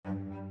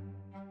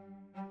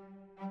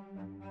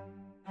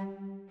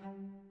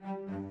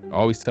I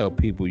always tell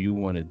people you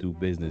want to do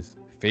business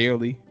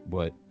fairly,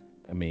 but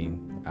I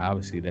mean,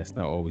 obviously that's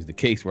not always the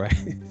case, right?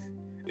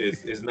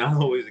 It's not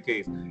always the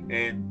case.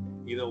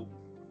 And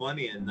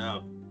funny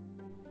enough,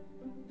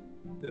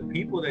 the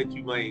people that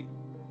you might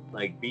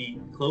like be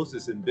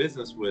closest in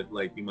business with,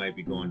 like you might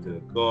be going to a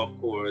golf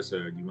course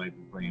or you might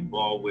be playing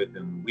ball with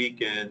in the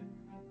weekend,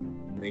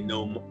 and they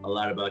know a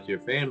lot about your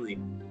family.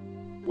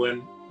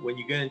 When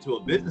you get into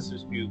a business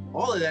dispute,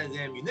 all of that is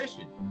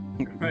ammunition,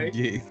 right?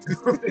 Yeah.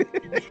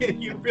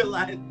 And you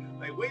realize,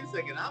 like, wait a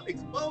second, I'm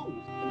exposed.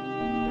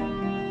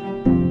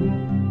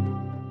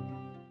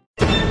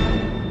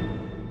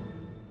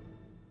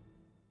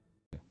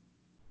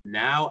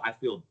 Now I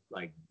feel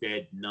like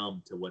dead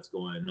numb to what's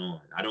going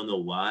on. I don't know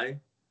why.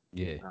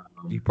 Yeah.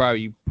 You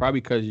probably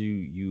because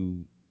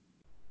you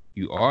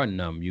are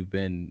numb. You've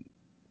been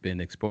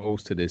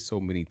exposed to this so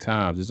many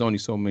times. There's only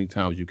so many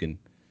times you can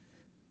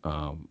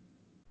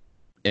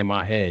in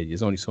my head,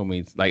 there's only so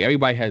many, like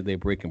everybody has their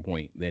breaking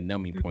point, their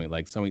numbing point.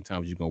 Like so many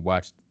times you can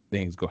watch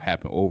things go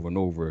happen over and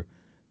over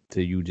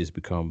till you just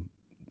become,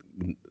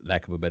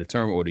 lack of a better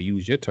term, or to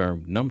use your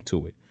term, numb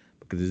to it,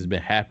 because it's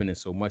been happening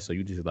so much. So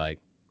you just like,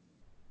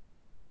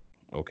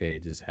 okay,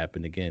 it just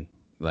happened again.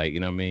 Like, you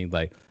know what I mean?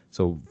 Like,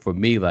 so for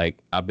me, like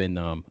I've been,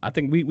 I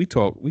think we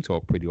talk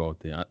pretty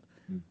often.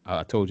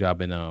 I told you I've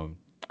been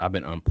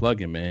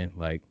unplugging, man.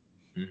 Like,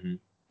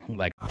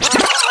 like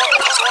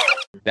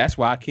that's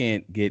why I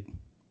can't get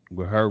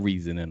with her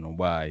reasoning on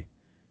why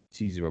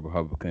she's a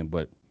Republican.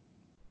 But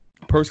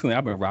personally,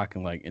 I've been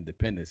rocking like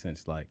independent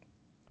since like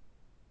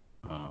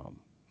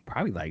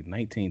probably like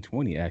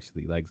 1920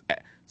 actually. Like,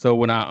 so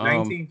when I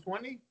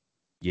 1920?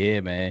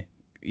 Yeah, man.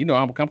 You know,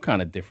 I'm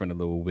kind of different a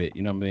little bit.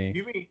 You know what I mean?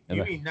 You mean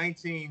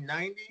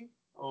 1990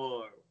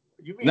 or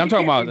you mean? No, I'm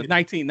talking about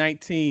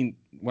 1919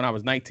 when I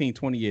was 19,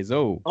 20 years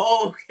old.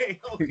 Oh,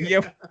 okay.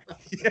 Yeah.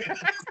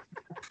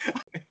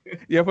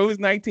 Yeah, if it was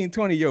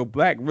 1920, yo,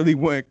 black really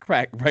wouldn't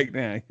crack right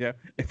now. Yeah,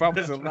 if I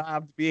was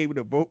alive to be able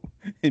to vote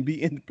and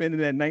be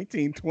independent at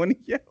 1920,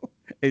 yo,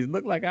 it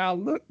looked like I'll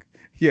look.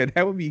 Yeah,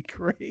 that would be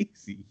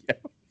crazy.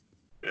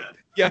 Yo.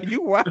 Yeah,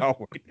 you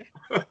wow.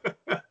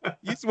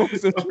 You smoked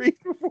some trees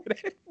before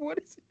that? What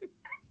is it?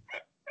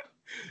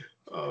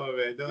 Oh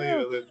man, don't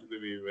even listen to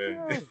me,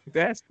 man. Yo,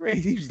 that's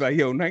crazy. He's like,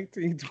 yo,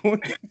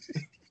 1920.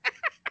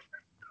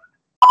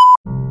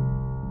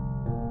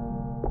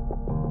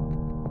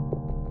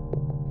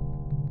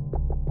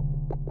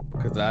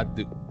 Because I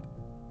do,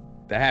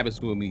 that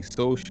happens with me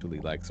socially.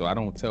 Like, so I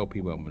don't tell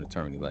people I'm an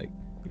attorney. Like,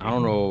 I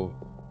don't know.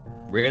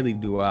 Rarely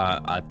do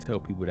I tell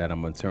people that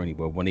I'm an attorney,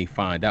 but when they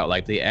find out,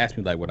 like they ask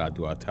me like what I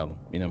do, I tell them.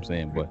 You know what I'm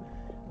saying? But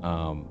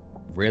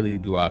rarely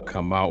do I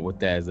come out with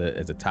that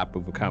as a topic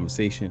of a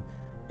conversation,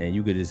 and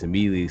you could just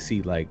immediately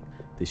see like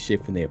the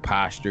shift in their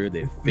posture,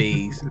 their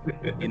face.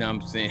 You know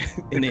what I'm saying?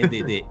 And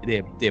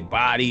then their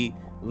body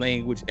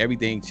language,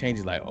 everything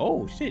changes. Like,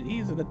 oh shit,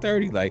 he's in the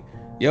 30. Like,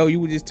 yo,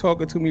 you were just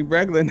talking to me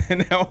regular, and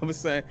then all of a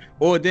sudden,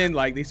 or then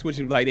like they switch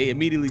it, like they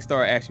immediately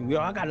start asking me, yo,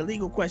 I got a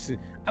legal question.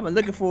 I've been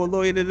looking for a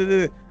lawyer. Da, da,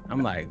 da.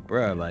 I'm like,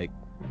 bro, like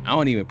I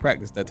don't even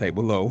practice that type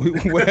of law.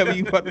 Whatever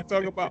you about to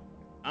talk about,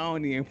 I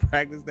don't even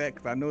practice that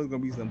because I know it's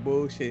gonna be some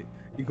bullshit.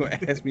 You're gonna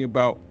ask me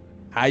about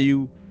how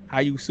you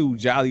sue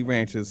Jolly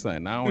Rancher or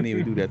something. I don't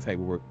even do that type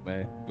of work,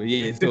 man. But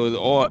yeah,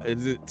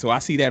 so I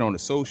see that on the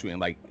social and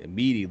like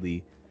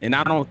immediately. And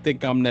I don't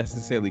think I'm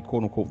necessarily,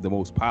 quote unquote, the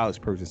most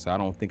polished person. So I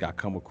don't think I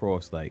come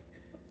across like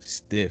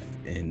stiff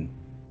and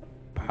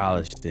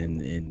polished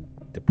and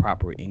the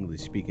proper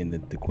English, speaking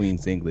the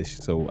Queen's English.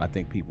 So I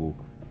think people,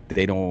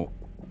 I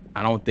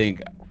don't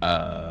think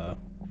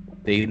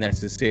they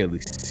necessarily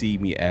see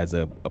me as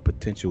a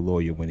potential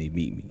lawyer when they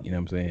meet me. You know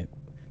what I'm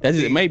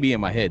saying? It may be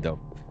in my head though.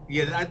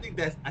 Yeah, I think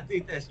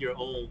that's your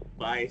own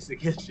bias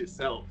against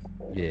yourself.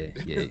 Yeah.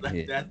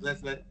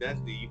 That's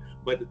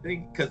but the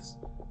thing, because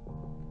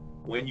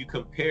when you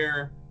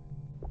compare,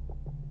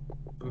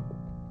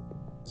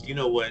 you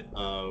know what,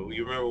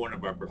 you remember one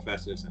of our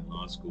professors in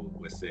law school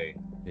would say,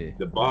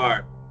 the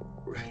bar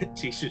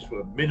teaches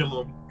for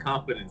minimum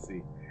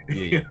competency.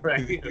 Yeah.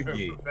 Right?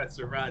 Yeah.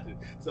 Professor Rogers.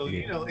 So,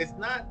 you know, it's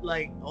not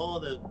like all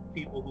the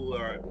people who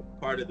are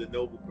part of the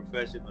noble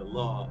profession of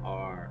law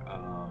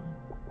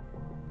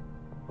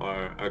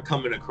are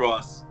coming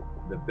across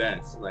the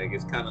best. Like,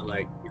 it's kind of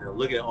like, you know,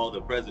 look at all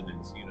the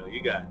presidents. You know,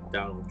 you got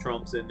Donald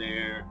Trump's in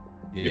there.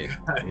 Yeah.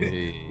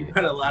 You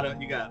got a lot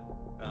of, you got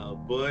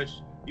Bush.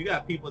 You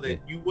got people that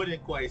you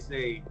wouldn't quite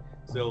say.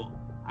 So,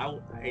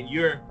 and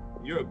you're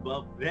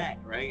above that,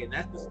 right? And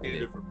that's the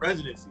standard for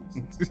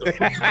presidencies. So.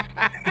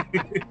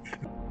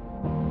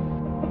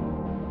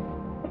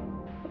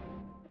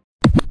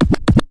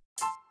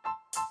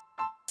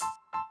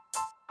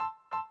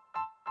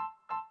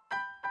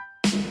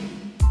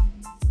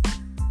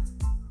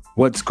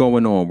 What's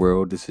going on,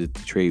 world? This is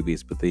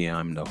Travis Bethia.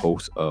 I'm the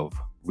host of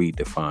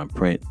Redefine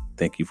Print.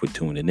 Thank you for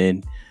tuning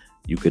in.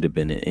 You could have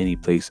been in any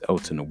place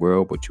else in the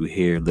world, but you're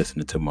here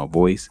listening to my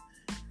voice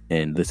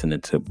and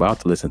about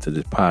to listen to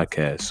this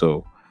podcast.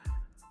 So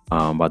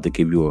I'm about to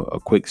give you a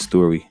quick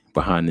story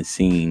behind the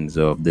scenes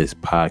of this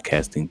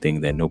podcasting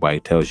thing that nobody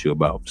tells you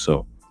about.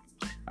 So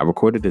I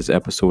recorded this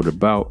episode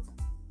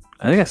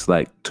I think that's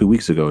like 2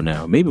 weeks ago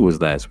now. Maybe it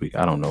was last week.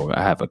 I don't know.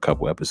 I have a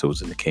couple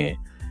episodes in the can.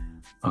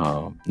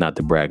 Not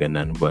to brag or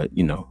nothing, but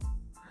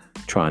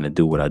trying to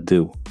do what I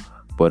do.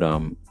 But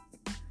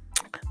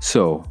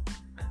so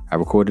I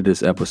recorded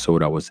this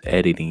episode. I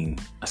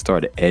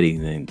started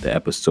editing the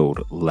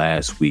episode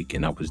last week,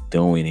 and I was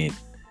doing it.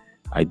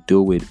 I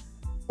do it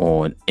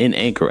in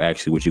Anchor,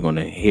 actually, which you're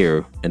gonna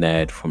hear an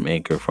ad from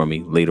Anchor from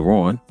me later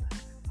on.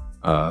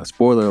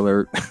 Spoiler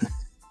alert.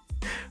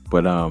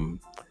 But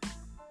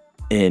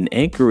and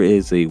Anchor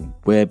is a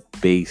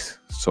web-based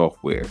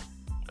software.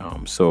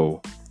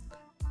 So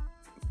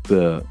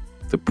the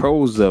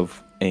pros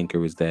of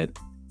Anchor is that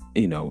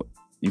you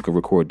can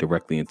record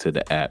directly into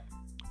the app.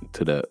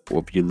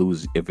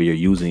 If you're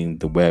using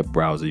the web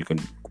browser, you can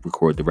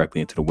record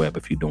directly into the web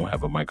if you don't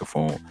have a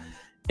microphone.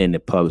 And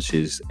it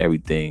publishes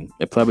everything.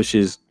 It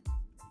publishes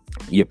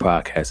your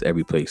podcast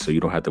every place, so you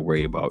don't have to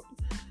worry about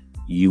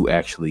you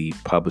actually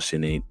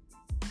publishing it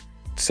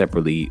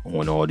separately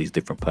on all these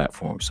different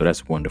platforms. So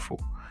that's wonderful.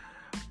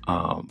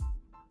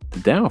 The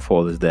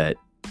downfall is that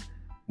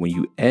when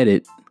you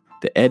edit,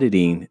 the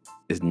editing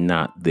is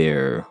not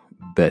their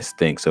best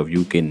thing. So if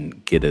you can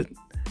get a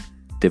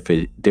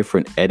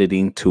different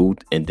editing tool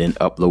and then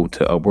upload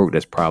to Upwork,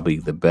 that's probably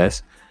the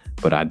best.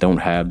 But I don't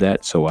have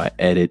that, so I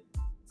edit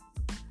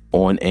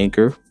on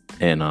Anchor,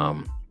 and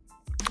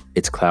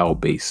it's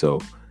cloud based. So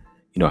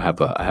I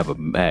have a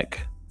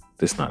Mac.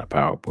 This is not a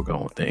PowerBook, I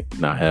don't think.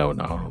 Nah, hell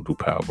no, I don't do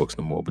PowerBooks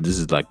no more. But this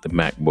is like the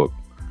MacBook,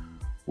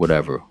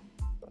 whatever.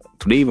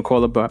 Do they even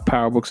call it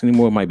PowerBooks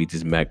anymore? It might be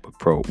just MacBook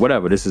Pro.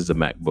 Whatever, this is a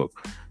MacBook.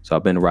 So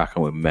I've been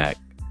rocking with Mac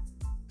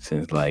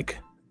since like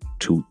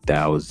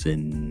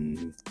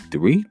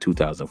 2003,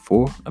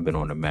 2004. I've been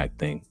on the Mac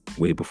thing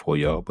way before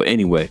y'all. But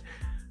anyway,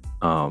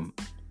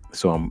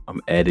 so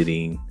I'm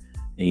editing,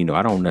 and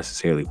I don't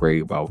necessarily worry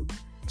about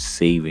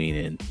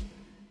saving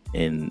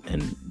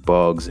and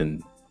bugs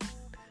and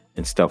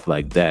stuff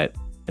like that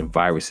and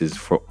viruses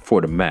for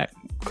the Mac,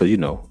 because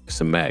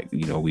it's a Mac.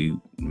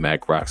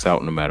 Mac rocks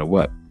out no matter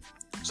what.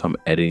 So I'm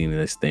editing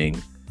this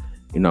thing.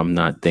 I'm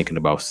not thinking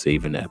about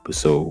saving the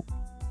episode.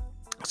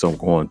 So I'm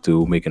going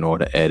through making all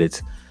the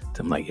edits.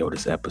 I'm like, yo,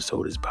 this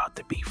episode is about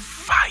to be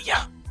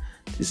fire.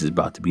 This is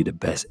about to be the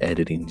best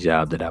editing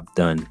job that I've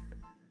done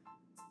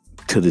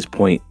to this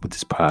point with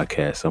this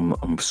podcast.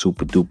 I'm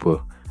super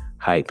duper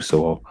hyped.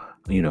 So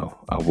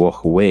I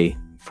walk away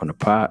from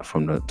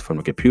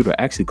the computer.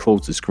 I actually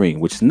closed the screen,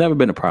 which has never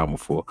been a problem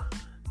before.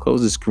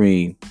 Closed the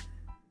screen,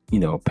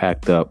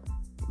 packed up,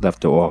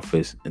 left the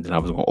office, and then I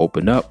was going to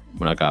open up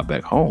when I got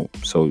back home.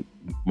 So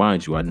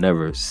mind you, I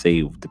never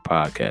saved the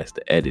podcast,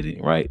 the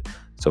editing, right?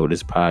 So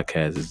this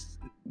podcast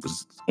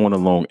was on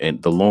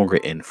the longer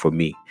end for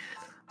me.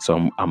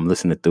 So I'm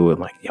listening through it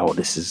like, yo,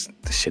 this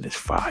shit is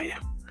fire.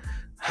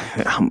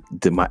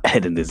 My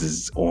editing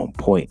is on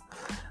point.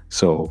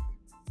 So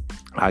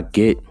I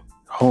get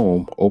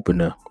home,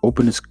 open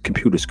this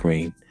computer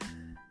screen,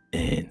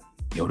 and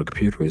the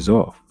computer is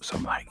off. So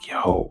I'm like,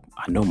 yo,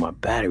 I know my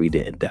battery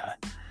didn't die.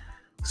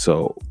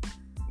 So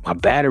my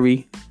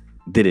battery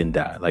didn't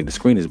die. Like, the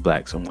screen is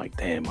black. So I'm like,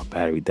 damn, my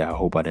battery died. I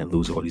hope I didn't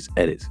lose all these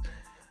edits.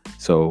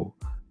 So,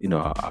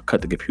 I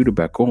cut the computer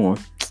back on.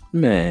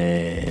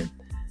 Man,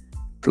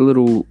 the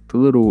little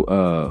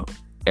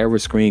error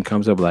screen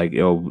comes up like,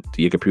 yo,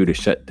 your computer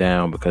shut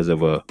down because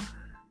of a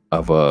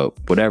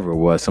whatever it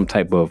was, some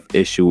type of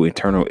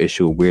internal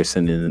issue. We're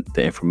sending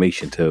the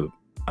information to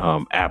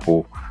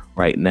Apple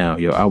right now.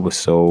 Yo, I was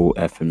so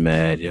effing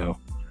mad, yo.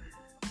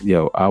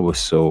 I was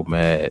so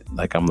mad.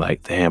 Like, I'm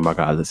like, damn, I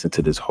gotta listen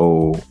to this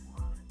whole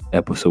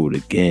episode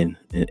again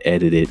and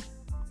edit it.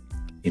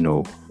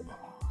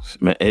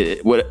 Man,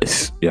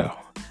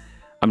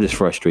 I'm just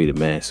frustrated,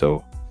 man.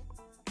 So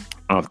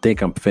I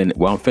think I'm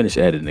finished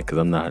editing it, because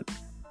I'm not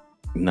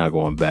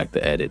going back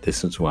to edit.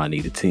 This is why I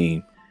need a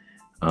team.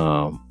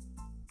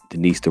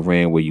 Denise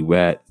Duran, where you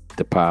at?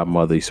 The pod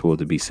mother is supposed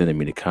to be sending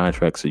me the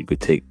contract so you could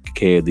take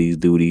care of these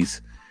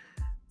duties.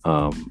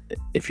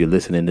 If you're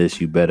listening to this,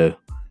 you better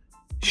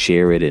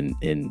share it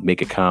and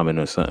make a comment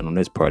or something on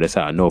this part. That's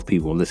how I know if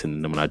people are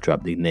listening when I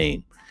drop their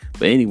name.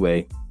 But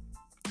anyway,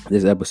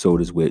 this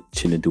episode is with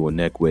Chinedu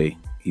Enekwe.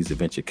 He's a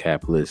venture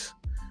capitalist.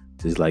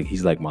 He's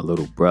like my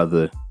little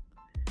brother.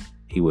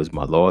 He was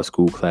my law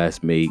school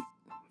classmate,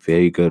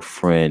 very good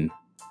friend.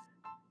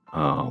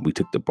 We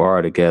took the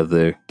bar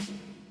together.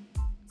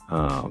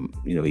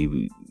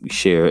 We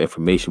share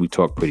information. We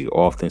talk pretty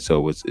often.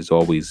 So it's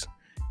always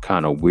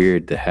kind of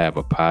weird to have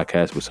a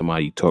podcast with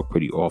somebody you talk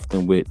pretty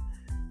often with.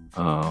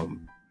 To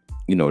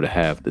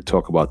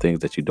talk about things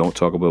that you don't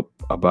talk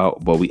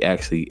about, but we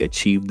actually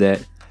achieved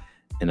that.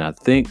 And I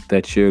think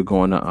that you're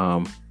going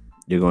to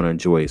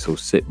enjoy it. So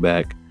sit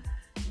back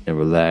and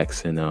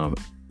relax. And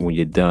when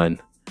you're done,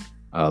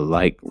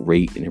 like,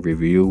 rate, and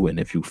review. And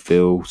if you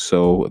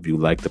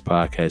like the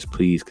podcast,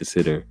 please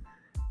consider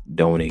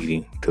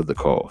donating to the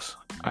cause.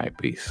 All right,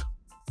 peace.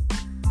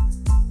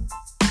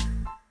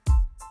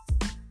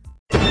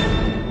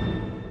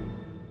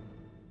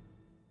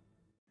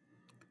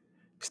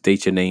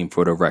 State your name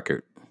for the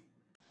record.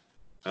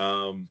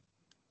 So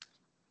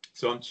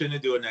I'm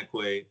Chinedu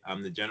Enekwe.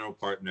 I'm the general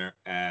partner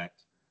at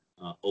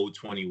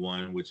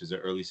O21, which is an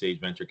early stage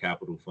venture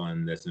capital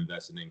fund that's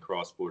invested in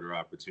cross-border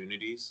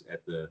opportunities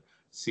at the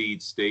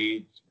seed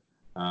stage,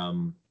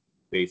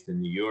 based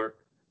in New York.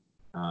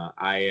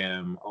 I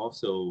am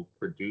also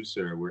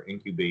producer. We're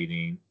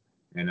incubating,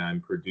 and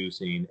I'm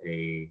producing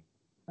a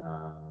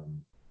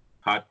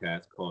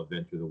podcast called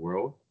Venture the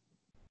World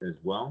as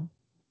well,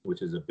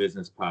 which is a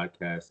business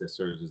podcast that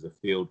serves as a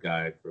field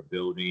guide for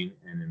building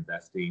and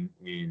investing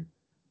in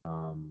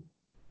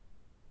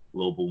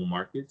global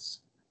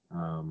markets.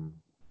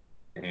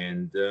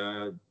 And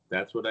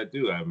that's what I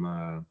do. I'm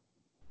a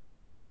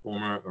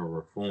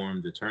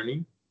reformed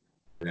attorney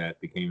that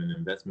became an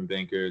investment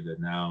banker that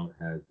now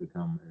has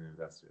become an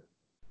investor.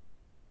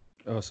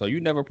 Oh, so you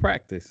never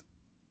practice?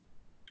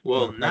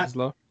 Well, not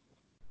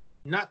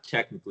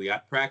technically. I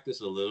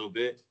practice a little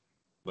bit,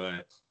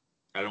 but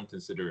I don't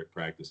consider it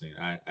practicing.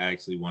 I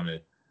actually want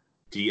to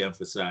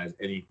de-emphasize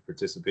any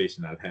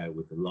participation I've had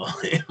with the law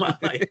in my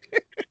life.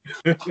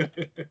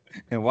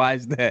 And why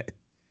is that?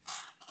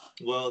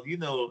 Well,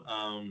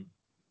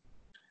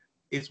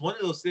 it's one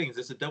of those things.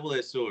 It's a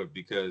double-edged sword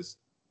because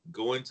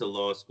going to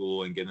law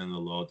school and getting a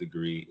law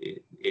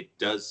degree, it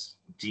does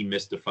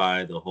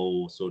demystify the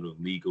whole sort of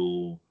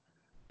legal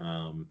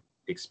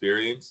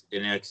experience,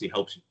 and it actually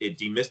helps. It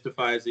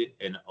demystifies it,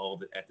 and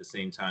at the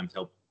same time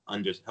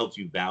helps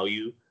you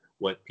value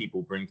what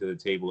people bring to the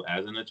table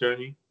as an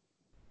attorney,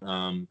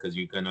 because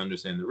you can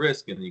understand the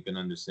risk and you can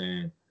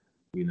understand,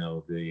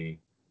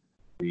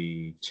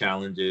 the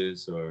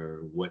challenges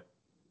or what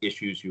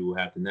issues you will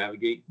have to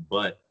navigate.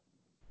 But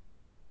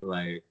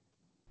and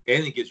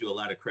it gives you a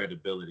lot of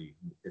credibility,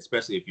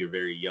 especially if you're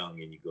very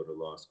young and you go to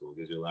law school. It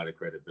gives you a lot of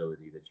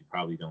credibility that you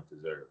probably don't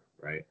deserve,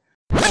 right?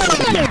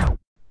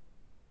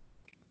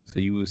 So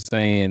you were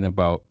saying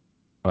about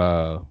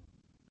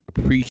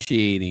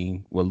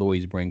appreciating what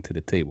lawyers bring to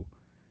the table.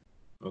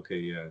 Okay,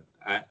 yeah.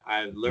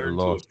 I've learned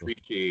to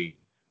appreciate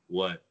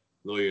what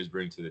lawyers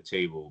bring to the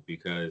table,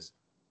 because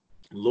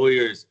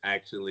lawyers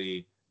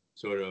actually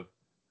sort of,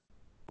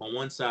 on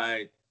one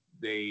side,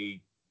 they'll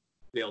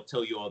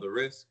tell you all the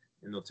risk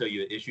and they'll tell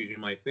you the issues you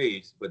might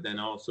face, but then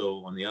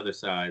also on the other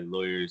side,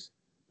 lawyers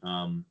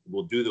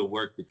will do the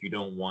work that you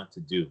don't want to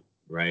do,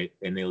 right?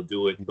 And they'll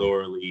do it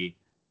thoroughly.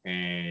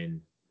 And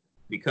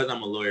because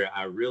I'm a lawyer,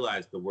 I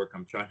realize the work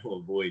I'm trying to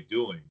avoid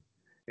doing.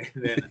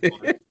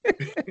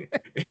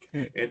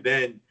 And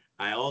then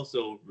I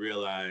also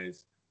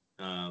realize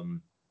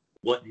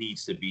what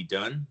needs to be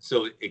done.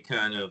 So it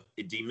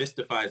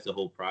demystifies the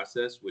whole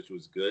process, which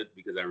was good,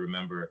 because I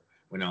remember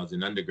when I was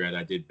in undergrad,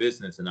 I did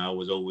business, and I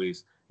was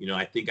always,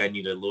 I think I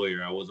need a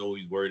lawyer. I was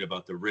always worried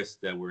about the risks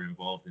that were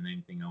involved in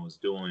anything I was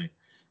doing.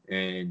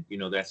 And,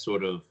 that's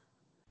sort of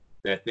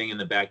that thing in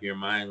the back of your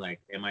mind,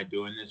 like, am I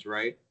doing this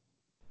right?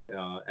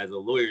 As a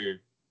lawyer,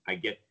 I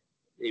get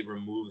it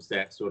removes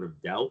that sort of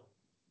doubt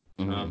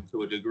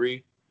to a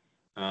degree.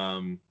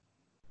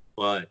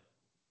 But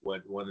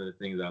one of the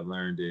things I've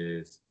learned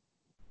is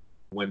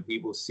when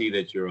people see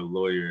that you're a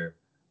lawyer,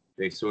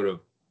 they sort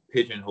of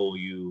pigeonhole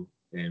you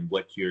and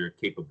what your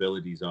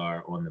capabilities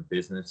are on the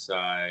business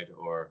side,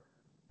 or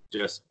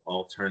just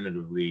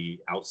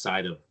alternatively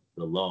outside of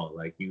the law.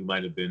 Like, you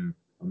might have been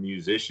a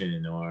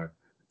musician or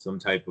some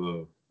type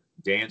of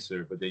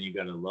dancer, but then you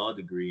got a law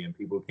degree, and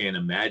people can't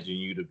imagine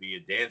you to be a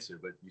dancer,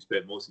 but you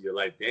spent most of your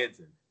life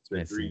dancing.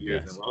 Spent 3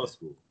 years in law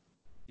school.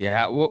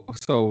 Yeah, well,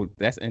 so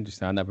that's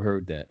interesting. I never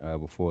heard that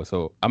before.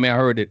 So, I mean, I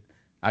heard it.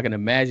 I can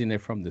imagine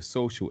it from the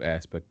social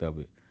aspect of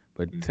it.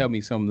 But tell me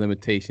some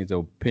limitations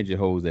or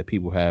pigeonholes that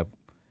people have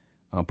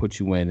put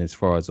you in as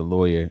far as a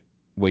lawyer,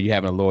 where you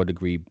having a law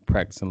degree,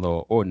 practicing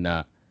law or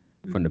not,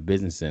 from the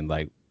business end.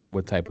 Like,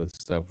 what type of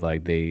stuff,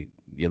 like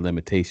your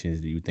limitations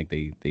do you think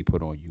they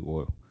put on you,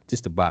 or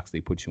just the box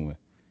they put you in?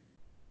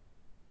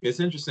 It's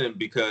interesting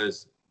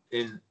because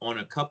on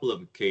a couple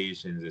of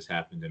occasions, it's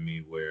happened to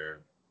me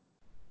where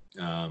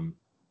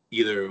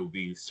either it will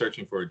be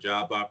searching for a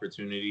job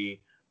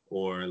opportunity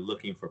or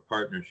looking for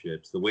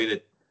partnerships. The way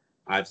that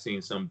I've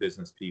seen some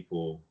business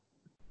people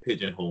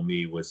pigeonhole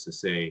me was to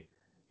say,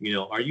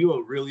 are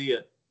you really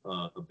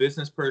a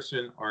business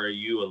person, or are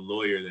you a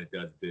lawyer that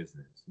does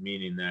business?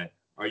 Meaning that,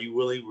 are you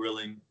really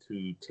willing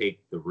to take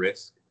the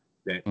risk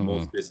that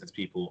most business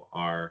people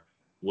are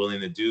willing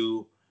to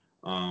do?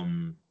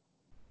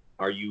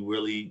 Are you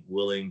really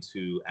willing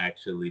to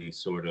actually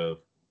sort of,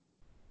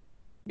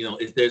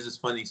 there's this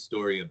funny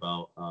story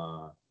about,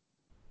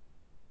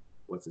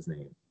 what's his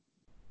name?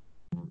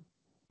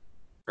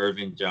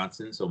 Irving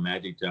Johnson. So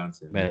Magic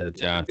Johnson. Magic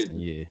Johnson,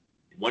 yeah.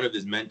 One of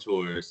his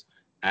mentors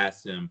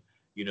asked him,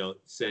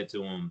 said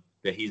to him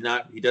that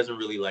he doesn't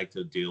really like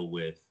to deal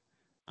with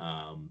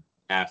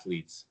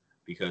athletes,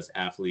 because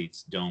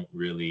athletes don't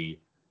really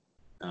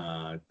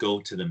go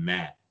to the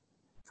mat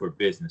for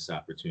business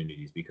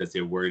opportunities because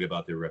they're worried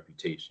about their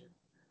reputation,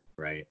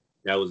 right?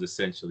 That was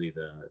essentially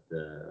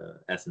the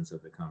essence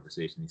of the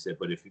conversation. He said,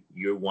 but if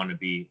he wanted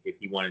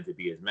to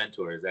be his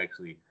mentor, is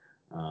actually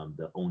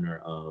the owner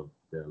of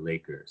the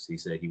Lakers. He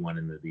said he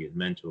wanted to be his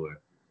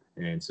mentor,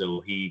 and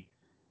so he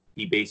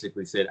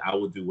basically said, I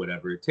will do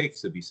whatever it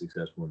takes to be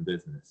successful in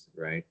business,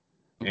 right?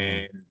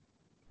 And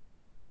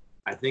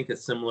I think a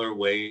similar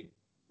way,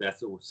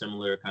 that's a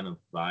similar kind of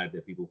vibe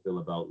that people feel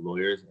about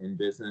lawyers in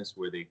business,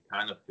 where they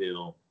kind of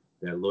feel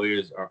that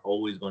lawyers are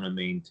always going to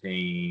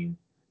maintain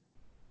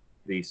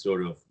the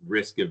sort of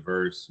risk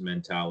averse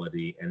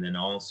mentality. And then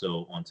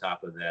also on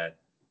top of that,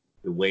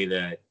 the way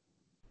that,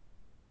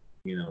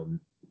 you know,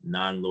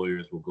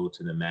 non-lawyers will go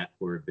to the mat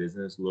for a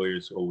business,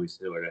 lawyers always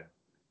sort of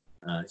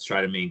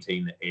try to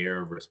maintain the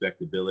air of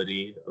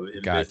respectability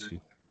in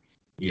business.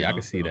 Yeah, I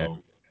can see that.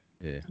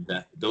 Yeah.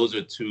 Those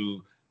are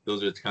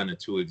kind of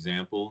two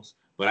examples,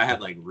 but I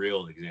have like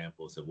real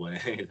examples of what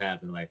has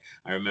happened. Like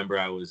I remember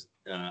I was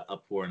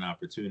up for an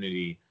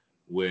opportunity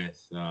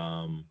with,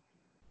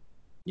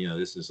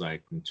 this is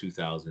like in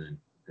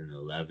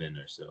 2011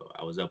 or so.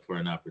 I was up for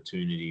an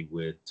opportunity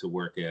to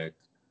work at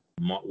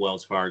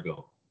Wells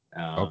Fargo,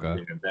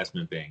 their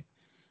investment bank,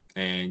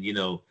 and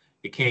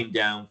it came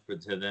down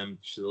to them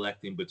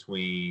selecting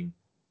between,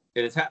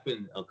 and it's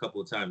happened a couple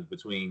of times,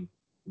 between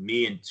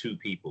me and two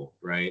people,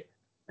 right?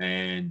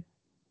 And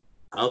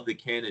of the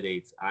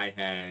candidates, I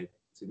had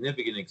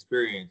significant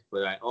experience,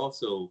 but I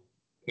also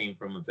came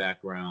from a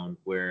background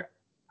where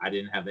I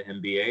didn't have an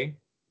MBA,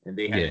 and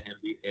they had an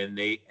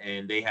MBA,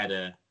 and they had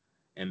a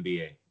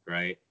MBA,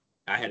 right?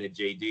 I had a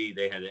JD,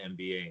 they had an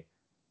MBA,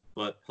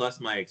 but plus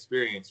my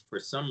experience, for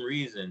some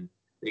reason,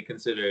 they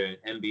consider an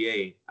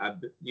MBA.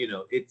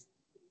 It's,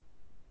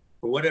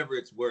 for whatever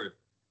it's worth,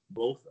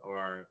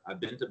 I've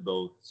been to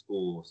both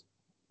schools.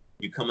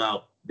 You come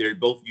out, they're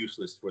both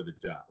useless for the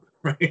job,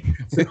 right?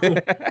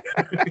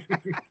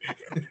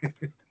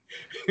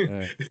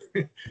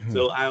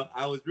 So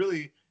I was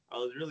really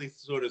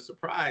sort of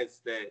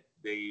surprised that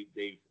they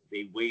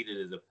weighted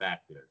as a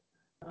factor.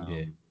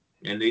 And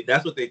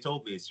that's what they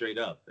told me straight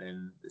up.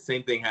 And the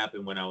same thing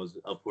happened when I was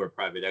up for a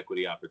private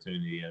equity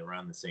opportunity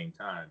around the same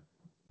time,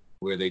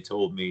 where they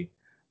told me,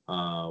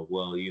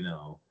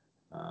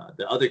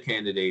 the other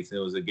candidates, it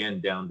was again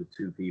down to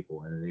two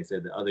people, and they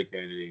said the other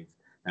candidates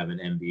have an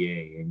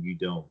MBA and you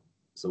don't,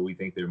 so we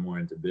think they're more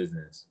into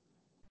business.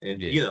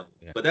 And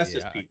but that's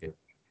just people.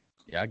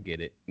 I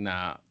get it.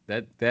 Nah,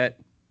 that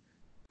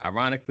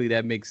ironically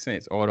that makes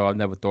sense. Although I've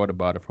never thought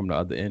about it from the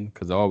other end,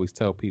 because I always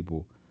tell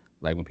people,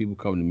 like when people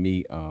come to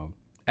me,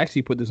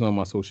 actually put this on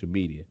my social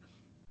media.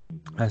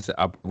 I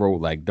wrote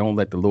like, don't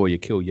let the lawyer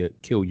kill your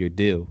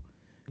deal,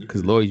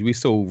 because lawyers, we're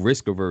so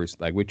risk averse.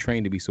 Like we're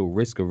trained to be so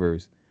risk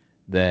averse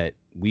that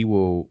we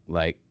will,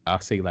 like, I'll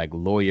say like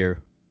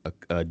lawyer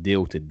a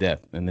deal to death.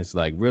 And it's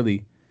like,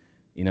 really,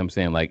 you know what I'm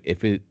saying? Like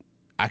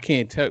I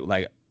can't tell,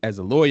 like as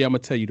a lawyer, I'm gonna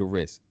tell you the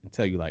risk and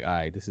tell you like, all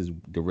right, this is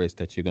the risk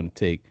that you're gonna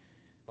take.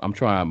 I'm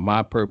trying,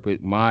 my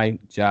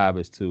job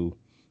is to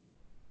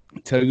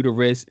tell you the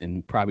risk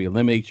and probably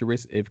eliminate your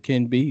risk if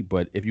can be.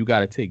 But if you got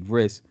to take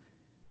risks,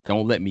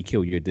 don't let me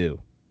kill your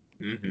deal.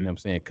 You know what I'm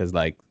saying? Because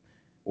like,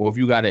 or if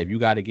you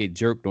gotta get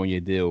jerked on your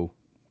deal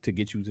to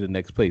get you to the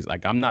next place.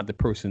 Like I'm not the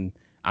person.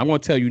 I'm gonna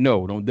tell you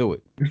no, don't do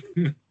it.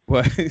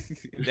 But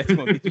if that's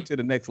gonna get you to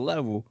the next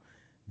level,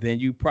 then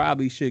you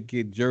probably should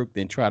get jerked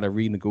and try to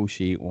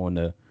renegotiate on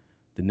the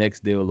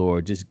next deal,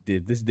 or just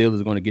if this deal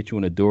is going to get you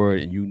in the door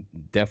and you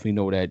definitely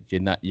know that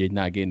you're not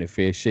getting a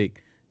fair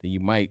shake, then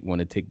you might want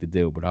to take the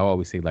deal. But I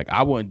always say, like,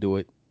 I wouldn't do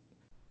it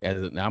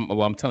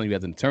I'm telling you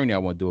as an attorney, I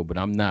won't do it, but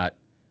I'm not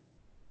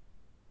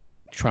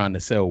trying to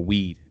sell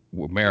weed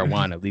or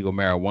marijuana, legal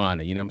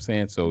marijuana. You know what I'm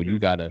saying? So you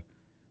gotta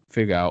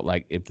figure out,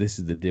 like, if this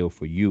is the deal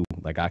for you.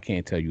 Like, I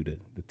can't tell you to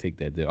take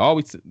that deal. I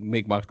always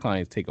make my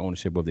clients take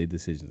ownership of their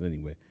decisions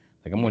anyway.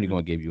 Like, I'm only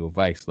gonna give you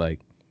advice. Like,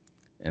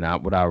 and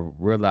what I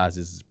realize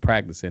is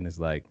practicing is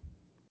like,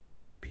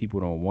 people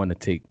don't want to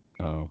take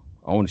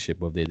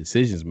ownership of their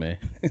decisions, man.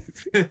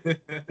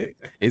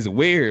 It's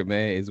weird,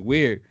 man. It's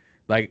weird.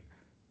 Like,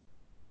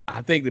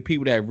 I think the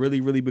people that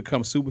really, really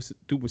become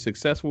super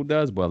successful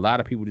does, but a lot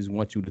of people just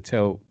want you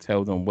to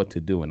tell them what to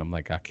do. And I'm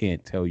like, I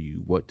can't tell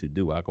you what to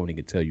do. I can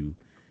only tell you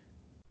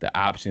the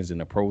options and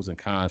the pros and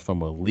cons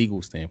from a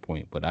legal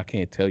standpoint, but I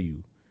can't tell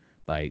you,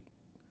 like,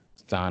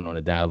 sign on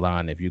the dotted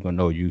line if you're gonna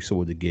know you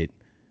sold to get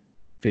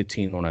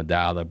 15 on a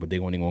dollar, but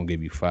they're only gonna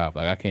give you 5.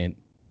 Like, I can't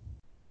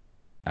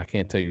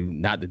tell you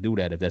not to do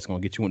that if that's gonna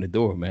get you in the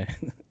door, man.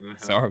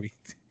 Sorry.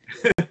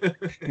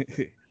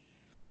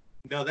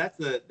 No, that's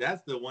the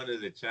one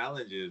of the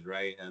challenges,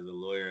 right? As a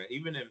lawyer, not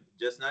even as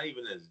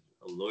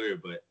a lawyer,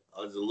 but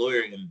as a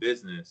lawyer in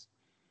business,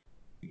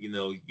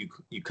 you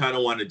kind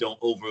of want to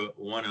over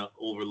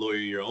lawyer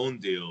your own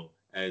deal.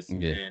 And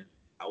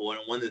one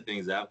of the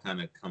things I've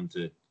kind of come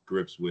to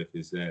grips with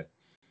is that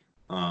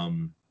a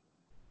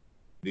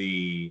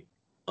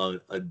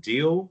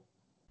deal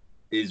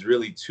is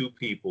really two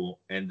people,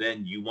 and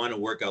then you want to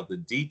work out the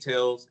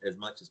details as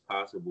much as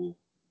possible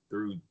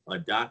through a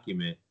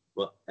document.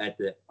 But at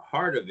the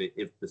heart of it,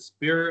 if the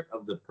spirit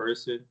of the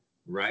person,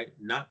 right,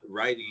 not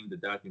writing the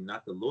document,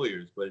 not the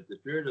lawyers, but if the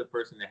spirit of the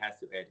person that has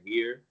to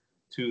adhere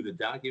to the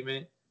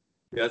document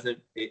doesn't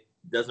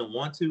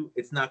want to,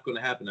 it's not going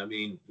to happen. I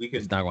mean,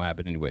 it's not gonna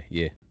happen anyway.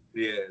 Yeah.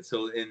 Yeah.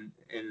 So and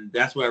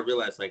that's where I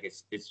realized, like,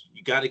 it's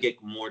you got to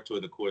get more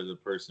toward the core of the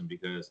person,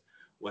 because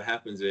what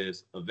happens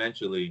is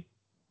eventually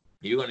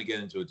you're going to get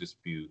into a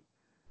dispute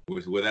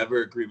with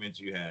whatever agreement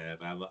you have.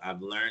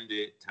 I've learned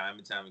it time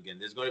and time again.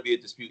 There's going to be a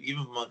dispute,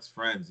 even amongst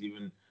friends,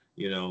 even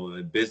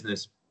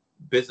business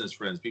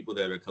friends, people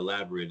that are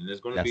collaborating.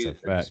 There's going to That's be a a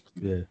fact.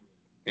 dispute.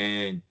 Yeah.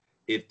 And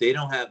if they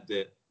don't have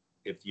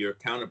if your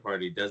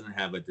counterparty doesn't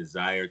have a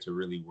desire to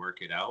really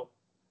work it out,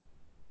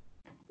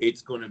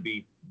 it's going to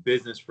be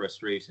business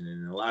frustration.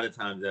 And a lot of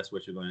times that's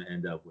what you're going to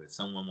end up with.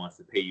 Someone wants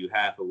to pay you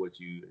half of what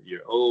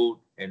you're owed,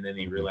 and then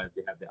they realize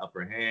they have the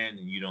upper hand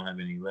and you don't have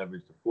any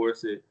leverage to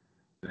force it.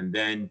 And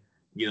then,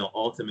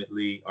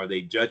 ultimately, are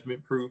they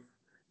judgment proof?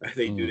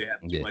 Do they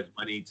have too much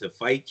money to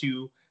fight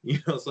you?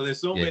 So there's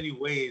so many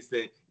ways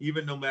that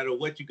even no matter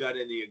what you got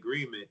in the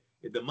agreement,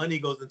 if the money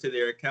goes into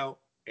their account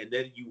and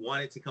then you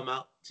want it to come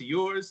out to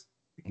yours,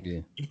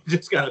 you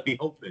just got to be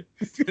open.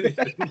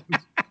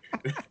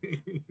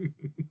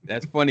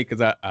 That's funny,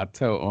 because I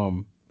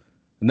tell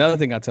another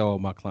thing I tell all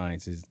my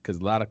clients is, because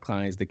a lot of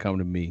clients, they come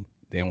to me,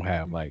 they don't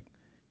have like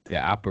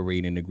their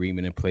operating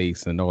agreement in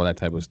place and all that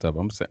type of stuff.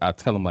 I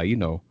tell them, like,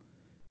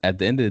 at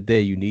the end of the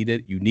day, you need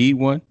it. You need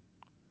one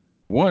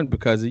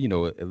because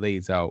it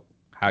lays out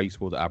how you're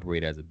supposed to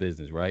operate as a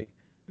business, right?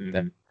 Mm-hmm.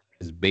 That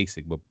is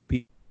basic, but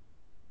people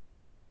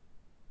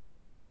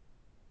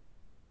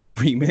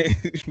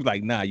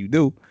like, nah, you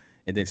do.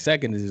 And then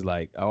second is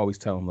like, I always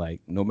tell them,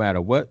 like, no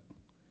matter what,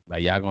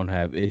 like, y'all gonna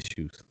have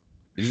issues.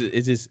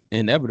 It's just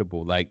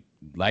inevitable. Like,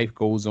 life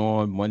goes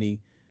on, money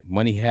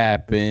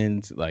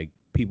happens. Like,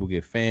 people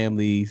get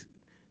families,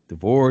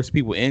 divorce,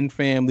 people end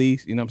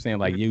families. You know what I'm saying?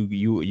 Like,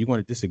 you're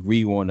gonna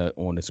disagree on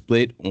a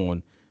split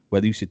on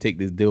whether you should take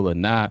this deal or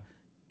not.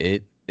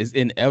 It's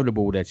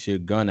inevitable that you're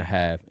gonna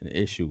have an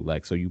issue.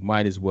 Like, so you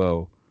might as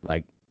well,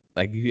 like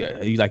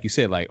you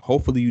said, like,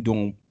 hopefully you're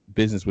doing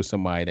business with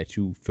somebody that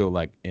you feel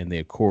like in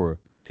their core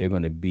they're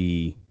gonna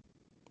be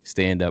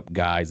stand-up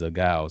guys or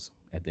gals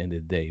at the end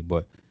of the day.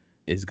 But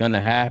it's gonna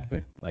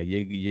happen. Like,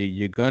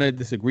 you're gonna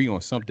disagree on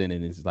something,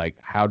 and it's like,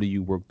 how do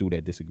you work through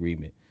that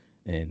disagreement?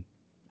 And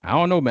I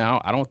don't know,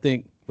 man. I don't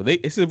think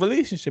it's a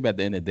relationship at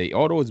the end of the day.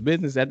 Although it's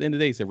business, at the end of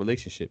the day, it's a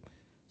relationship.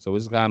 So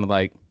it's kind of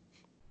like,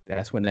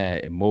 that's when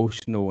that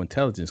emotional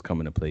intelligence come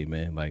into play,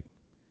 man. Like,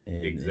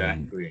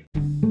 exactly.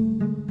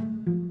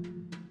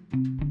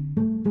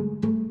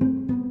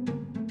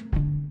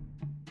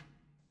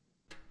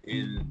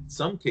 In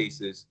some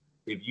cases,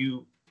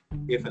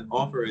 if an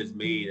offer is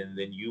made and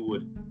then you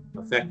would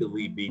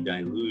effectively be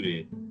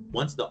diluted,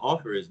 once the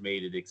offer is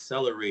made, it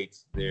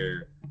accelerates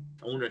their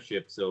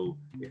ownership. So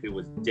if it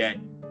was debt,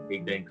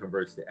 it then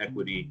converts to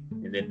equity,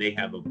 and then they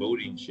have a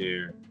voting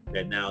share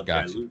that now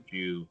dilutes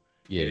you.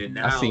 Yeah,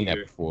 I've seen that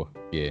before.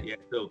 Yeah.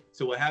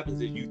 So what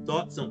happens is, you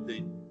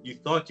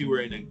thought you were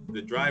in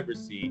the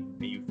driver's seat,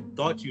 and you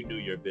thought you knew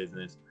your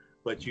business,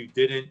 but you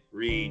didn't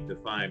read the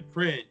fine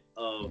print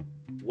of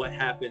what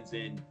happens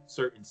in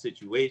certain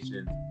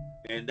situations.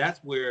 And that's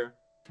where,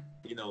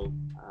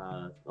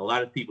 a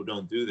lot of people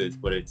don't do this,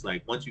 but it's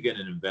like, once you get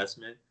an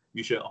investment,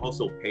 you should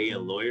also pay a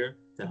lawyer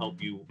to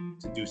help you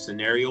to do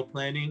scenario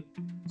planning,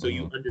 so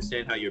you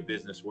understand how your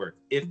business works.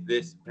 If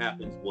this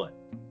happens, what?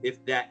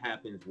 If that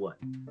happens, what?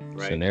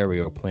 Right?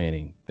 Scenario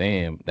planning.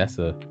 Damn, I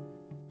don't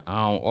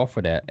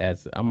offer that.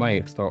 I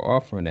might start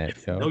offering that.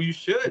 No, you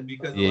should,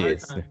 because a lot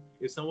of times,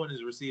 if someone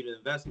is receiving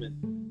investment,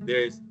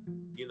 there's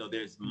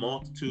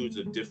multitudes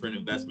of different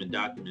investment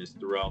documents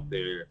throughout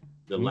the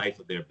life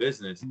of their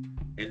business,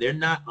 and they're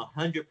not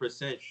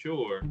 100%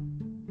 sure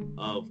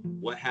of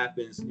what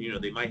happens.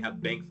 They might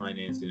have bank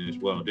financing as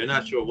well. They're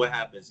not sure what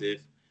happens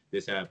if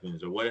this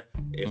happens, or what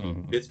if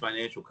this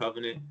financial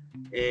covenant.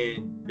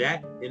 And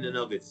that in and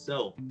of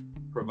itself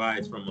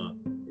provides,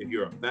 if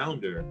you're a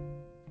founder,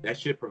 that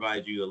should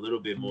provide you a little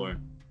bit more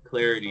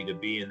clarity to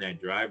be in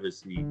that driver's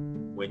seat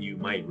when you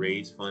might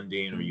raise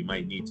funding, or you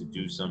might need to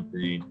do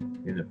something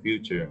in the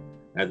future,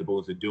 as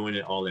opposed to doing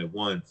it all at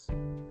once.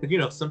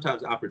 Because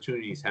sometimes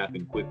opportunities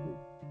happen quickly.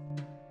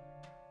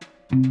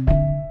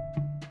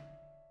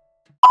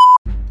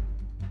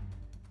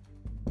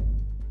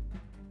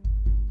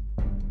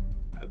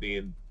 I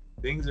mean,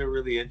 things are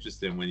really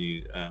interesting when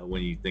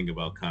you think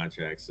about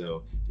contracts.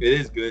 So it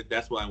is good.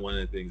 That's why one of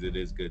the things, it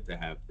is good to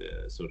have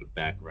the sort of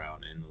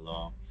background in the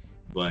law.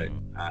 But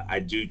I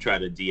do try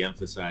to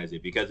de-emphasize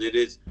it, because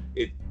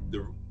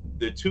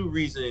the two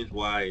reasons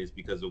why is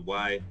because of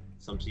why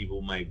some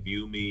people might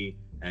view me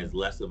as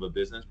less of a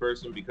business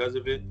person because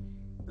of it.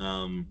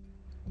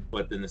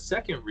 But then the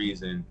second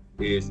reason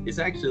is, it's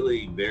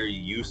actually very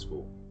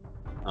useful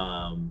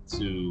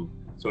to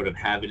sort of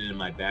have it in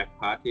my back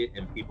pocket,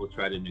 and people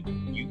try to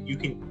you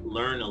can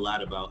learn a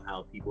lot about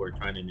how people are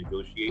trying to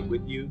negotiate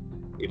with you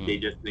if they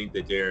just think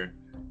that they're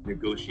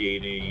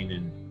negotiating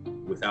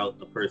and without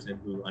a person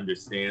who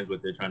understands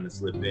what they're trying to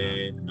slip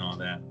in and all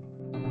that.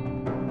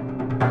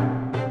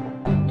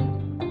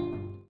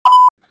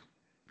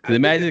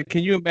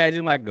 Can you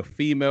imagine like a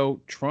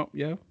female Trump,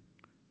 yo?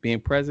 being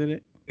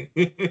president.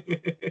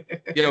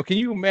 Yo, can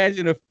you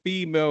imagine a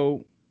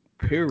female,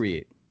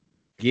 period,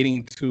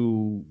 getting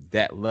to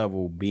that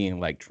level being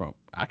like Trump?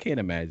 I can't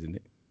imagine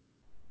it.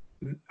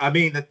 I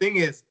mean, the thing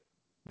is,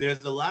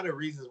 there's a lot of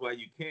reasons why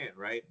you can't,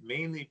 right?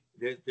 Mainly,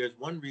 there's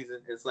one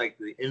reason. It's like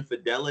the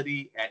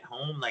infidelity at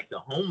home, like the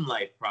home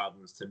life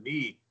problems. To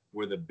me,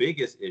 were the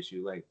biggest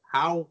issue. Like,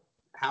 how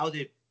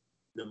did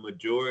the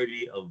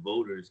majority of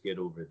voters get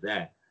over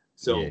that?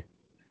 So,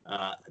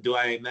 do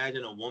I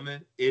imagine a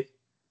woman? If,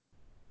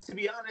 to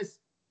be honest,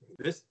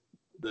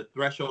 the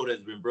threshold has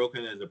been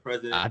broken as a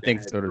president. I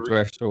think so. The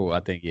threshold. I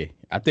think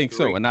I think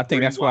so, and I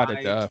think that's why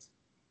the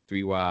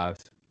 3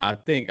 wives. I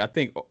think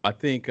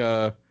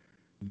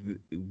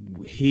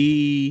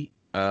he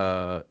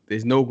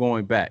there's no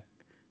going back.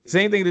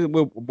 Same thing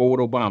with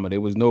Obama. There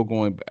was no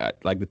going back.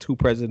 Like the 2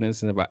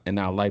 presidents in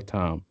our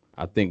lifetime.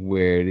 I think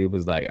where it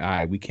was like, all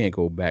right, we can't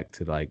go back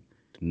to like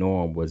the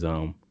norm was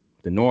the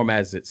norm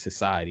as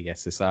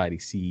society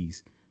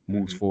sees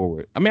moves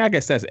forward. I mean, I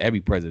guess that's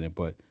every president,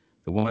 but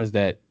the ones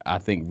that I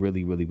think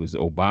really was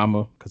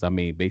Obama, because I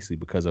mean, basically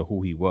because of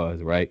who he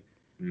was, right?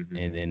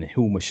 And then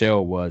who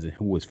Michelle was and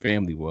who his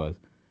family was.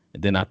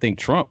 And then I think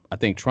Trump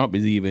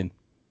is even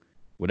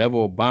whatever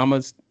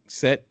Obama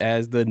set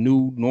as the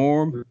new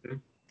norm.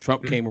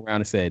 Trump came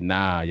around and said,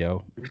 "Nah,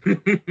 yo,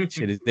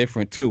 shit is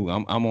different too.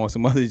 I'm on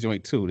some other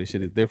joint too. This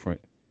shit is different."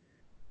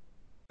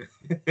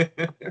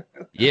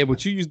 Yeah,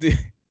 but you used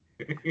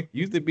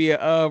to be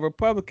a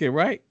Republican,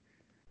 right?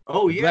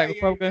 Oh, yeah, Black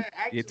Republican. yeah.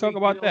 Actually, talk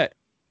about that.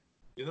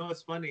 You know,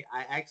 it's funny.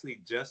 I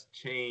actually just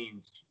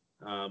changed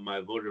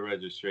my voter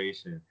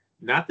registration.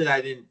 Not that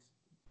I didn't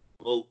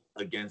vote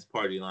against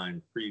party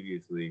line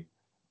previously,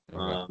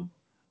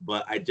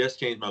 but I just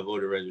changed my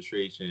voter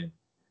registration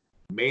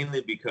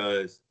mainly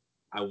because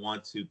I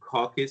want to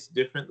caucus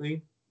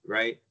differently,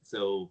 right?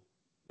 So,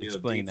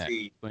 Explain that.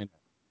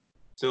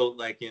 So,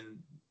 like,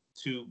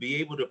 to be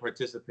able to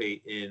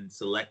participate in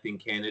selecting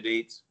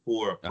candidates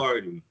for a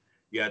party,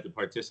 you have to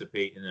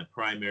participate in a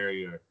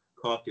primary or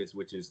caucus,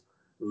 which is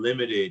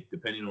limited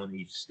depending on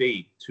each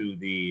state to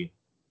the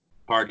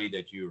party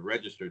that you're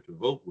registered to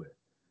vote with.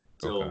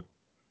 So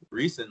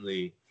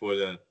recently, for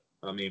the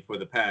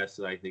past,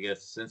 like, I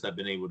guess since I've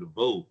been able to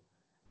vote,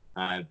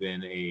 I've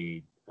been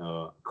a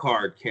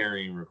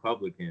card-carrying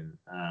Republican,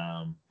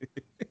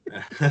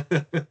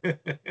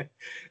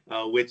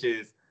 which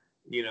is,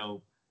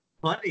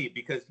 funny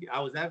because I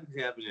was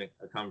actually having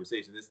a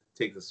conversation. This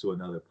takes us to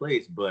another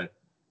place, but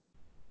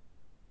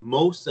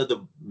most of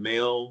the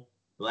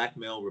black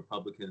male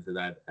Republicans that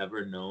I've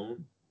ever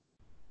known,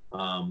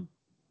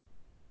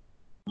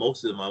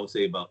 most of them, I would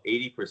say about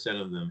 80%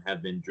 of them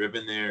have been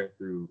driven there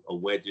through a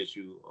wedge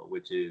issue,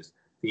 which is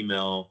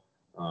female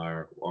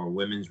or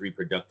women's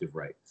reproductive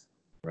rights,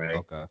 right?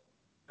 Okay.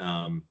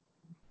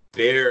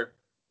 Their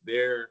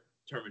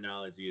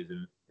terminology is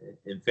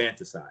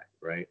infanticide,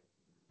 right?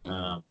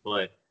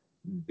 But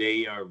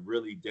they are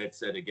really dead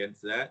set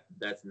against that.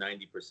 That's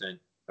 90%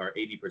 or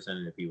 80%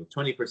 of the people.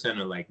 20%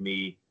 are like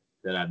me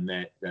that I've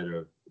met that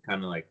are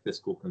kind of like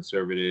fiscal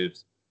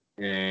conservatives.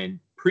 And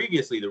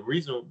previously, the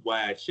reason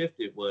why I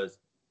shifted was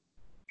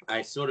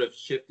I sort of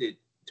shifted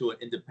to an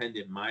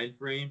independent mind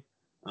frame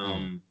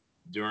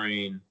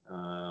during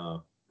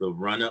the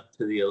run-up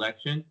to the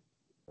election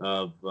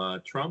of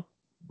Trump.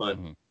 But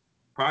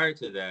prior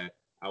to that,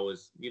 I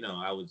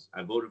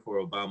voted for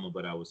Obama,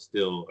 but I was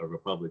still a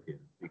Republican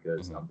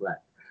because I'm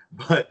black.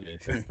 But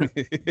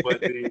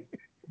the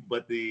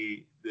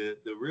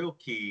real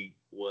key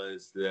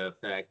was the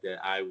fact that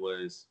I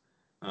was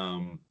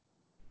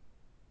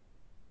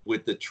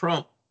with the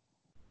Trump,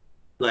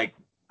 like,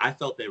 I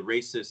felt that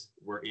racists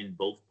were in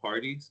both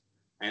parties,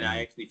 and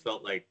I actually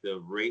felt like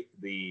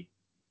the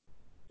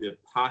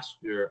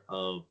posture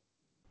of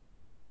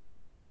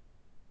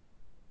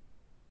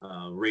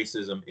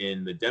racism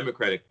in the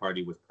Democratic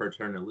Party was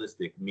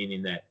paternalistic,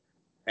 meaning that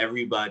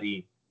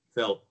everybody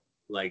felt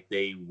like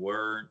they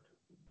weren't,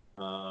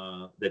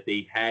 that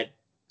they had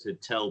to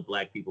tell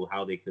black people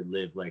how they could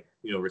live, like,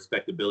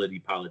 respectability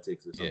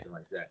politics or something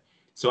like that.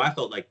 So I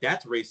felt like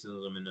that's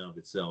racism in and of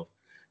itself.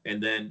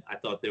 And then I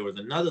thought there was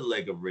another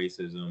leg of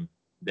racism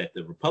that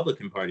the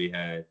Republican Party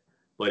had,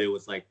 but it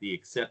was like the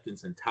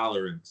acceptance and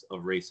tolerance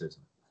of racism,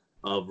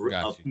 of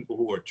people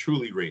who are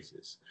truly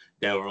racist,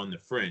 that were on the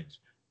fringe.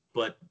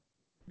 But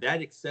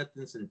that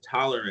acceptance and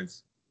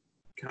tolerance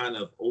kind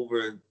of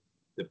over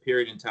the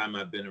period in time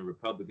I've been a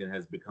Republican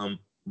has become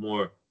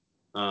more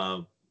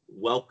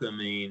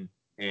welcoming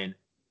and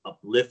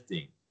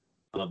uplifting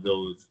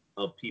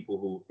of people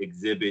who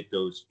exhibit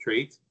those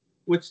traits,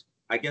 which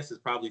I guess is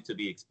probably to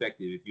be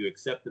expected. If you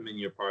accept them in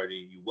your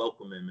party, you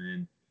welcome them,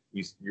 and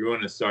you're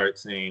going to start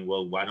saying,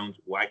 well,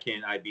 why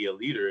can't I be a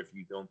leader if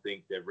you don't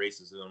think that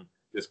racism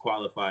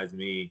disqualifies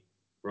me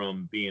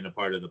from being a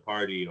part of the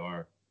party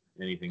or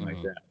anything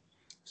like that?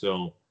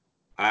 So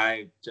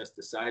I just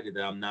decided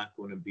that I'm not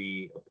going to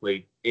be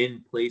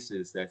in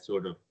places that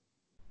sort of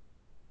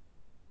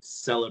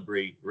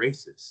celebrate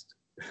racist.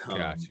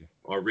 Got you.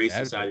 or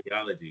racist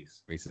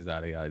ideologies. Racist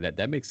ideology.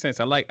 That makes sense.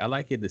 I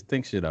like your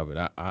distinction of it.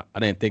 I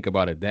didn't think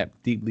about it that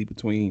deeply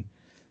between,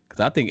 because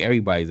I think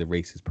everybody's a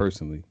racist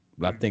personally.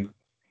 But I think,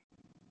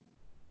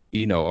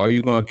 are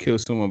you gonna kill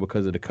someone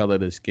because of the color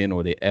of their skin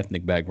or their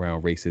ethnic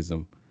background?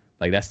 Racism,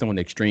 like that's the one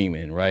extreme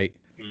in, right?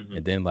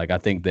 And then like I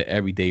think the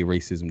everyday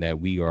racism that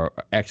we are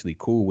actually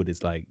cool with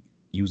is like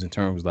using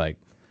terms like,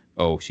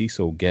 "Oh, she's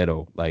so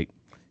ghetto." Like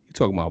you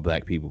talking about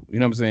black people, you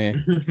know what I'm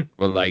saying?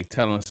 Or like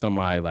telling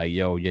somebody like,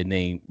 "Yo, your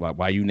name,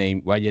 why your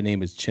name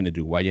is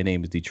Chinedu? Why your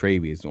name is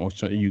Detravius?" Or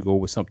you go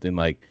with something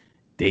like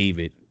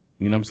David,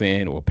 you know what I'm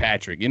saying, or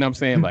Patrick, you know what I'm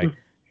saying? Like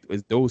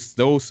it's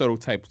those subtle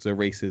types of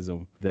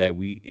racism that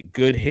we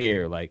good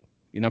hair, like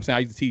you know what I'm saying. I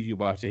used to teach you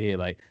about your hair,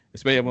 like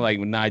especially like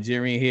when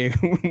Nigerian hair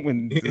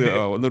when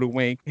Little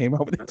Wayne came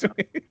out with it.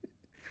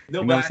 No, You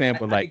know but what I'm saying?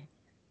 But like,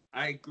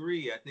 I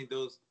agree. I think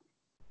there's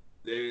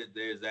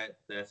that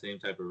same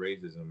type of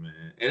racism,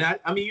 man. And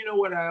I mean, you know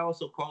what I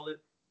also call it?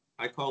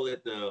 I call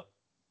it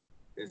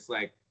it's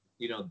like,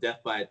 death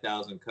by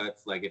 1,000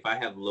 cuts. Like if I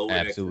have lowered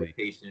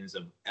expectations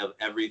of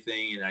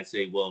everything and I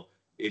say, well,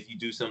 if you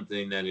do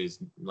something that is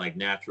like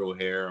natural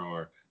hair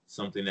or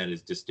something that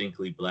is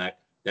distinctly black,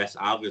 that's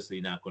obviously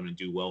not going to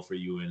do well for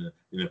you in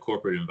a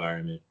corporate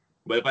environment.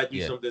 But if I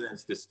do something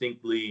that's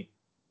distinctly,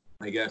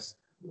 I guess,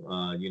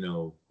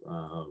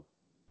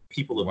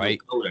 people of no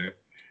color,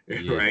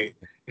 right?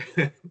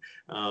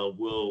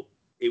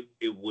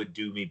 It would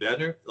do me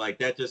better. Like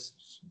that just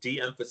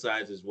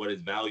de-emphasizes what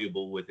is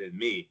valuable within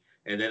me.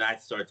 And then I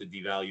start to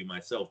devalue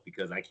myself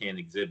because I can't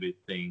exhibit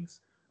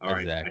things. All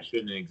right, I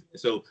shouldn't.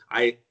 So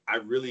I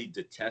really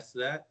detest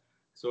that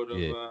sort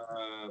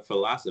of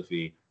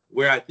philosophy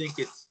where I think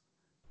it's,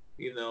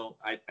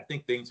 I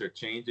think things are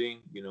changing,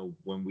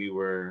 when we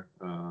were,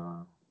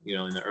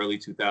 in the early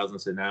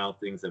 2000s and now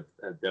things have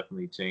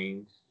definitely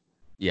changed.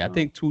 Yeah, I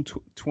think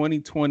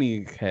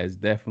 2020 has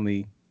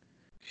definitely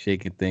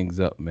shaken things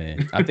up,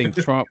 man. I think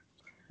Trump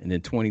and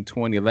then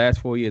 2020, the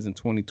last 4 years in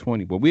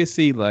 2020, but we'll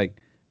see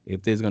like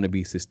if there's going to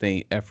be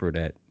sustained effort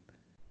at,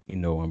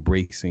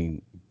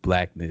 embracing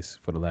blackness,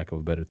 for the lack of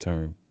a better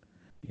term,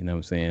 you know what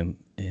I'm saying,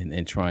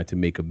 and trying to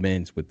make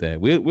amends with that.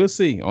 We'll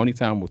see. Only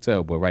time will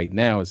tell. But right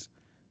now it's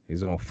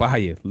on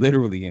fire,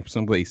 literally in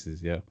some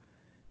places, yeah.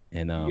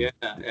 And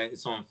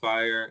it's on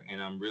fire,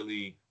 and I'm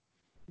really,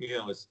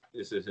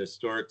 it's a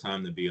historic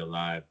time to be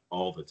alive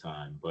all the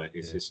time, but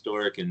it's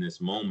historic in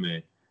this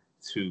moment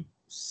to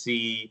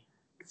see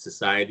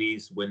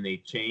societies when they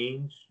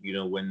change,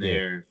 when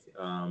they're,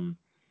 and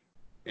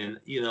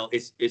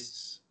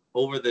it's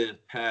over the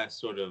past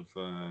sort of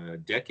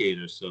decade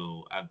or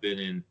so, I've been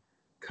in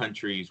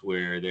countries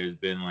where there's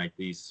been like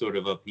these sort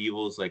of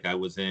upheavals. Like I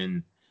was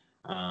in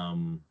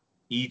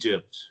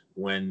Egypt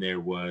when there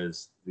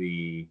was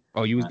the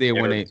you was there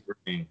when Arab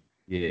Spring.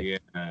 That's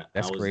I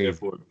was crazy. there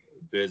for a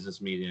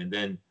business meeting, and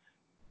then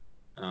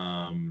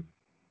I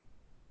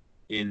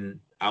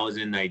was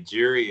in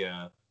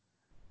Nigeria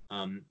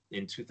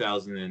in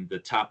 2000 and the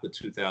top of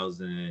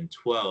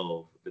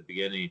 2012, the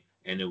beginning,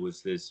 and it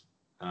was this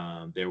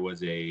there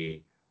was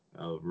a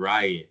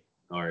riot,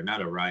 or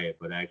not a riot,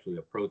 but actually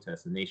a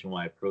protest, a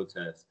nationwide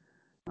protest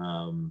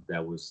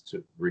that was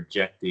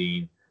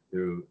rejecting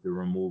the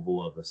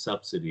removal of a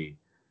subsidy.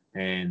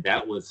 And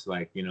that was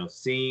like,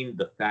 seeing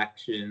the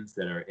factions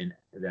that are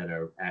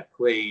at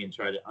play and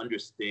try to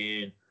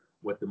understand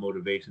what the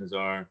motivations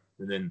are.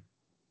 And then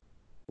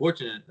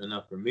fortunate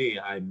enough for me,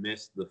 I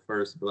missed the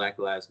first Black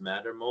Lives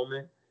Matter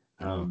moment,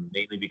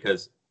 mainly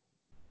because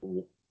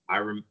I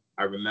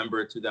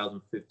remember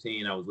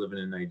 2015, I was living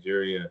in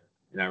Nigeria,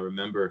 and I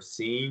remember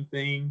seeing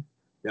things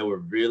that were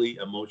really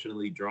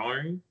emotionally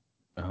drawing,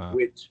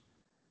 which,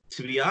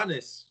 to be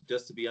honest,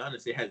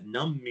 it has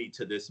numbed me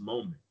to this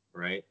moment,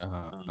 right?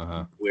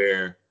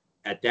 Where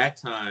at that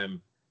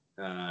time,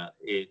 there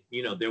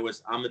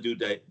was Amadou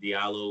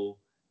Diallo.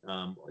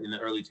 In the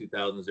early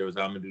 2000s, there was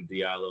Amadou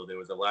Diallo. There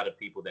was a lot of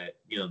people that,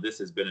 this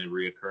has been a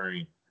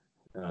reoccurring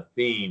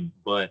theme.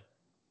 But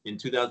in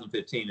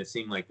 2015, it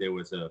seemed like there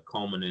was a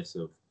culminus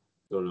of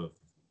sort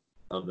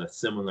of a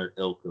similar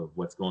ilk of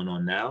what's going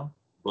on now.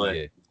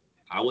 But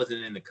I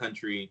wasn't in the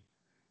country.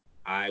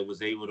 I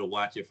was able to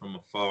watch it from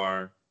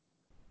afar.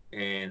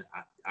 And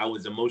I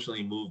was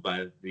emotionally moved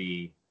by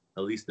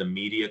at least the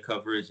media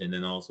coverage, and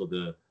then also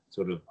the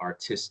sort of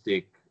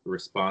artistic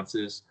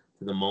responses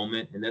to the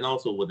moment, and then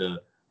also with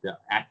the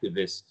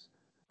activist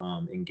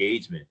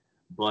engagement.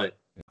 But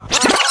I'm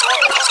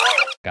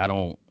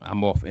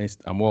off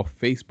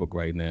Facebook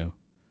right now.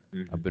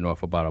 I've been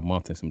off about a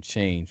month and some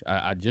change.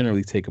 I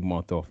generally take a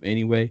month off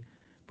anyway,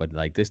 but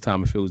like this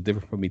time it feels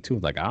different for me too.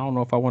 Like I don't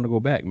know if I want to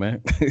go back,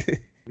 man.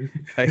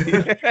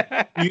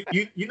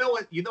 you know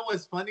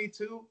what's funny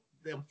too?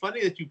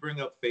 Funny that you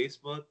bring up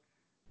Facebook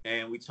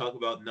and we talk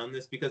about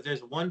numbness, because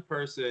there's one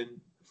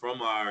person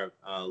from our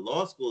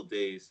law school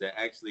days that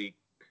actually,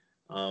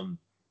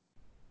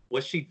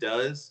 what she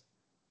does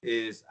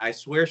is, I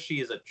swear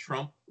she is a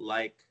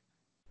Trump-like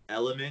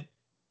element.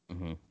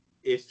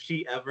 If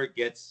she ever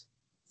gets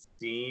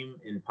steam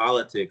in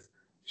politics,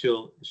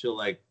 she'll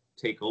like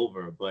take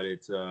over, but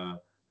it's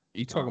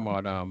You talking um,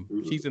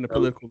 about she's in the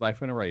political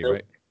life in a way,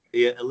 right?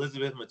 yeah,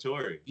 Elizabeth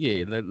Maturi.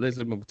 Yeah,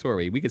 Elizabeth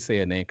Victoria. We could say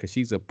her name because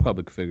she's a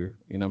public figure.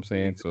 You know what I'm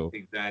saying? So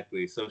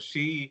Exactly. So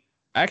she.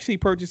 I actually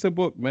purchased a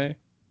book, man.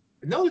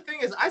 No, the thing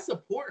is, I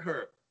support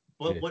her.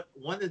 But Yeah.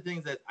 one of the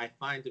things that I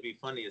find to be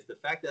funny is the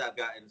fact that I've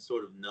gotten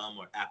sort of numb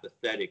or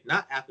apathetic.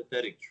 Not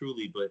apathetic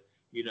truly, but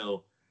you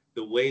know,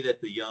 the way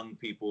that the young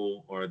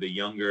people or the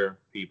younger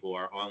people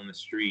are on the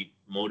street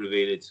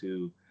motivated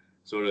to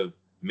sort of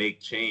make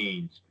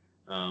change.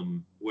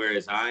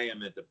 Whereas I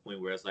am at the point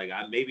where it's like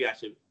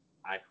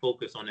I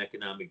focus on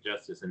economic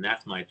justice, and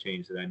that's my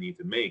change that I need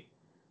to make.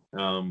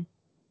 Um,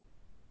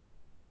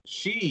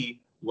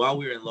 while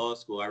we were in law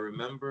school, I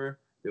remember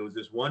there was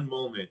this one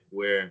moment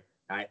where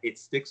it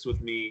sticks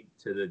with me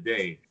to the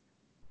day.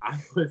 I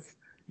was,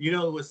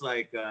 it was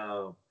like,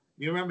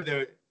 you remember there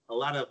were a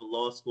lot of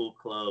law school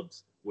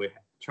clubs would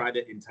try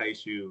to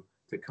entice you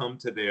to come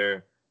to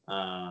their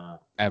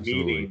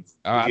Absolutely. meetings.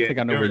 I think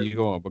I know where you're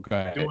going, but go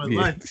ahead. During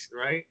Yeah. lunch,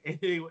 right?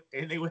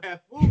 And they would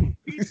have food,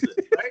 pizza,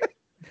 right?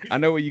 I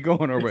know where you're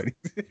going already.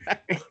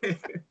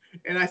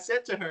 And I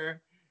said to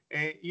her,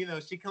 and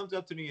she comes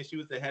up to me, and she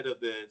was the head of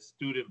the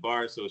Student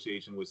Bar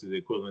Association, which is the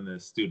equivalent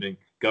of Student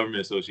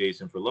Government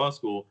Association for law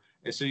school.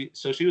 And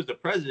so she was the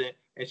president,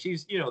 and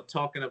she's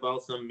talking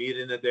about some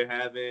meeting that they're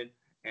having,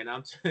 and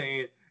I'm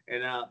saying,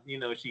 and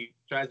she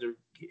tries to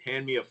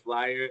hand me a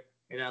flyer,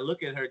 and I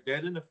look at her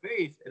dead in the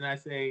face, and I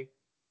say,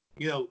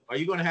 are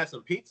you going to have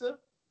some pizza?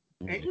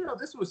 And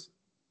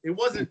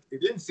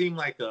it didn't seem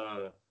like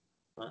an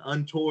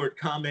untoward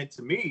comment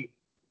to me.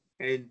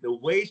 And the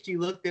way she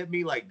looked at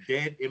me, like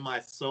dead in my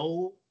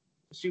soul,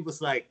 she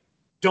was like,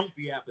 "Don't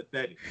be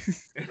apathetic."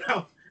 And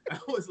I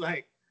was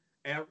like,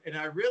 and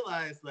I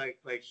realized like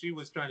she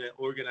was trying to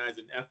organize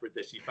an effort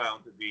that she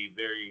found to be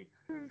very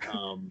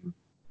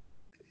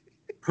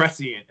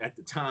prescient at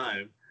the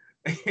time.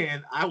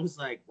 And I was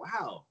like,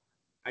 wow,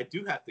 I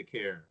do have to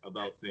care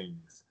about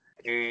things.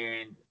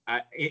 And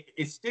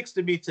it sticks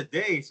to me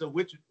today. So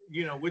which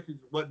is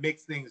what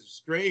makes things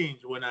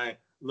strange when I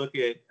look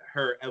at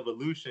her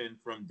evolution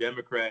from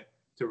Democrat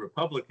to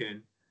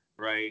Republican,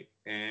 right?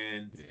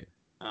 And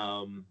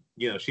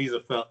she's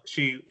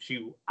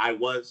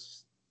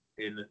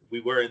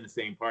we were in the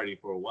same party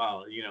for a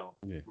while.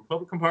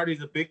 Republican Party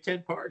is a Big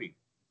Tent party.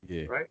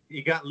 Yeah. Right?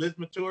 You got Liz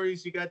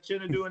Matoris, you got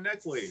Chinedu and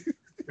Enekwe.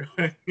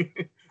 Right?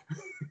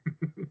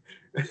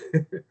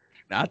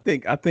 I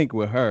think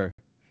with her,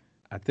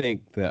 I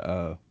think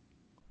the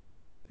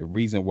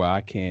reason why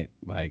I can't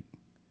like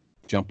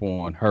jump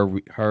on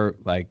her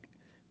like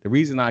the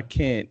reason I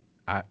can't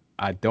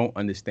I don't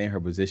understand her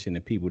position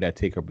and people that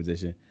take her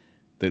position.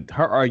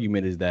 Her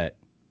argument is that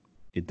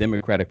the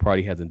Democratic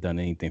Party hasn't done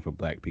anything for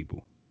black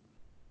people,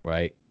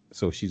 right?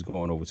 So she's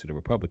going over to the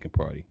Republican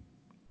Party.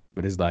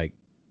 But it's like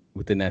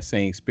within that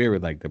same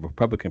spirit, like the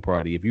Republican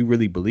Party, if you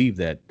really believe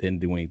that, didn't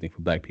do anything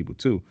for black people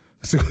too.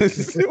 So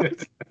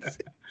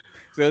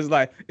it's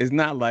like it's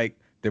not like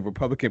the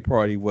Republican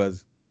Party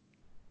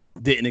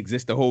didn't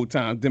exist the whole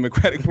time.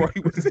 Democratic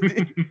Party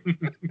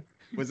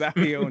was out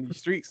here on the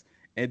streets.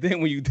 And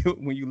then when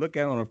you look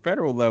at it on a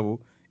federal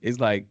level, it's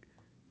like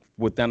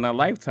within our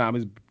lifetime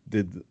is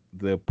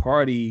the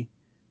party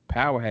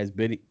power has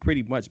been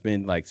pretty much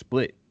been like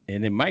split.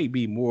 And it might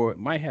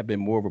have been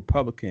more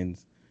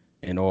Republicans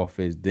in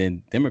office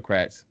than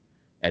Democrats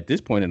at this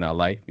point in our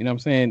life. You know what I'm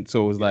saying?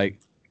 So it's like,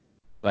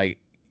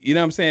 you know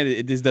what I'm saying?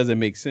 It just doesn't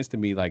make sense to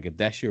me. Like if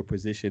that's your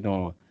position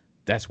on,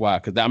 that's why.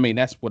 Because I mean,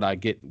 that's what I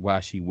get why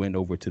she went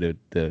over to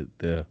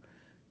the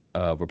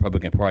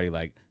Republican Party.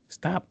 Like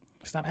stop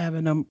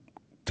having them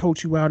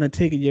tote you out and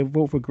taking your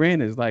vote for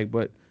granted. It's like,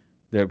 but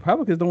the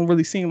Republicans don't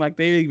really seem like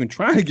they're even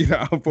trying to get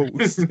our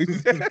votes.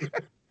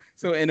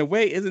 So in a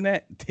way, isn't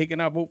that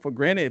taking our vote for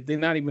granted? If they're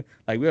not even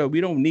like, well,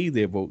 we don't need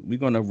their vote. We're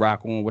going to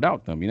rock on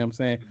without them. You know what I'm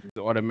saying?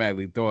 So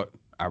automatically thought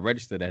I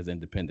registered as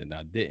independent.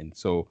 I didn't.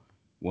 So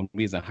when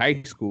we was in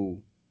high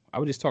school, I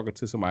was just talking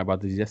to somebody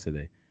about this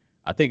yesterday.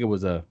 I think it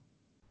was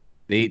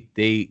they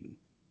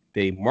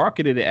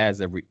marketed it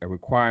as a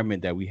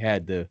requirement that we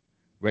had to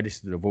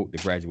register to vote to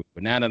graduate.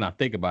 But now that I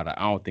think about it,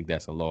 I don't think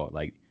that's a law.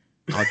 Like,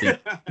 I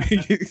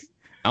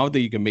don't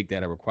think you can make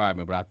that a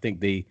requirement. But I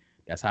think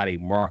that's how they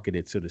market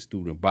it to the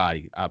student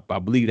body. I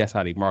believe that's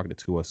how they market it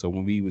to us. So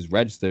when we was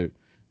registered,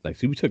 like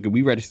so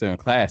we registered in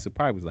class, it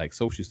probably was like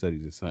social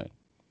studies or something.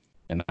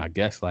 And I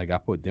guess like I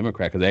put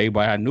Democrat because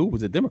everybody I knew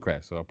was a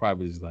Democrat. So I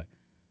probably was like,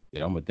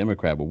 yeah, I'm a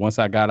Democrat. But once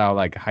I got out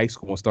like high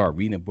school and started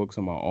reading books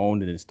on my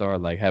own and then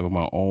started like having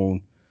my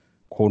own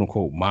quote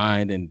unquote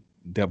mind and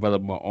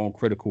develop my own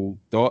critical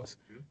thoughts,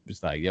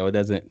 it's like, yo, it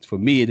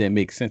didn't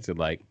make sense to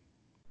like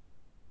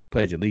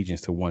pledge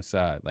allegiance to one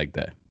side like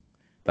that.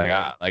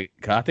 Cause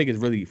I think it's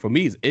really, for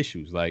me, it's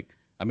issues. Like,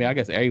 I mean, I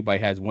guess everybody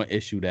has one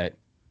issue that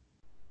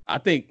I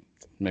think,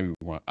 maybe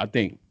wrong, I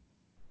think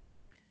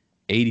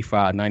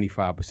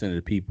 95% of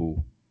the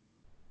people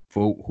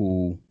vote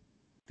who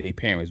their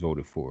parents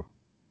voted for.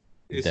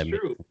 It's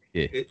true.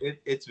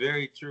 It's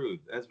very true.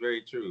 That's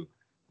very true.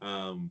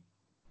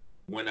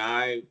 When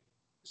I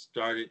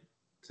started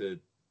to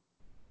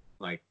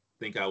like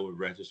think I would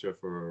register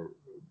for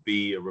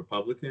be a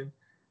Republican,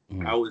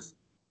 Mm-hmm. I was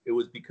it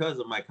was because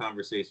of my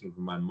conversation with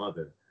my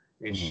mother.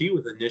 And Mm-hmm. she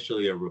was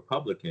initially a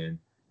Republican,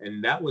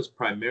 and that was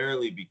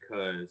primarily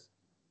because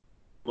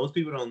most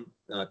people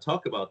don't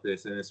talk about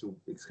this, and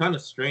it's kind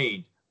of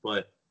strange.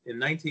 But in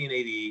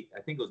 1980, I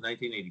think it was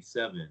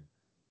 1987,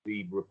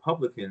 the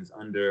Republicans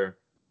under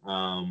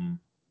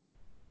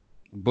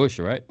Bush,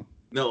 right?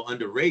 no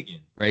under Reagan,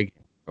 Reagan.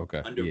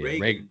 Okay. under Yeah.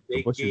 Reagan. Reagan,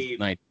 they Bush is gave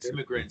 90. Yeah.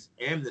 immigrants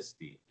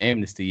amnesty.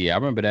 Amnesty. Yeah, I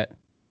remember that.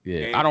 Yeah,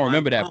 I And don't my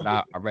remember that, but mom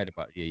was I read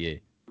about it. Yeah,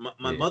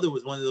 my yeah, mother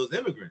was one of those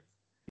immigrants.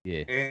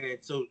 yeah, And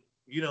so,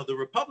 the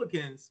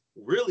Republicans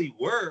really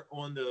were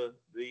on the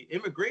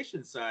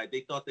immigration side. They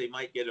thought they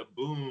might get a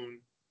boon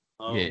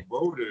yeah, of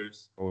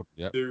voters yeah. Oh,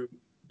 yep. through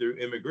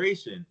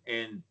immigration,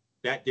 and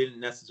that didn't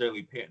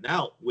necessarily pan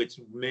out, which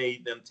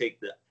made them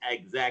take the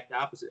exact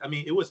opposite. I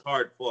mean, it was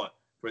hard fought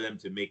for them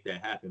to make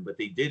that happen, but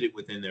they did it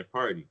within their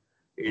party.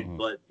 Mm-hmm.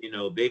 But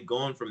they've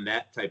gone from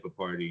that type of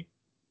party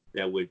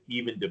that would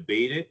even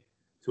debate it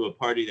to a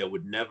party that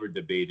would never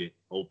debate it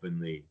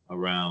openly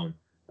around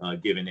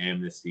giving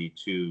amnesty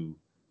to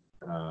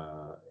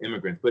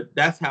immigrants. But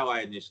that's how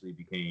I initially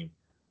became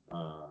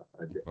a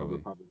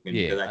Republican,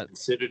 Yeah. because I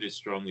considered it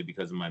strongly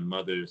because of my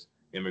mother's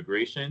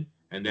immigration.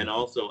 And then Mhm.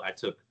 also I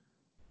took,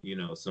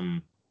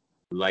 some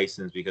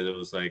license because it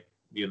was like,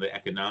 the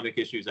economic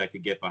issues I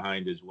could get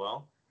behind as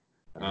well.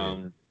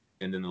 Yeah.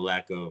 And then the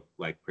lack of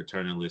like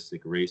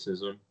paternalistic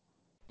racism.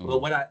 But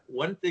Mhm.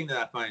 one thing that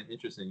I find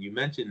interesting, you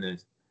mentioned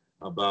this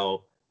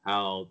about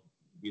how,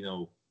 you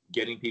know,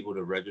 getting people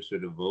to register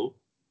to vote.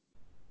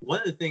 One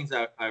of the things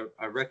I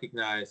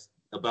recognize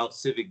about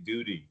civic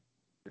duty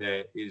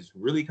that is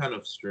really kind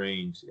of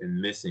strange and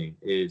missing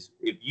is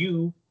if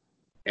you,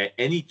 at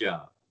any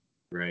job,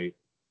 right,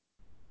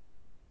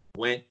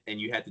 went and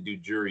you had to do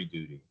jury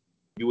duty,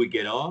 you would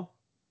get off,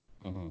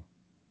 Mhm.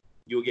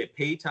 you would get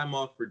paid time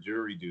off for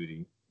jury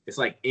duty. It's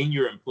like in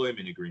your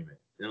employment agreement,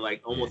 and like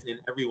Yeah. almost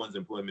in everyone's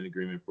employment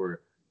agreement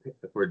for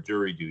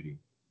jury duty.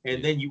 And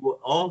Yeah. then you will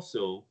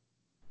also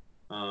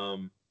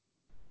um,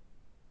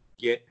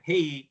 get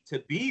paid to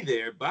be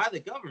there by the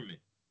government.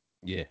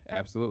 Yeah.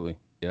 Absolutely.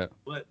 Yeah.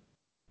 But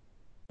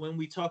when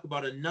we talk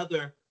about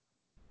another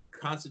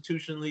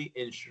constitutionally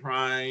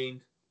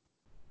enshrined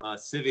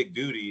civic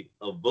duty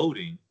of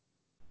voting,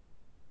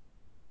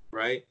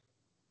 right?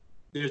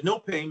 There's no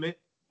payment,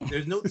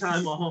 there's no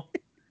time off.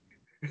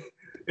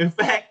 In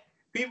fact,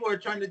 people are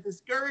trying to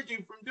discourage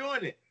you from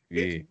doing it.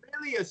 It's Yeah.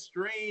 really a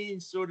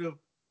strange sort of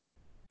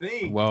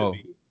thing to Well,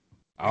 me.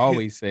 I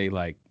always say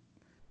like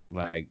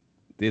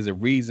there's a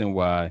reason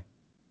why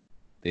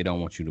they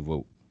don't want you to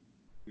vote.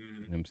 You know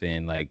Mhm. what I'm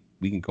saying? Like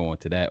we can go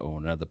into that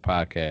on another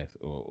podcast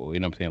or you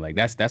know what I'm saying? Like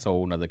that's a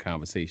whole nother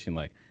conversation.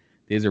 Like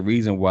there's a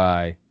reason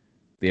why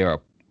there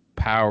are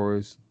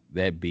powers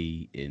that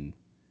be in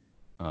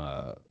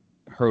uh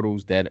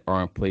hurdles that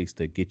are in place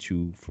to get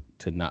you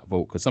to not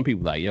vote. Because some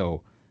people like,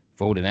 yo,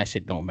 voting that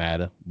shit don't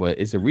matter, but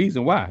it's a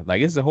reason why.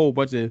 Like it's a whole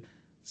bunch of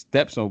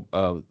steps of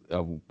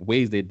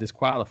ways that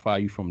disqualify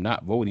you from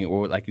not voting,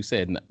 or like you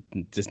said,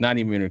 just not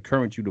even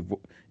encourage you to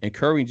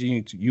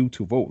encouraging you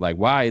to vote. Like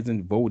why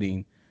isn't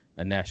voting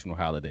a national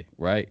holiday,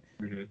 right?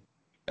 Mhm.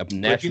 A But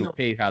national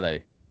paid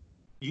holiday.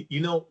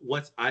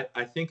 what's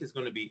I think is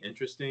going to be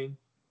interesting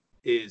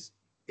is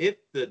if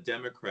the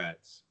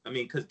Democrats, I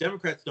mean, because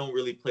Democrats don't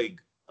really play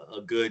a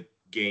good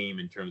game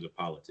in terms of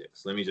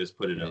politics. Let me just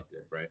put it Yeah. out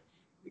there, right?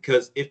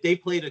 Because if they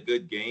played a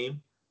good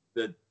game,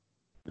 the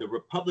the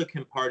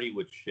Republican Party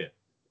would shift,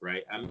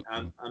 right?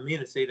 Mm-hmm. I'm here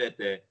to say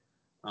that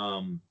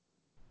um,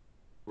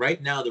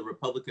 right now the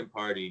Republican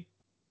Party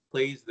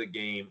plays the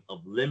game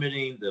of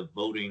limiting the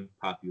voting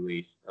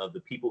population of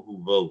the people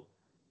who vote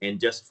and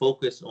just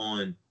focus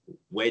on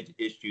wedge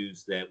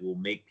issues that will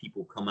make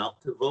people come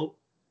out to vote.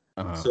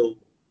 Uh-huh. So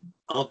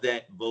of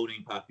that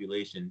voting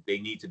population, they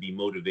need to be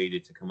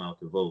motivated to come out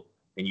to vote,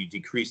 and you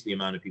decrease the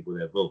amount of people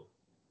that vote.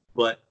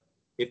 But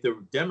if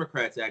the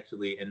Democrats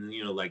actually, and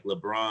like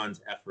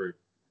LeBron's effort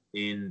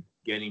in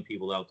getting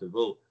people out to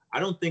vote, I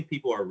don't think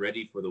people are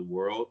ready for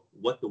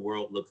what the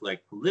world looks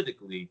like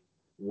politically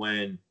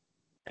when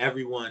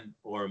everyone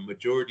or a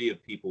majority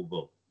of people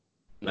vote.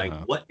 Like,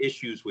 Uh-huh. what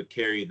issues would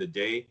carry the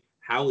day?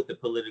 How would the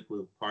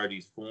political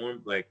parties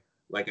form? Like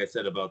I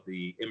said about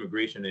the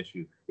immigration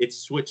issue, it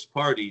switched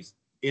parties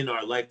in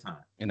our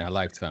lifetime, In our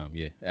lifetime,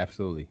 yeah,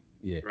 absolutely.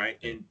 Yeah. right?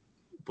 Yeah.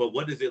 But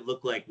what does it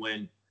look like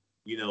when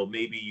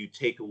maybe you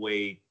take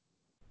away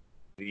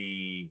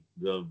the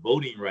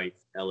voting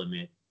rights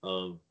element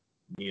of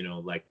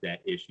like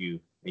that issue,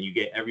 and you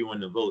get everyone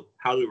to vote?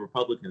 How do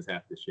Republicans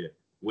have to shift?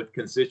 What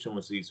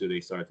constituencies do they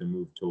start to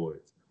move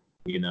towards?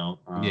 Yeah.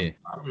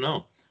 I don't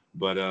know,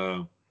 but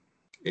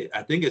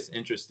I think it's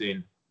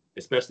interesting,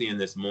 especially in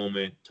this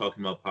moment,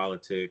 talking about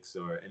politics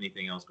or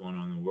anything else going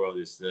on in the world.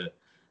 Is the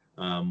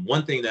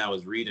one thing that I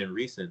was reading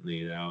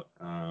recently that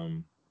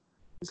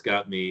it's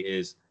got me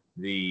is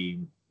the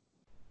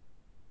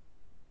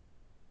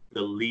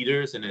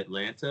leaders in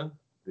Atlanta,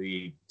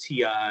 the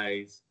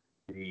TIs,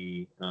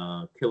 the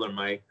Killer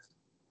Mikes.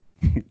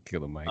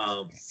 Killer Mike.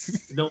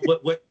 No,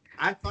 what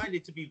I find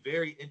it to be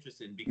very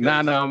interesting because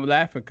I'm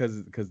laughing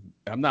because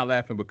I'm not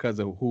laughing because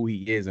of who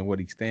he is and what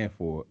he stands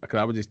for. Because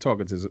I was just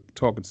talking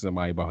to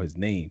somebody about his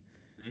name.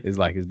 Mm-hmm. It's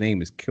like his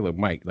name is Killer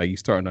Mike. Like you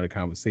start another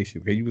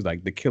conversation because he was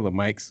like the Killer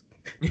Mikes.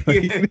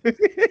 it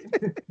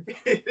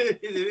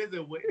is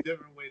a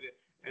different way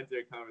to enter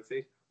a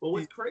conversation. But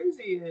what's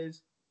crazy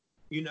is,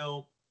 you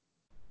know,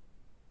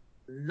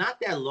 not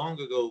that long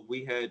ago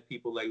we had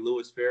people like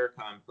Louis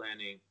Farrakhan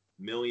planning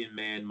Million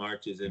Man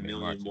marches and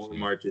million more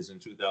marches in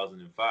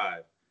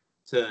 2005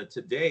 to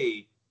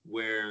today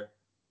where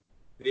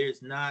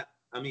there's not,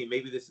 I mean,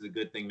 maybe this is a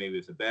good thing, maybe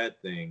it's a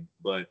bad thing,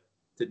 but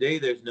today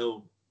there's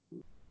no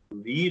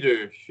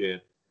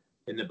leadership,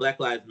 and the Black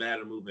Lives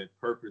Matter movement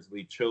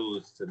purposely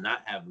chose to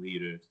not have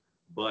leaders.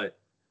 But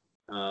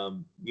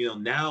you know,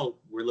 now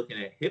we're looking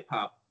at hip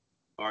hop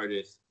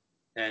artists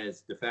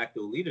as de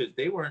facto leaders.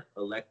 They weren't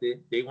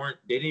elected. They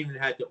didn't even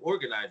have to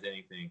organize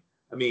anything.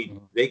 I mean,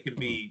 they can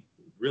be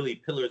really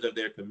pillars of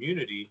their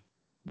community,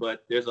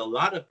 but there's a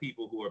lot of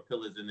people who are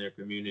pillars in their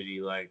community.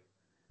 Like,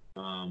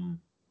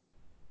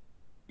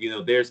 you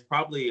know, there's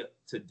probably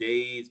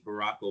today's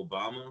Barack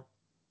Obama,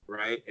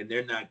 right? And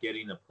they're not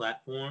getting a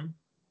platform,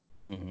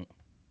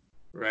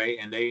 right?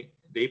 And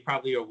they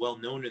probably are well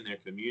known in their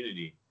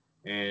community.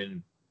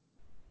 And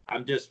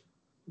I'm just,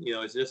 you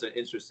know, it's just an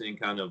interesting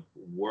kind of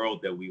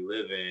world that we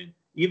live in.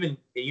 Even,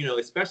 you know,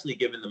 especially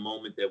given the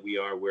moment that we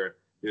are, where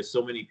there's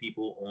so many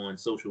people on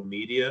social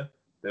media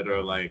that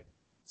are like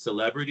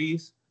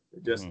celebrities,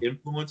 just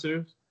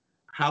influencers.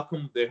 How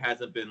come there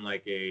hasn't been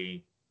like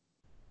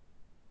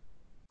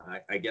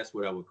I guess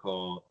what I would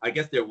call, I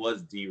guess there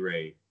was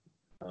D-Ray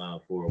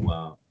for a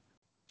while.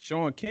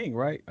 Sean King,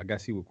 right? I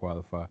guess he would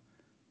qualify.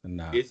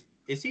 Nah. Is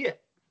he an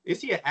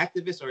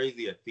activist or is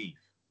he a thief?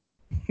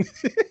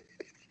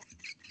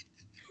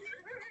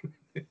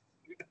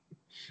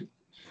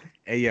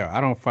 Hey, yo,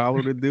 I don't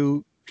follow the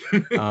dude.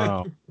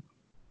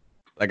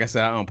 Like I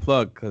said, I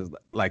unplugged because,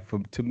 like,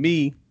 to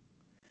me,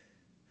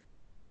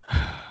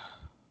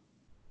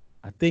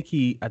 I think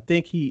he's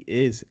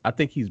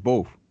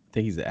both. I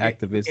think he's an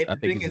activist. I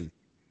think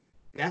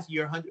that's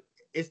your 100.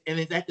 And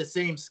it's at the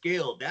same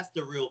scale. That's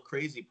the real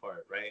crazy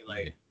part, right?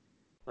 Like,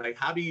 like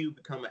how do you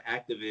become an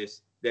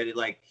activist that it,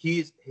 like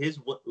his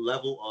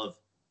level of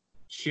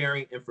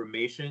sharing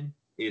information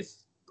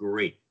is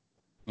great,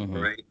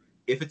 right?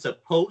 If it's a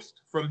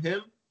post from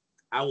him,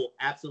 I will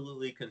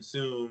absolutely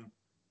consume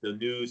the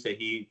news that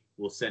he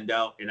will send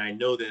out, and I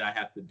know that I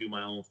have to do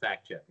my own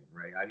fact checking,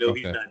 right? I know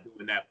he's not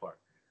doing that part.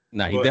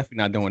 Nah, he's definitely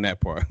not doing that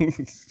part.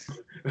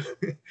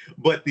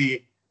 But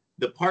the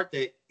part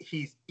that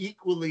he's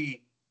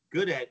equally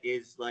good at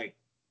is like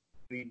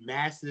the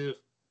massive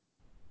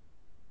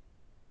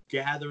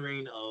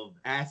gathering of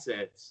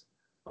assets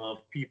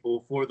of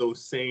people for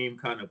those same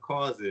kind of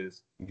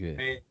causes. Yeah.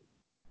 And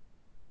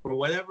for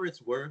whatever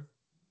it's worth,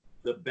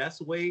 the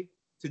best way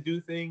to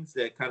do things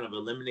that kind of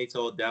eliminates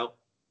all doubt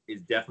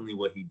is definitely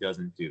what he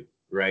doesn't do,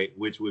 right?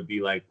 Which would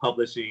be like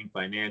publishing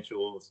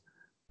financials.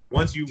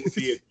 Once you would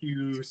be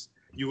accused,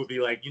 you would be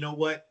like, you know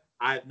what?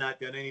 I've not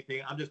done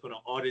anything. I'm just going to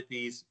audit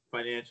these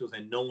financials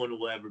and no one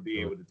will ever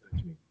be able to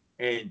touch me.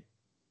 And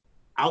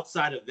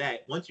outside of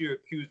that, once you're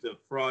accused of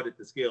fraud at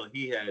the scale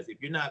he has,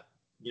 if you're not,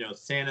 you know,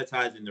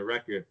 sanitizing the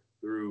record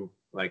through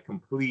like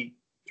complete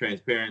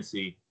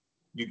transparency,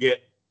 you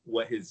get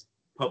what his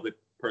public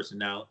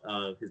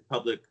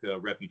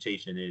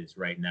reputation is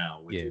right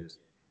now, which is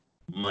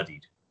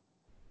muddied.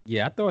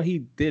 Yeah, I thought he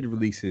did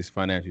release his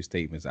financial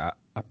statements. I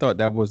thought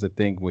that was the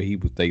thing where he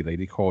was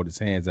they called his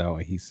hands out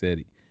and he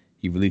said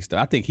he released it.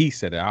 I think he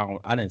said it.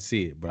 I didn't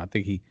see it, but I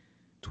think he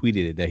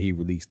tweeted it that he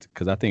released,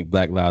 because I think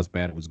Black Lives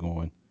Matter was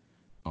going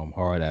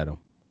hard at him,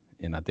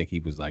 and I think he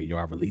was like, "Yo,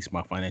 I released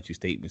my financial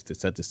statements to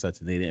such and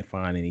such, and they didn't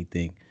find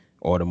anything.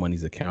 All the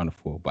money's accounted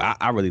for." But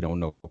I really don't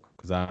know,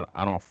 because I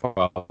don't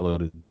follow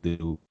the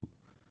dude.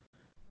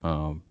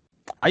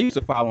 I used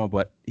to follow him,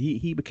 but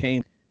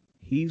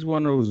he's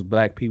one of those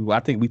black people.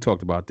 I think we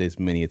talked about this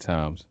many a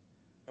times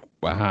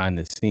behind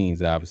the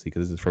scenes, obviously,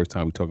 because this is the first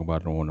time we talk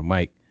about it on the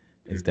mic.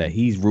 Is that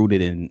he's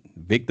rooted in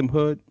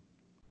victimhood,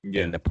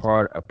 and a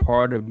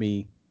part of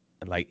me,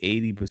 like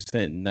 80%,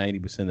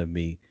 90% of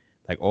me,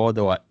 like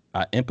although I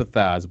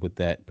empathize with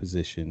that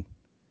position,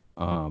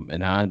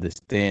 and I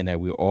understand that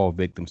we're all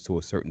victims to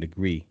a certain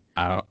degree,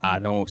 I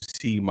don't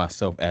see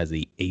myself as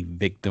a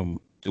victim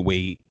the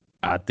way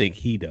I think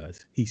he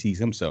does. He sees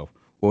himself,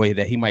 or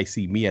that he might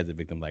see me as a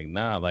victim. Like,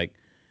 nah, like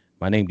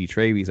my name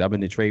Detravius. I've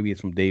been Detravius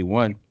from day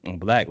one. I'm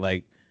black.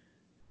 Like,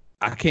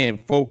 I can't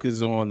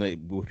focus on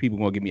with people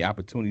going to give me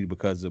opportunity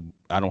because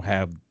I don't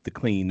have the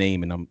clean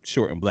name and I'm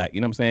short and black.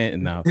 You know what I'm saying?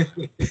 And now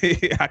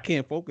I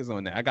can't focus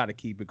on that. I got to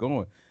keep it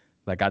going.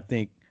 Like, I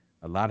think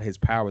a lot of his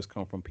powers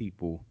come from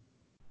people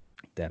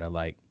that are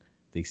like,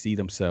 they see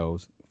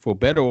themselves, for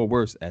better or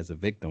worse, as a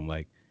victim.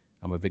 Like,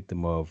 I'm a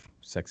victim of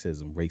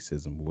sexism,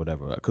 racism,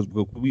 whatever. Because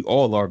we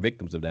all are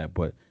victims of that.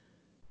 But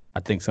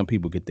I think some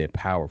people get their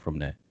power from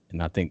that.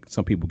 And I think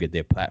some people get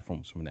their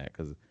platforms from that.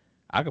 Because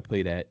I could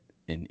play that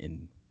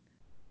and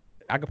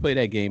I could play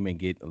that game and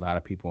get a lot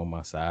of people on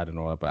my side and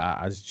all that, but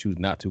I just choose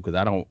not to because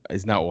I don't.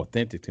 It's not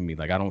authentic to me.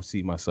 Like I don't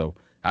see myself.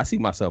 I see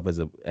myself as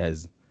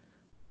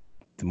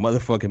the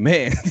motherfucking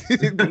man.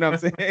 You know what I'm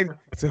saying?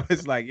 So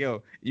it's like,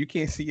 yo, you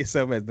can't see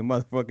yourself as the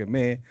motherfucking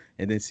man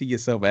and then see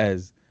yourself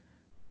as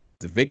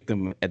the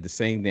victim at the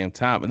same damn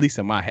time. At least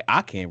in my head,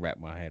 I can't wrap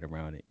my head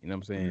around it. You know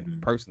what I'm saying?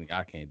 Personally,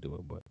 I can't do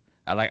it, but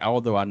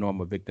although I know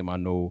I'm a victim, I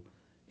know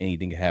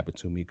anything can happen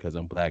to me because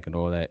I'm black and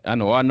all that. I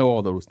know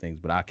all those things,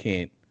 but I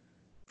can't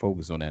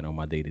focus on that on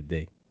my day to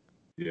day.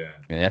 Yeah.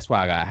 And that's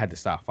why I had to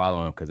stop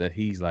following him because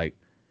he's like,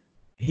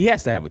 he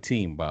has to have a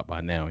team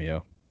by now,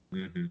 yo.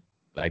 Mm-hmm.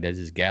 Like that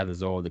just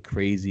gathers all the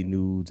crazy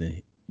nudes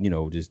and,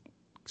 just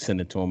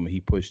send it to him and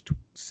he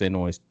send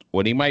on his,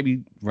 or they might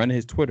be running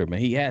his Twitter, man.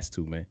 He has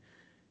to, man.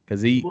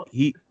 Because go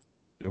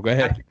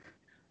ahead.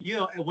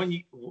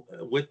 When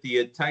with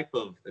the type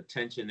of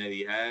attention that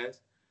he has,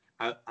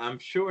 I'm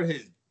sure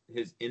his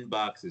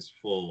inbox is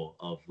full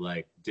of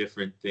like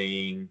different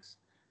things,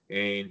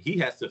 and he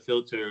has to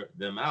filter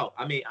them out.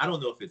 I mean, I don't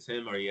know if it's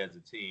him or he has a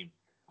team.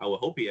 I would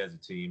hope he has a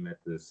team at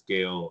the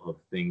scale of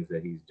things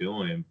that he's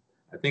doing.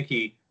 I think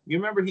you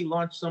remember he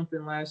launched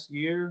something last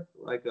year,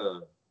 like a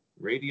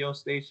radio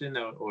station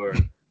or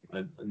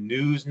a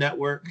news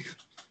network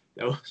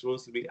that was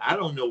supposed to be. I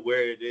don't know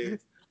where it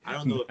is. I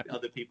don't know if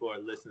other people are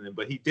listening,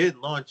 but he did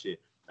launch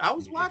it. I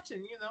was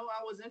watching,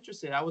 I was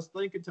interested. I was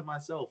thinking to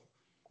myself,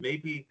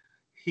 maybe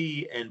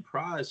he and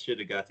Praz should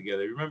have got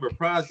together. Remember,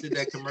 Praz did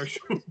that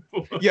commercial.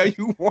 Yeah,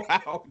 you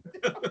wow.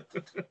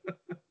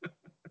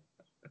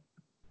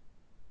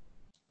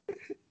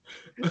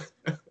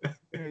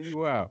 Yeah, you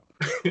wow.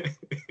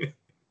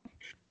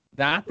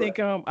 Now I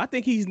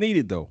think he's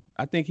needed though.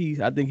 I think he's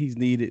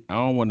needed.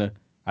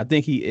 I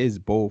think he is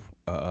both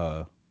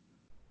a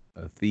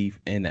thief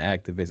and an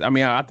activist. I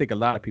mean, I think a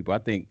lot of people. I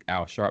think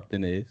Al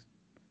Sharpton is.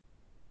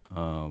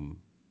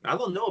 I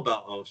don't know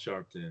about Al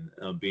Sharpton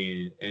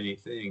being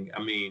anything.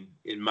 I mean,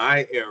 in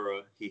my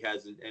era, he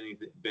hasn't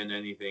been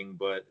anything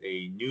but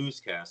a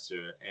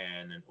newscaster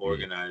and an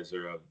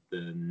organizer of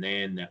the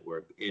NAN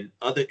network. In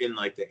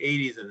like the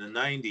 80s and the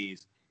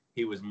 90s,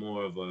 he was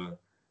more of a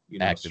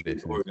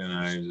activist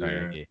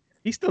organizer. Right, yeah.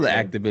 He's still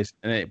an activist,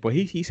 but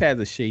he's had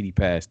a shady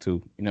past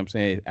too. You know what I'm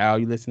saying? Al,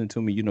 you listening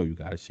to me? You know you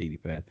got a shady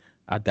past.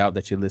 I doubt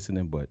that you're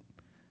listening, but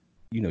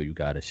you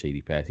got a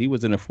shady past. He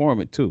was an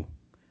informant too.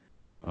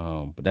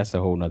 But that's a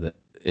whole nother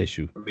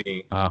issue. I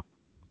mean,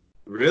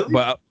 really?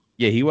 But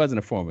yeah, he was an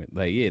informant.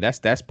 Like, yeah,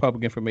 that's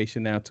public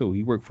information now too.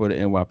 He worked for the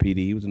NYPD.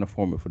 He was an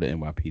informant for the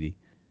NYPD.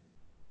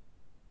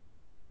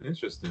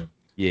 Interesting.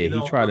 Yeah,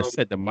 he tried to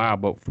set the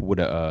mob up with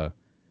a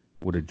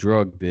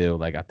drug deal.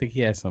 Like, I think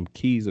he had some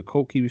keys of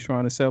coke he was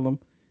trying to sell them.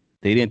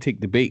 They didn't take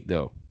the bait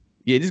though.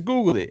 Yeah, just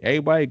Google it.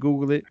 Everybody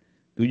Google it.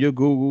 Do your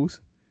Googles.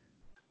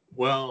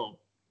 Well,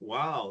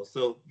 wow.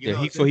 So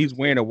he's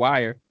wearing a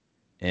wire.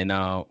 And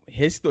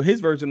his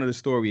version of the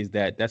story is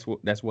that it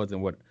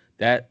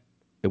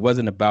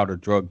wasn't about a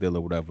drug deal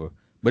or whatever,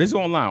 but it's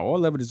online.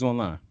 All of it is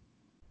online.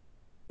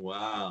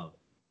 Wow,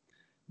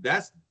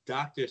 that's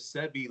Dr.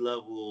 Sebi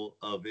level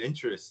of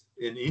interest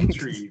and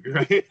intrigue,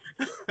 right?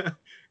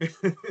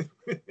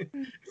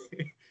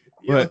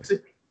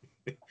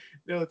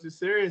 Just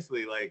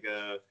seriously, like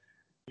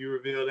you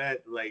reveal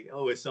that, like,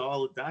 oh, it's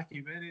all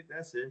documented.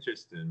 That's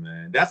interesting,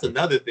 man. That's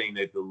another thing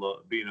that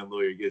being a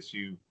lawyer gets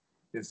you.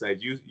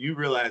 Inside, you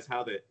realize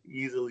how to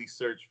easily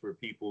search for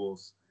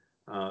people's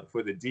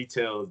for the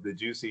details, the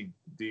juicy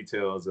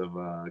details of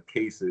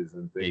cases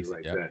and things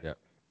like that.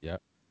 Yeah.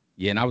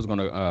 And I was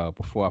gonna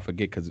before I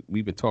forget, because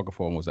we've been talking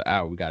for almost an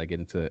hour. We got to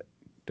get into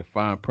the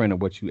fine print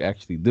of what you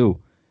actually do,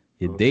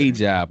 your day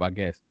job, I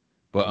guess.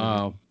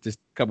 But just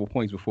a couple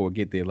points before we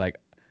get there. Like,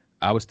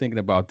 I was thinking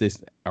about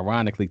this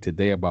ironically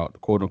today about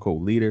quote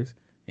unquote leaders,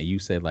 and you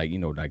said like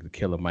like the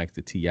Killer Mike's,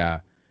 the T.I.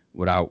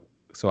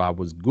 So I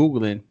was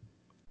Googling.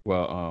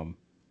 Well,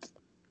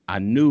 I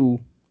knew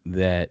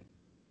that.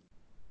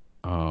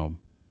 I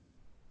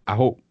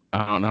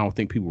don't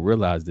think people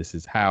realize this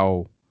is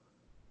how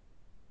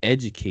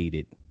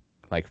educated,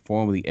 like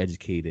formally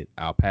educated,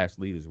 our past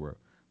leaders were.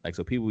 Like,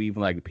 so people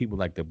like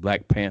the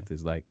Black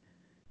Panthers, like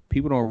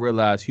people don't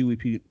realize Huey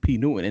P.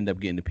 Newton ended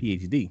up getting a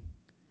PhD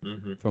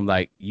from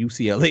like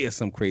UCLA or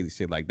some crazy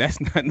shit. Like,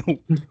 that's not no,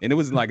 and it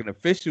wasn't like an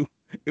official.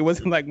 It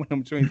wasn't like one of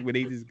them joints where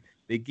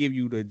they give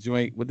you the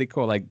joint, what they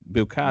call like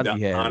Bill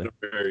Cosby had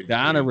the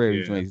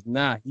honorary joints.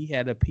 Nah, he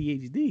had a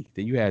PhD.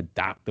 Then you had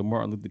Dr.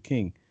 Martin Luther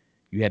King.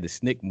 You had the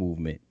SNCC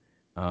movement.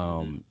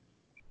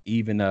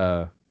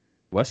 Even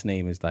what's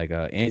name is like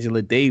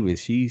Angela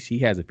Davis. She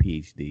has a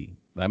PhD.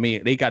 I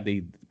mean,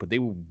 but they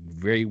were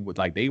very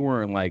like they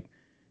weren't like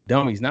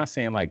dummies. Not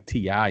saying like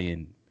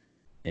T.I.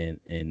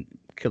 and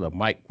Killer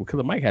Mike. Well,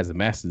 Killer Mike has a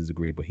master's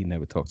degree, but he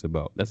never talks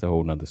about. That's a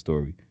whole nother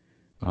story.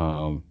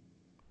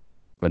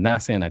 But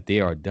not saying that they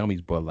are dummies,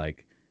 but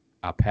like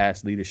our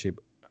past leadership,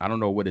 I don't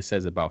know what it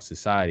says about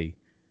society.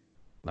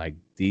 Like,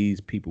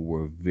 these people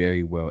were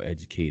very well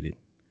educated,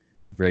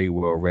 very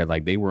well read.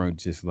 Like, they weren't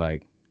just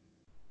like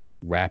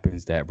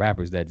rappers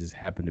that just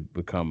happened to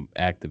become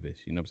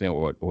activists, you know what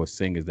I'm saying? Or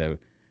singers that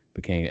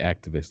became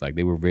activists. Like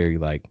they were very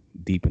like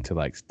deep into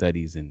like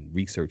studies and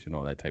research and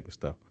all that type of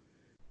stuff.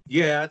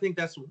 Yeah, I think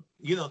that's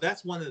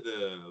that's one of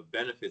the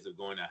benefits of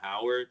going to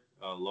Howard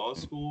Law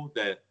School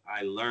that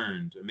I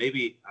learned.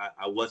 Maybe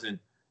I wasn't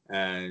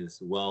as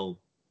well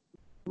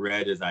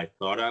read as I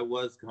thought I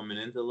was coming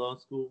into law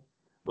school,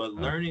 but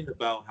learning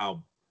about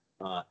how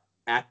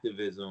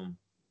activism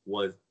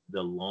was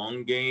the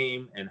long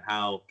game and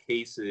how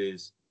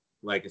cases,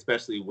 like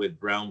especially with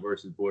Brown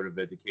versus Board of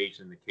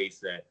Education, the case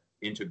that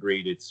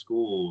integrated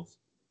schools,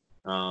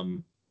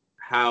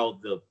 how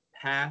the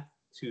path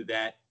to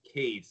that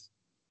case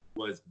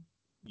was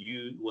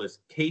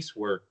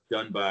casework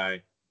done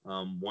by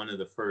one of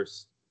the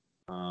first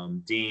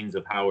deans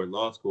of Howard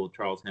Law School,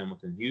 Charles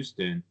Hamilton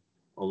Houston,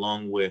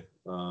 along with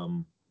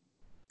not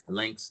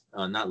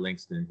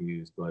Langston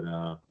Hughes, but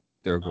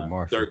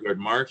Thurgood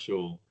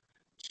Marshall,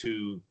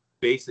 to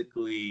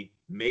basically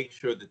make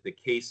sure that the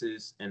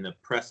cases and the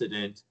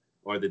precedent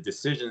or the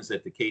decisions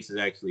that the cases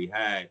actually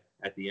had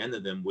at the end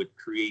of them would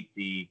create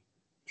the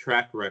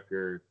track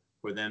record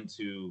for them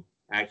to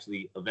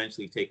actually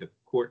eventually take a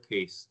court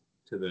case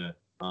to the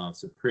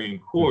Supreme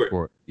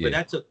Court. Yeah. But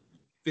that took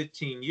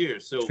 15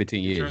 years. So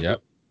 15 years,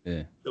 yep.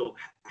 Yeah. So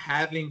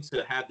having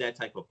to have that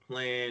type of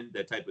plan,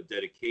 that type of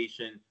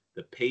dedication,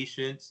 the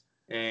patience,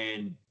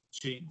 and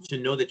to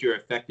know that you're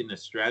affecting the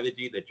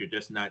strategy, that you're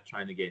just not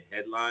trying to get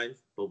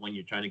headlines, but when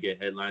you're trying to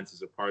get headlines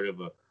as a part of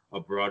a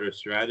broader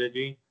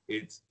strategy,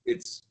 it's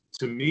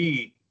to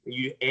me,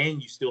 you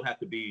still have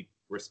to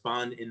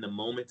respond in the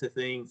moment to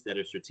things that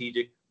are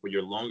strategic for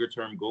your longer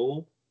term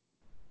goal.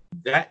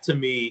 That to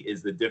me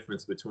is the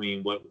difference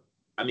between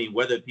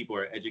whether people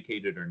are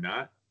educated or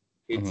not.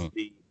 It's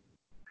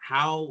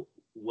how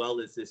well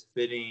is this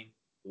fitting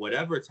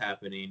whatever's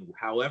happening,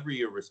 however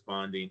you're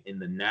responding in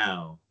the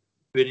now,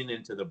 fitting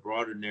into the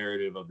broader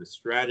narrative of the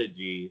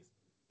strategies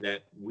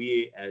that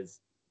we as,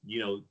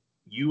 you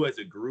as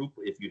a group,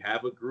 if you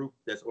have a group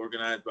that's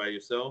organized by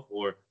yourself,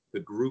 or the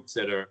groups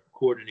that are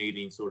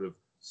coordinating sort of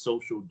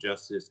social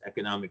justice,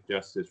 economic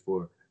justice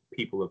for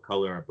people of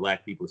color or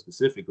Black people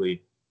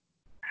specifically,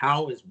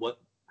 how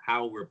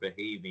we're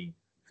behaving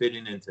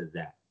fitting into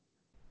that,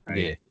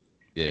 right?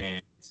 Yeah.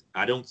 And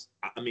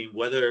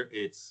whether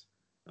it's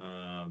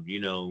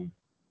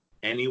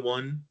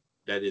anyone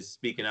that is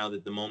speaking out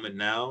at the moment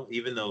now,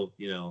 even though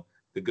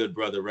the good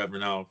brother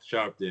Reverend Al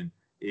Sharpton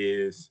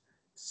is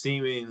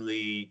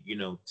seemingly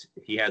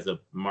he has a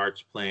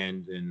march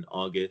planned in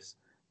August.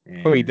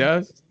 And he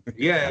does?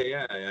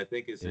 Yeah. I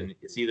think it's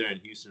either in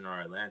Houston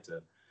or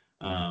Atlanta.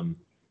 I'm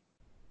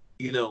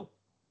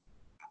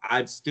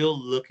still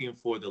looking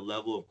for the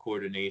level of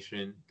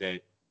coordination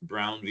that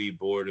Brown v.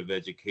 Board of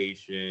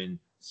Education,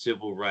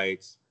 civil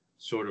rights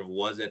sort of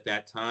was at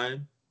that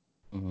time.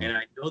 And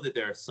I know that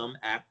there are some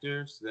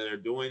actors that are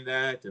doing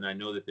that. And I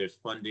know that there's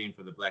funding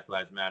for the Black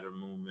Lives Matter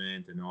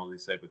movement and all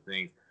these type of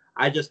things.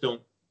 I just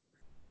don't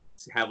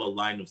have a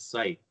line of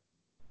sight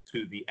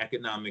to the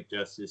economic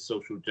justice,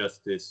 social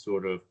justice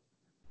sort of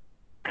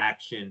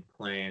action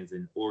plans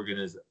and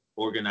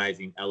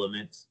organizing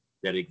elements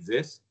that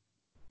exist.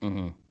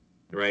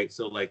 Right.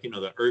 So like,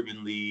 the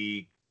Urban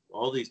League,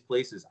 all these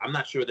places, I'm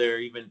not sure they're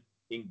even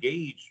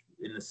engaged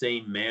in the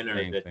same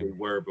manner that they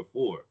were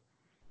before.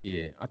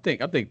 Yeah, I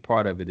think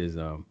part of it is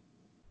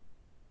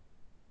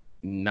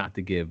not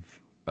to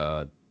give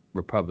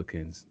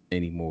Republicans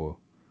any more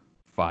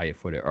fire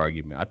for their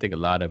argument. I think a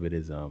lot of it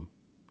is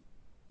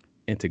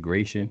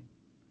integration,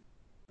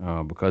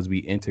 because we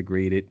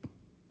integrated.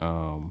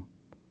 I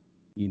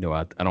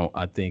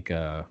think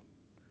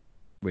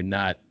we're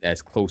not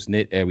as close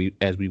knit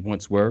as we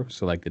once were.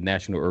 So like the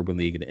National Urban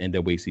League and the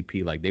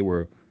NAACP, like they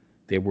were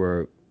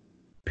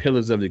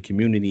pillars of the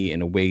community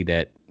in a way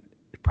that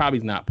probably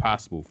is not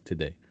possible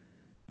today.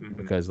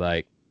 Because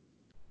like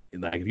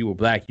if you were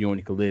Black, you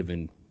only could live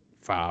in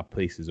 5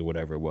 places or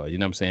whatever it was. You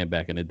know what I'm saying?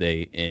 Back in the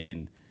day,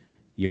 and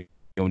you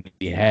only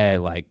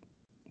had like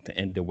the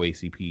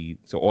NAACP,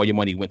 so all your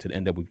money went to the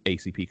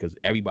NAACP because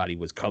everybody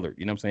was colored.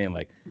 You know what I'm saying?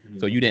 Like,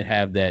 so you didn't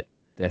have that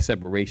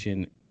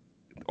separation.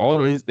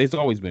 There's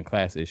always been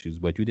class issues,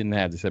 but you didn't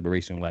have the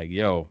separation. Like,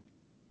 yo,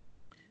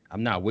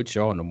 I'm not with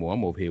y'all no more.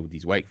 I'm over here with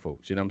these white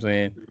folks. You know what I'm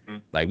saying?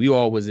 Like we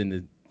all was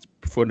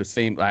for the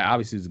same. Like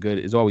obviously it's good.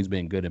 It's always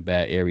been good and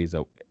bad areas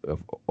of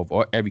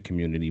every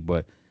community,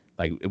 but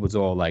like it was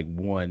all like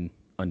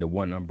under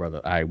one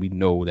umbrella. All right, we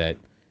know that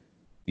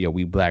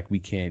we Black, we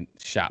can't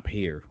shop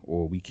here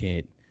or we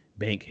can't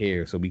bank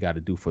here, so we got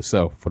to do for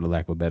self, for the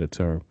lack of a better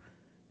term.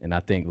 And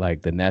I think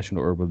like the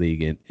National Urban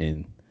League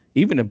and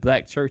even the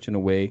Black church in a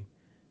way,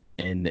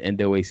 and the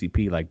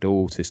NAACP, like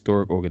those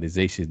historic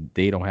organizations,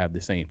 they don't have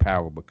the same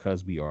power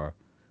because we are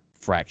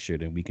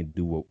fractured and we can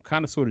do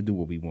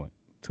what we want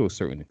to a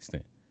certain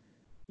extent.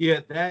 Yeah,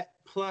 that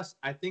plus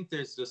I think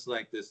there's just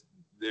like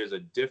there's a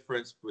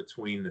difference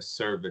between the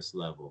service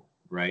level,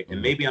 right?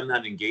 And maybe I'm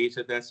not engaged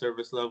at that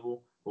service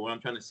level, but what I'm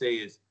trying to say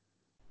is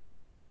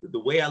the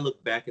way I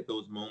look back at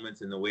those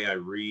moments and the way I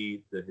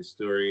read the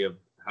history of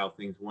how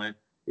things went,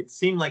 it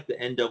seemed like the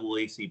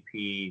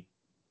NAACP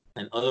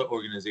and other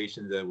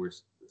organizations that were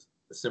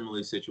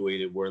similarly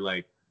situated were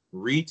like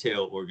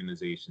retail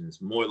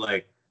organizations, more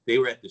like they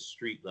were at the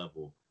street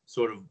level,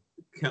 sort of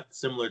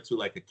similar to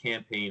like a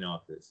campaign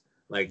office.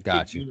 Like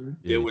if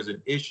there was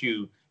an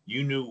issue,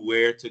 you knew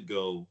where to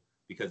go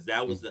because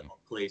that was the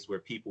place where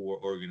people were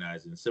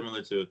organizing.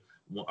 Similar to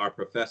our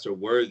Professor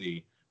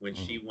Worthy when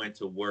she went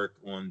to work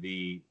on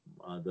the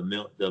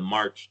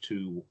March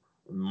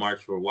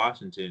for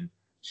Washington.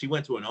 She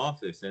went to an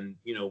office, and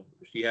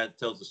she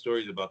tells the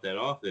stories about that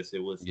office. It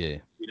was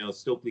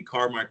Stokely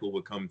Carmichael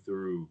would come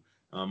through,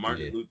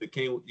 Martin Luther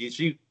King.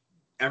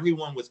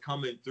 Everyone was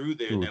coming through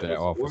there that was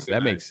office. Organized.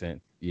 That makes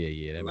sense.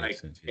 Yeah, that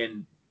makes sense. Yeah.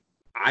 And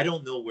I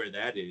don't know where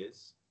that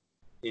is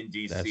in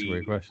DC. That's a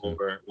great question.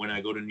 Or when I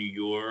go to New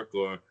York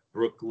or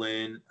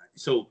Brooklyn.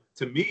 So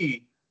to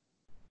me,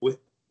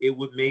 it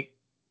would make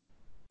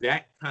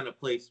that kind of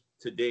place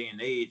today and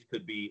age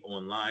could be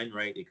online,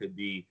 right? It could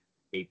be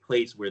a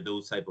place where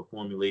those type of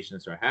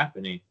formulations are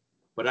happening,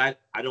 but I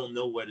don't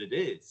know what it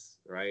is,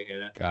 right?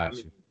 And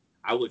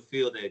I would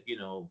feel that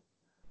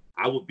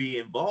I would be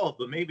involved,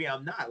 but maybe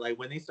I'm not. Like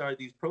when they started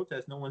these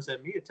protests, no one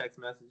sent me a text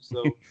message,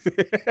 so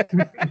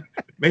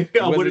maybe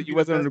I would have. You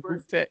wasn't on the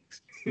group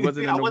text. You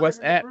wasn't on the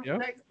WhatsApp, yo.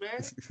 Text,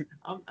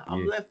 man.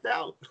 I'm left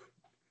out.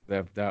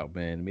 Left out,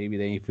 man. Maybe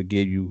they ain't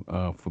forgive you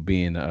for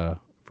being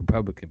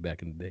Republican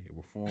back in the day,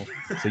 reform.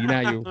 So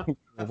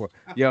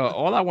yo.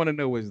 All I want to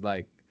know is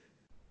like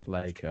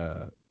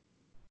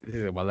this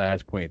is my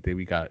last point that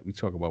we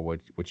talk about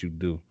what you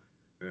do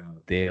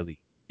daily.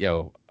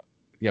 Yo,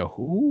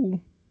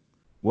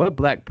 what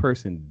black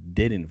person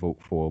didn't vote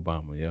for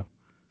Obama, yo?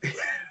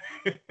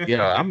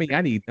 I mean,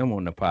 I need them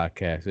on the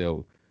podcast,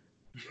 yo.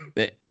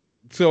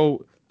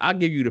 So I'll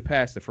give you the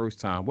pass the first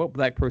time. What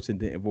black person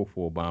didn't vote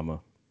for Obama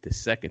the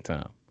second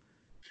time?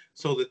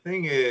 So the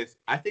thing is,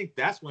 I think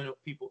that's when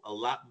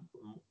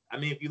I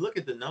mean, if you look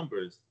at the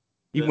numbers,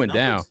 he went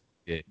down.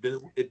 Yeah.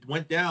 It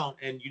went down,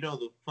 and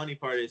the funny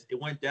part is it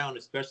went down,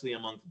 especially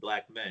amongst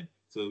black men.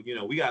 So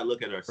we gotta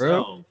look at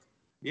ourselves.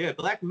 Really? Yeah,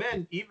 black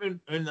men, even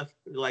in the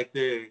black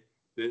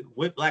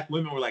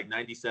women were like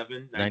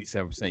 97%.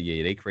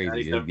 Yeah, they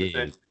crazy. 97%.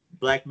 Yeah.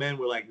 Black men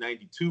were like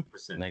 92%.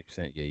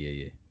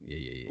 90%.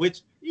 Yeah.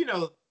 Which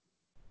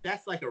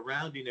that's like a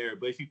rounding error.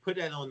 But if you put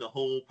that on the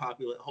whole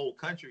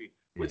country,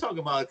 we're talking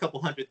about a couple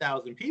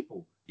 100,000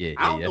 people. Yeah,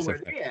 I don't know where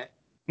they're at,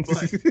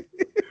 but.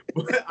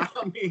 But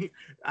I mean,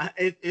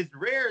 it's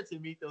rare to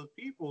meet those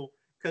people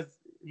because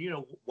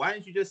why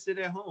didn't you just sit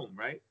at home,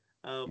 right?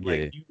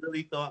 Like you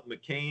really thought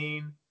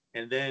McCain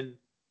and then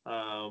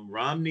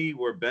Romney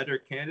were better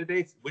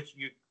candidates, which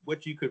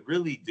you could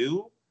really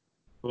do,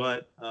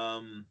 but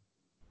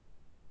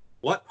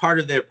what part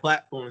of their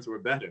platforms were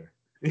better?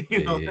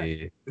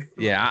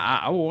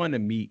 I would want to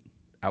meet.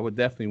 I would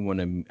definitely want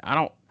to.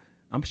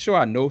 I'm sure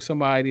I know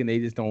somebody, and they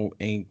just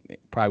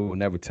probably will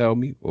never tell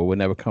me or will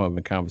never come up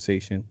in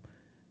conversation.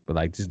 But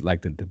like just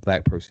like the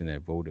black person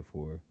that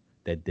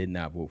did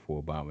not vote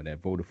for Obama,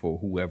 that voted for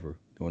whoever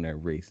during that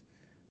race,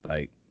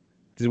 like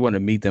just want to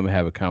meet them and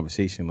have a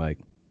conversation. Like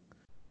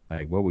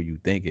what were you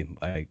thinking?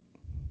 Like,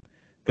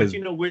 but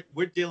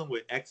we're dealing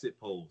with exit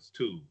polls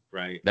too,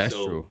 right? That's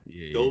true.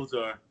 Yeah, those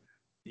are,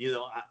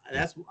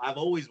 I've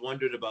always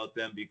wondered about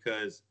them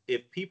because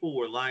if people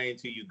were lying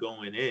to you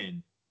going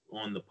in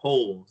on the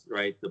polls,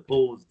 right? The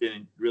polls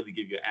didn't really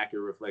give you an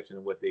accurate reflection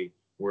of what they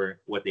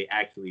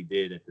actually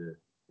did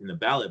in the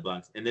ballot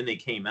box, and then they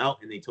came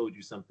out and they told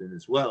you something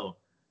as well.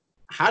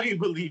 How do you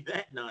believe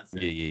that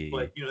nonsense? Yeah.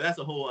 But that's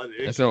a whole other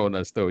issue. That's a whole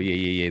other story.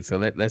 Yeah. So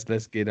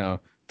let's get to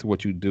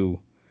what you do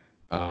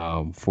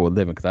for a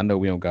living, because I know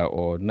we don't got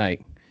all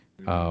night.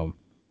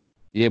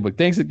 Mm-hmm. But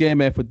thanks again,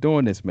 man, for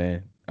doing this,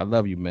 man. I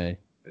love you, man.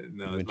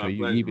 No, it's my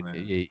pleasure,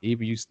 man.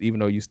 Even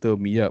though you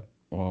stood me up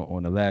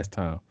on the last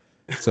time.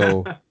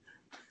 So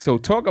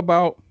talk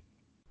about.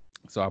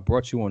 So I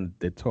brought you on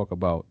to talk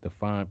about the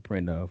fine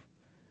print of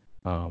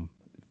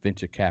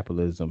venture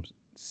capitalism,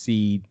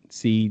 seed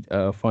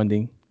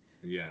funding,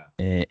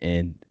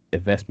 and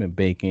investment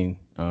banking.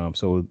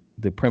 So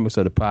the premise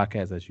of the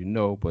podcast, as you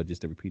know, but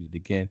just to repeat it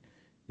again,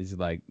 is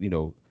like,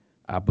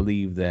 I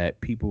believe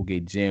that people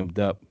get jammed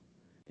up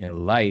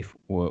in life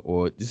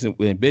or just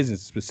in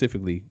business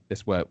specifically.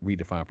 That's what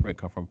redefine print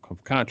come from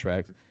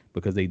contracts,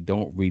 because they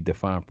don't read the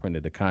fine print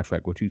of the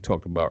contract, which you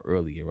talked about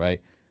earlier,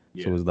 right?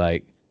 Yeah. So it's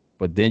like,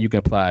 but then you can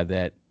apply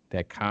that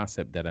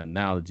concept, that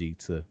analogy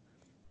to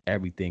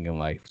everything in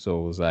life.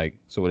 So it's like,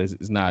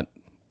 it's not,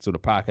 so the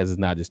podcast is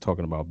not just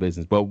talking about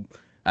business, but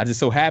I just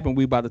so happen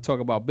we about to talk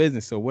about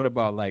business. So what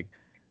about like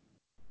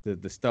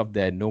the stuff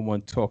that no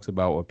one talks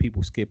about or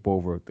people skip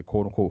over, the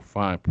quote unquote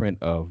fine print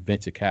of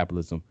venture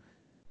capitalism,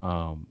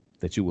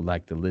 that you would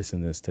like the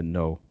listeners to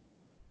know?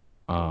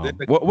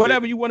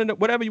 Whatever you want to know,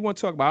 whatever you want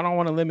to talk about. I don't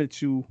want to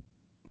limit you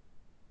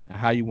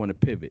how you want to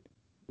pivot.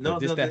 No,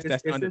 that's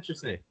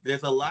interesting.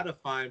 There's a lot of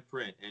fine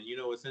print, and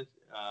it's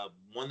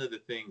one of the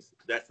things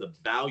that's the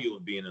value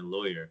of being a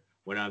lawyer.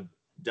 When I've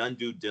done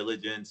due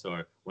diligence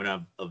or when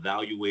I've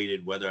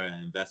evaluated whether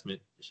an investment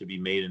should be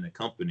made in a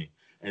company,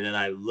 and then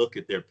I look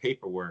at their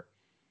paperwork,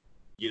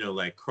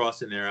 like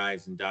crossing their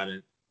I's and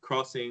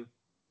crossing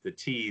the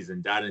T's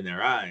and dotting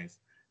their I's,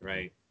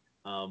 right?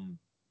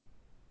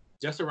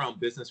 Just around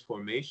business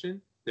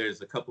formation,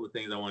 there's a couple of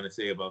things I want to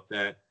say about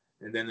that.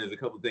 And then there's a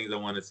couple of things I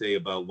want to say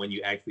about when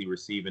you actually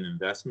receive an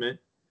investment.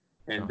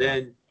 And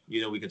then,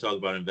 we can talk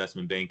about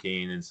investment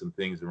banking and some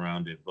things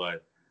around it.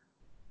 But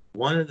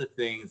one of the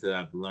things that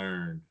I've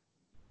learned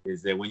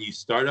is that when you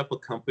start up a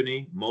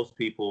company, most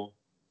people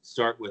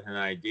start with an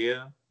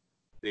idea.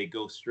 They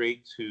go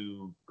straight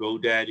to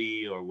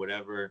GoDaddy or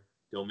whatever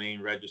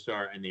domain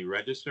registrar and they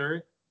register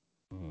it.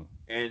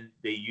 And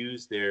they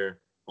use their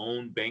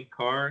own bank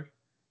card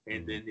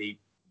and then they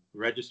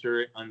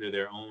register it under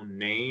their own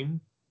name.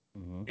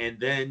 And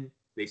then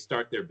they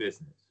start their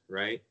business,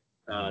 right?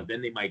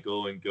 Then they might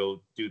go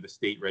do the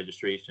state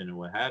registration or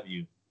what have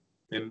you.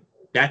 And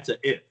that's a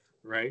if,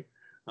 right?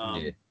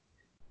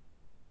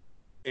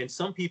 And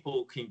some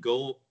people can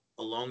go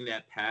along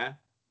that path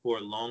for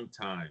a long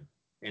time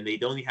and they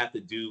don't even have to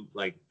do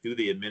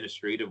the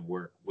administrative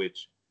work,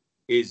 which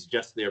is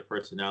just their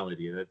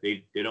personality.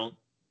 They don't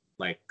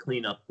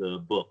clean up the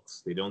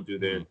books. They don't do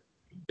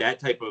that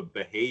type of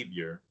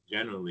behavior.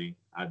 Generally,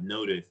 I've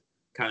noticed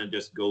kind of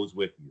just goes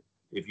with you.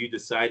 If you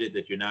decided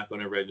that you're not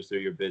going to register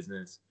your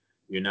business,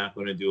 you're not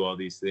going to do all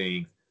these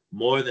things,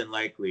 more than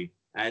likely,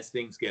 as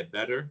things get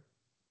better,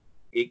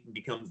 it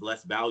becomes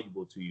less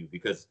valuable to you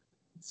because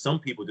some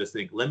people just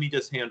think, let me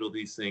just handle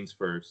these things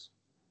first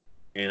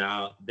and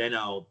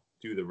I'll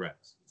do the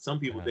rest. Some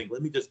people think,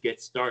 let me just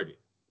get started.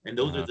 And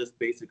those are just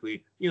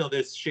basically,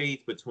 there's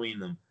shades between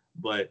them,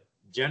 but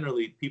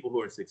generally people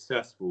who are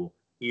successful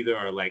either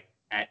are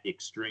at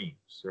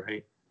extremes,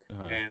 right?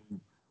 And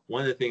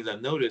one of the things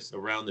I've noticed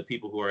around the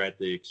people who are at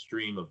the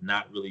extreme of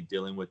not really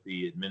dealing with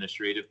the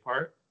administrative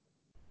part,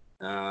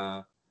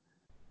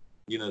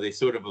 they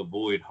sort of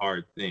avoid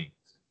hard things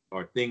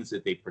or things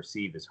that they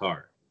perceive as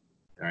hard,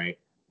 right?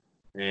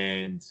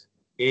 And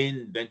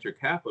in venture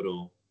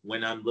capital,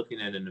 when I'm looking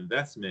at an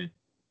investment,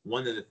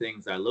 one of the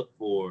things I look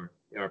for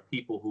are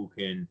people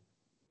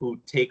who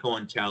take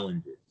on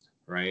challenges,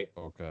 right?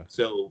 Okay.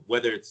 So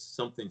whether it's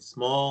something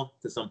small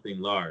to something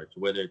large,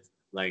 whether it's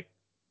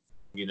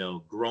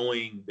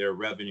growing their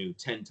revenue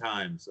 10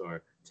 times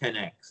or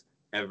 10x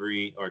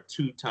or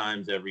 2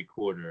 times every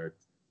quarter,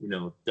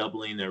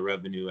 doubling their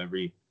revenue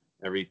every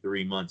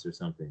 3 months or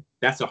something.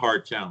 That's a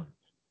hard challenge.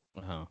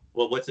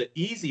 Well, what's an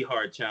easy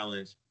hard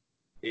challenge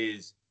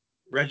is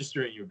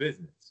registering your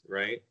business,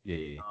 right?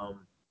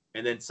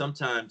 And then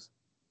sometimes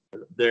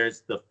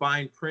there's the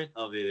fine print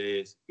of it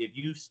is if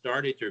you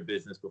started your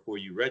business before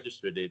you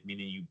registered it,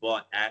 meaning you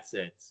bought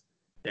assets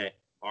that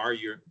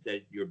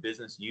your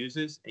business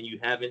uses and you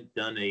haven't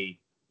done a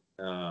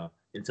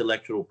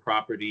intellectual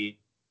property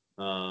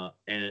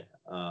and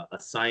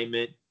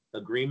assignment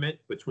agreement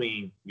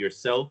between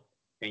yourself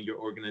and your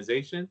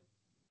organization,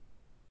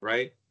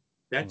 right?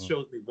 That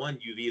shows me, one,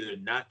 you've either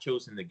not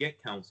chosen to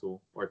get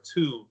counsel, or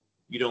 2,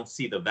 you don't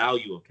see the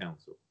value of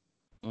counsel,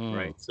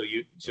 right? So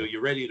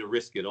you're ready to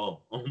risk it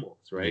all,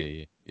 almost,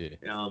 right?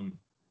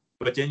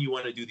 But then you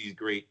want to do these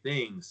great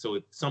things, so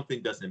if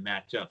something doesn't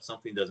match up,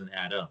 something doesn't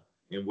add up,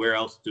 and where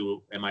else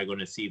am I going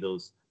to see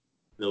those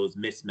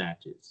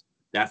mismatches?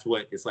 That's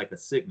what it's like a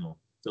signal.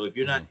 So if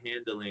you're not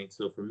handling,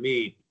 so for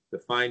me, the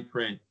fine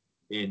print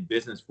in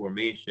business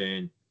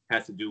formation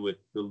has to do with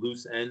the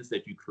loose ends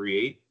that you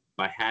create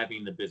by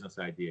having the business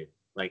idea.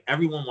 Like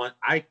everyone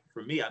I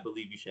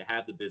believe you should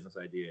have the business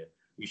idea.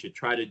 You should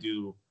try to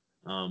do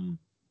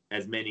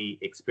as many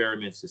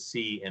experiments to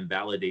see and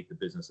validate the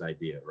business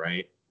idea,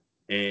 right?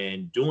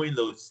 And doing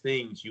those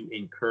things, you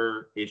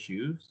incur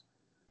issues,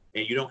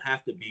 and you don't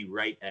have to be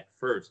right at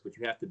first, but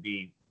you have to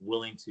be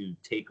willing to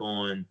take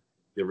on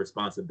the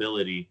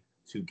responsibility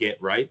to get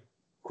right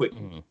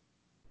quickly,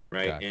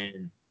 right? Gotcha.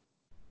 And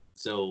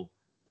so,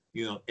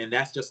 and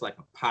that's just like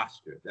a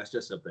posture. That's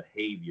just a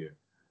behavior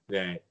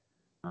that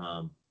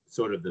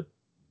sort of the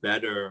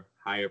better,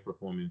 higher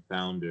performing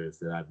founders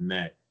that I've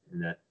met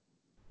and that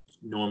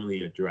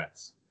normally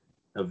address.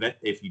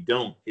 If you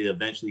don't, it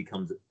eventually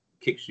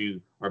kicks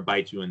you or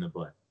bites you in the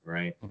butt,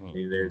 right?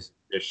 And there's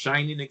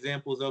shining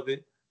examples of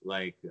it,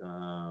 like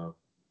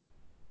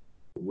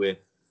with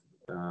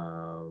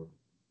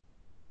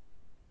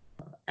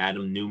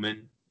Adam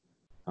Newman,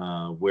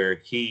 where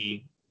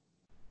he,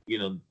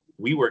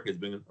 WeWork has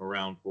been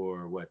around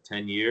for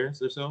 10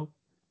 years or so,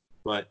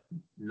 but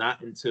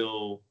not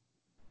until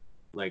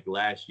like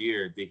last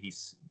year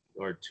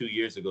or 2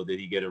 years ago did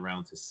he get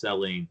around to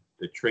selling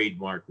the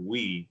trademark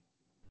We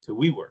to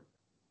WeWork.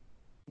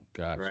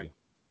 Gotcha. Right?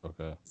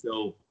 Okay.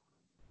 So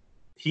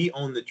he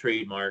owned the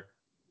trademark.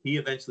 He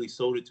eventually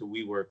sold it to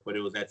WeWork, but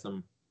it was at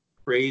some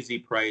crazy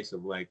price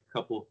of like a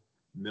couple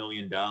 $1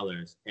 million.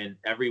 And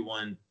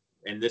everyone,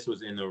 and this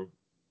was in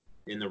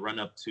the run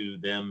up to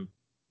them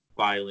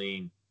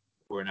filing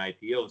for an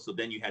IPO. So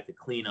then you had to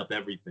clean up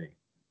everything.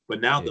 But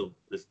now the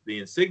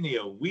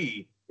insignia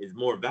We is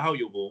more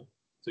valuable,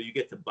 so you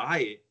get to buy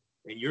it,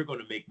 and you're going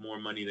to make more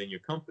money than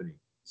your company.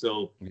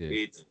 So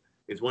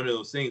it's one of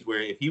those things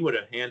where if he would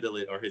have handled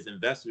it, or his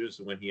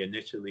investors when he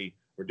initially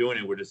were doing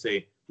it, were to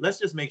say, let's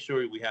just make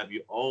sure we have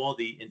all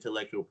the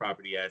intellectual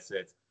property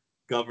assets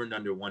governed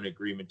under one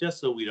agreement, just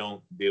so we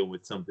don't deal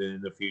with something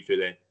in the future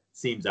that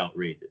seems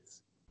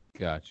outrageous.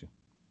 Gotcha.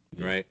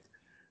 Yeah. Right.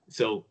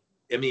 So,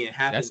 I mean, it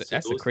happens.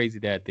 That's crazy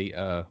that they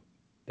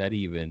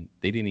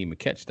didn't even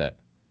catch that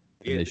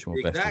initial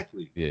investment.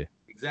 Exactly. Yeah.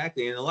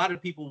 Exactly. And a lot of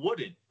people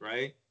wouldn't,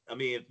 right? I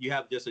mean, if you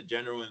have just a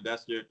general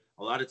investor,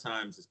 a lot of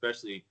times,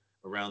 especially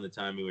around the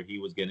time where he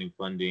was getting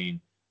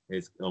funding,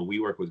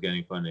 WeWork was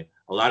getting funding,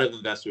 a lot of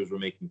investors were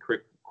making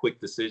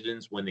quick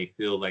decisions when they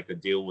feel like a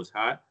deal was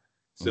hot.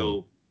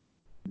 So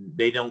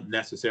they don't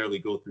necessarily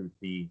go through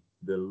the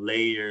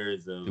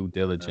layers of due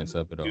diligence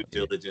of it all. Due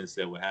diligence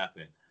that would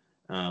happen,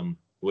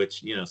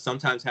 which, you know,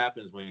 sometimes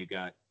happens when you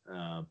got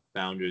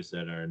founders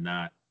that are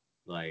not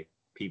like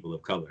people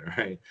of color,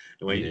 right?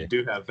 And when you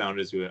do have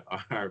founders who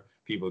are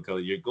people of color,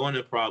 you're going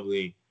to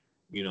probably,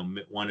 you know,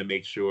 want to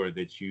make sure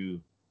that you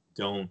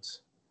don't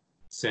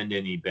send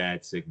any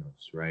bad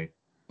signals, right?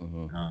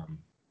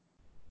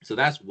 So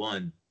that's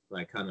one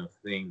like kind of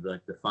thing,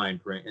 like the fine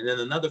print. And then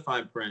another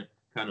fine print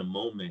kind of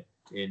moment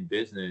in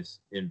business,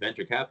 in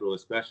venture capital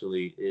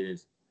especially,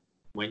 is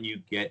when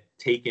you get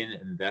taken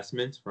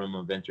investments from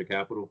a venture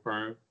capital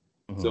firm.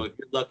 So if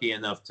you're lucky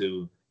enough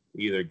to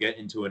either get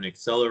into an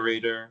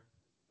accelerator,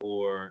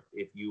 or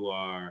if you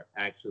are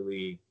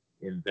actually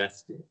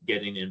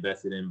getting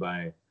invested in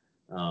by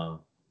a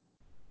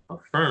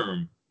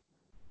firm,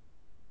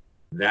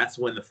 that's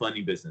when the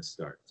funny business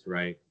starts,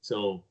 right?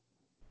 So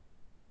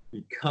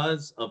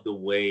because of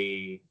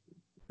the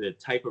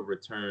type of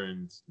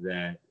returns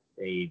that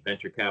a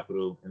venture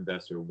capital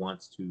investor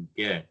wants to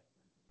get,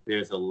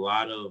 there's a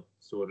lot of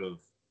sort of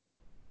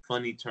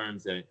funny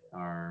terms that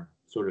are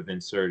sort of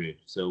inserted.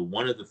 So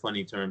one of the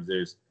funny terms,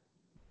 there's,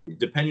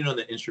 depending on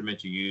the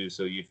instrument you use,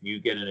 so if you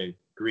get an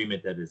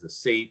agreement that is a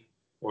safe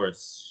or a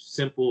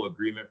simple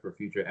agreement for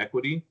future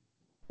equity,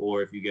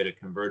 or if you get a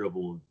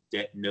convertible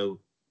debt note,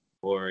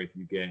 or if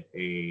you get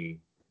a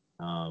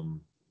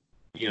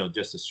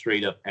just a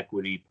straight up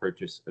equity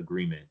purchase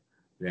agreement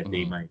that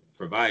they might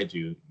provide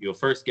you, you'll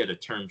first get a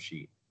term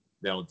sheet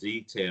that'll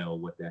detail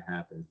what that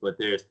happens. But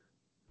there's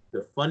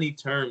the funny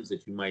terms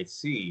that you might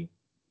see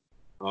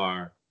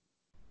are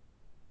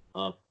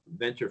a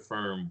venture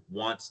firm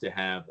wants to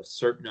have a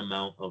certain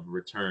amount of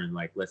return,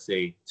 like let's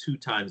say 2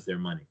 times their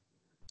money.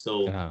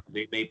 So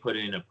they may put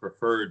in a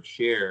preferred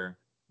share,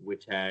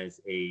 which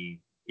has a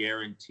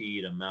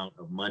guaranteed amount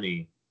of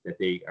money that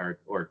they are,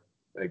 or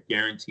a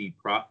guaranteed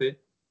profit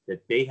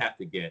that they have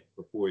to get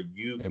before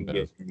you can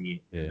get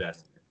any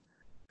investment,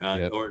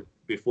 or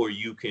before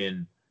you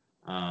can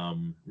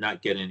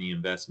not get any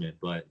investment,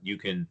 but you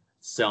can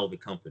sell the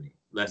company.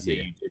 Let's say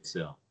you did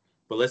sell.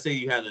 But let's say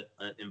you have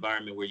an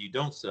environment where you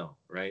don't sell,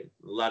 right?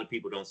 A lot of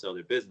people don't sell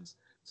their business.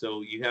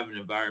 So you have an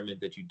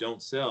environment that you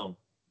don't sell.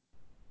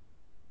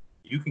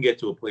 You can get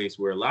to a place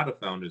where a lot of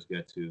founders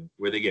get to,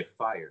 where they get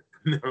fired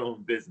from their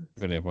own business.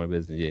 From their own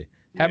business,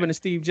 Happened to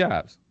Steve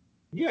Jobs.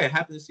 Yeah, it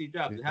happens to Steve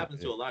Jobs. It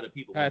happens to a lot of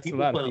people. When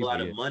people put a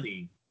lot of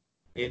money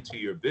into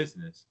your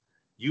business,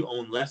 you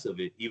own less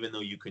of it, even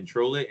though you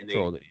control it and they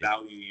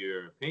value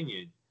your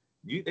opinion.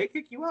 They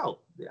kick you out.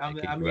 I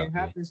mean, it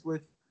happens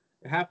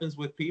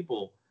with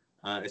people.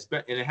 And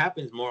it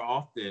happens more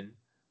often.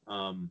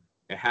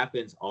 It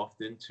happens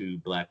often to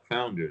Black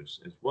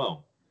founders as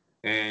well.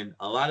 And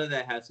a lot of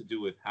that has to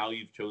do with how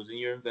you've chosen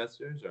your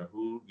investors, or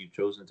who you've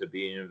chosen to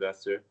be an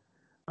investor.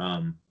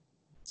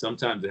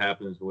 Sometimes it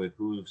happens with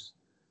who's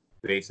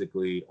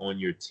basically on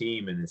your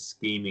team and is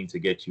scheming to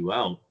get you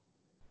out.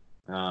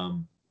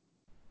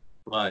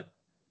 But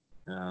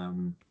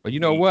you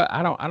know what?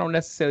 I don't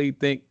necessarily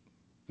think,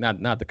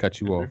 not to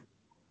cut you off.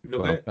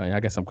 No, I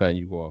guess I'm cutting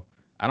you off.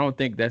 I don't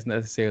think that's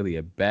necessarily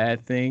a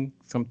bad thing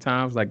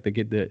sometimes, like to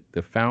get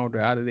the founder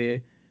out of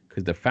there,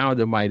 because the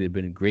founder might have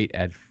been great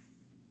at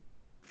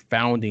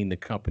founding the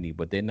company,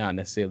 but they not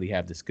necessarily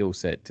have the skill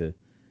set to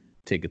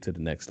take it to the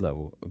next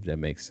level, if that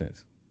makes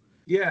sense.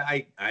 Yeah,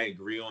 I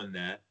agree on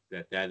that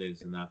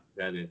is a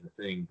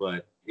thing.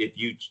 But if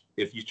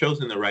you've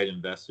chosen the right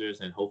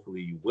investors, and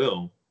hopefully you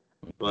will,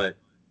 but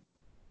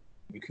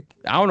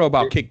I don't know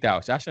about kicked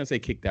out. So I shouldn't say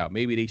kicked out.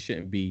 Maybe they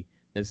shouldn't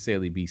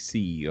necessarily be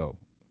CEO.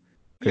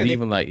 Because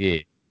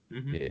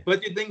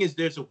But the thing is,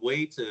 there's a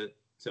way to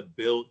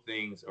build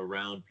things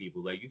around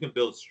people. Like you can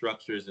build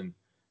structures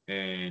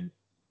and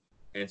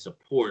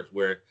support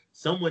where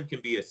someone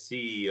can be a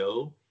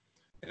CEO,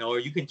 or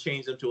you can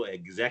change them to an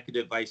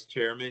executive vice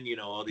chairman. You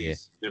know, all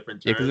these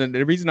different terms. Yeah, because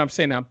the reason I'm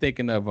saying that, I'm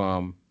thinking of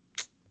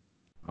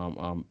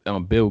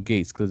Bill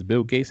Gates, because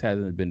Bill Gates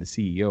hasn't been the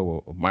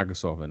CEO of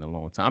Microsoft in a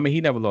long time. I mean,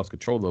 he never lost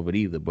control of it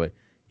either, but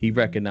he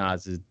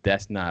recognizes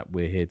that's not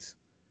where his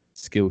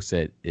skill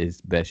set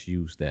is best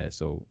used at.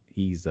 So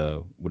he's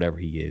whatever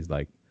he is,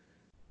 like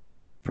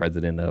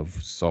president of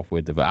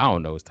software development. I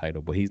don't know his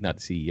title, but he's not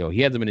the CEO.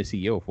 He hasn't been the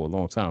CEO for a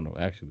long time though,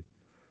 actually.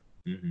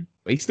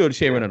 But he's still the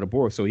chairman of the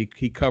board, so he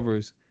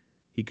controls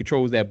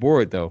that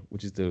board though,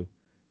 which is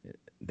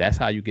that's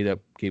how you get up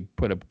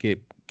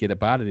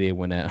out of there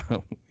when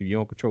you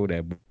don't control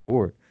that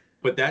board.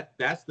 But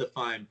that's the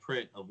fine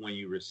print of when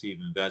you receive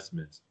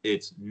investments.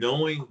 It's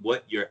knowing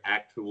what your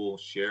actual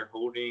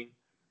shareholding,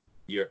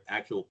 your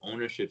actual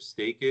ownership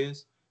stake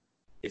is,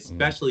 Mm.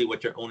 especially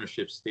what your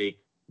ownership stake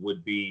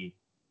would be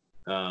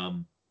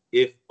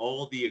if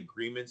all the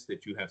agreements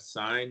that you have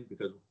signed,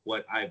 because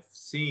what I've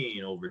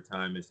seen over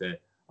time is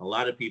that a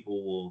lot of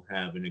people will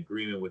have an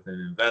agreement with an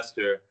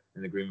investor,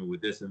 an agreement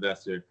with this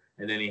investor,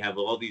 and then they have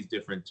all these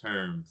different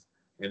terms,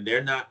 and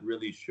they're not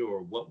really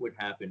sure what would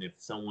happen if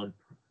someone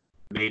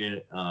made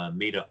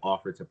an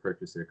offer to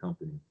purchase their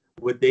company.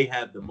 Would they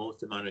have the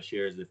most amount of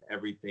shares if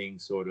everything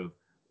sort of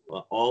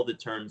all the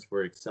terms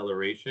for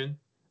acceleration?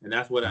 And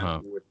that's what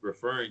I'm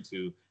referring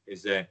to,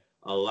 is that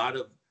a lot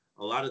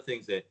of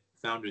things that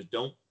founders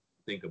don't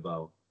think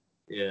about.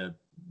 You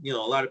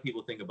know, a lot of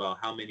people think about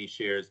how many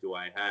shares do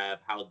I have,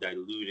 how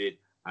diluted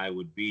I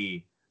would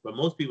be, but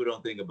most people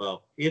don't think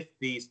about if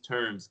these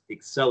terms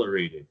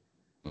accelerated.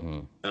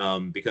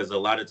 Because a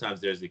lot of times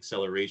there's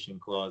acceleration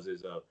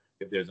clauses of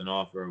if there's an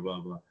offer,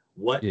 blah blah.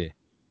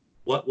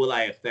 What will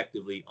I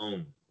effectively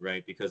own,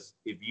 right? Because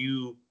if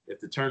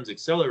the terms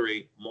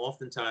accelerate,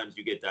 oftentimes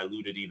you get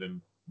diluted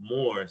even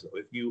more. So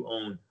if you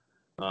own,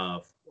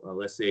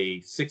 let's say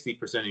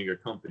 60% of your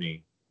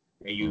company,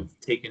 and you've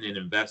taken in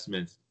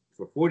investments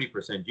for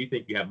 40%, do you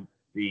think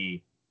you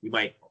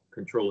might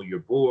control your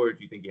board?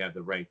 Do you think you have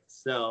the right to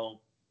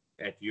sell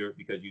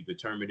because you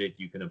determined it?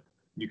 You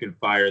can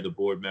fire the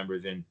board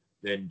members and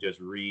then just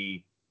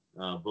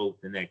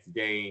vote the next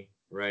day,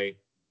 right?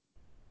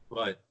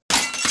 But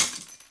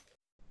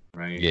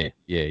right.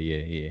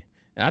 Yeah.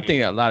 And I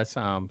think a lot of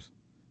times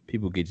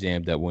people get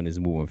jammed up when it's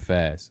moving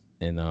fast.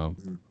 And I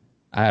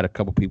had a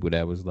couple people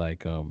that was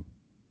like,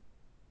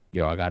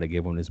 yo, I got to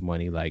give them this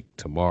money like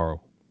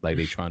tomorrow. Like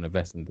they trying to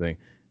invest in the thing.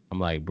 I'm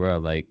like, bro,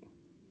 like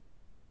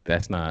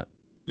that's not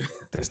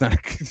it's not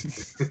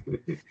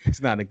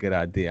a good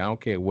idea. I don't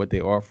care what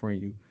they're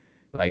offering you.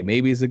 Like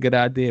maybe it's a good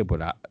idea,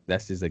 but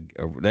that's just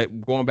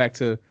going back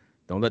to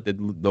don't let the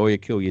lawyer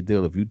kill your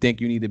deal. If you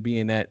think you need to be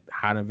in that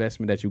hot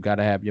investment that you got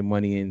to have your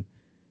money in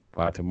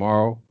by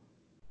tomorrow,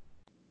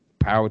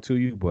 power to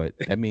you. But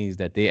that means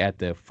that they at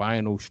the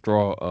final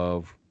straw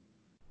of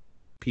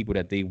people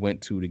that they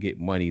went to get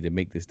money to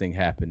make this thing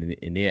happen,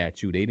 and they're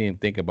at you. They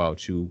didn't think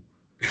about you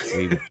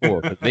way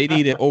before. But they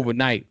need it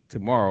overnight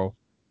tomorrow.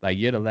 Like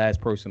you're the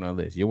last person on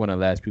the list. You're one of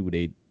the last people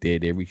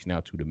they're reaching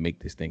out to make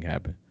this thing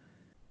happen.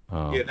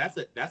 Yeah,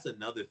 that's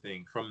another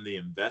thing from the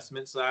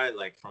investment side,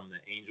 like from the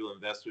angel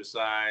investor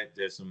side.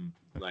 There's some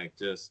like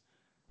just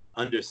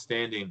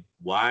understanding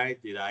why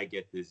did I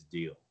get this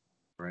deal,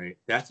 right?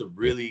 That's a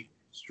really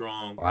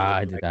strong.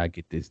 Why did I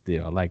get this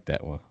deal? I like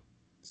that one.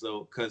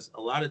 So, because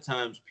a lot of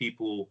times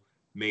people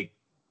make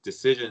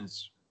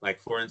decisions,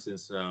 like for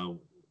instance,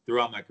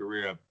 throughout my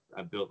career,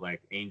 I built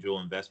like angel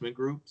investment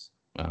groups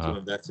to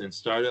invest in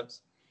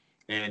startups.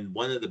 And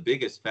one of the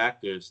biggest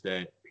factors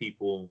that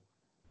people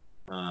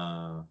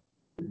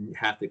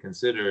have to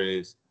consider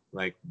is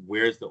like,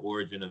 where's the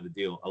origin of the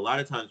deal? A lot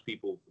of times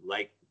people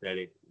like that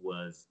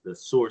the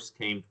source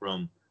came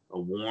from a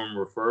warm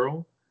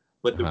referral.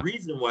 But the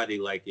reason why they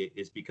like it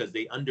is because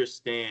they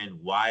understand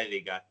why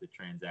they got the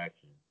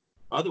transaction.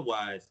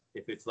 Otherwise,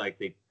 if it's like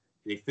they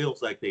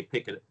feels like they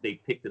picked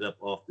it up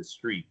off the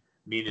street,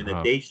 meaning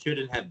that they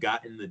shouldn't have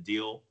gotten the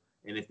deal,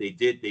 and if they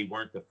did, they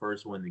weren't the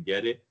first one to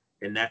get it,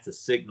 and that's a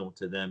signal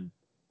to them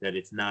that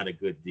it's not a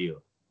good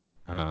deal,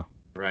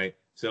 right?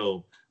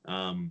 So,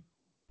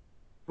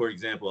 for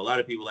example, a lot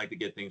of people like to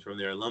get things from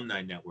their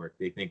alumni network.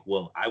 They think,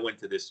 well, I went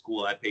to this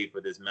school, I paid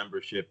for this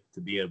membership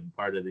to be a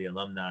part of the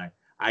alumni.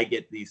 I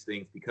get these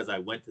things because I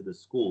went to the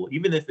school,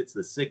 even if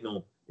the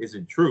signal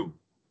isn't true,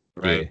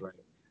 right? Yeah. Right.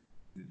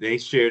 They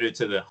shared it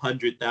to the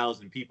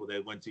 100,000 people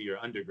that went to your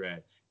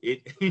undergrad.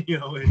 You're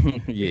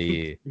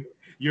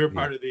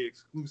part of the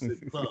exclusive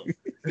club.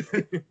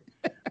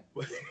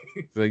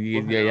 So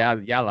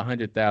y'all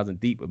 100,000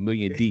 deep, 1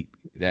 million deep.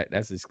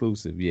 That's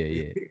exclusive.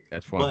 Yeah,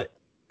 that's fun. But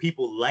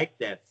people like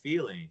that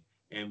feeling,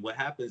 and what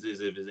happens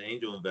is if as an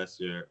angel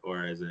investor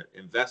or as an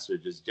investor,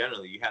 just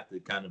generally, you have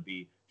to kind of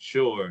be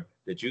sure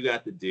that you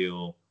got the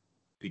deal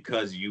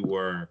because you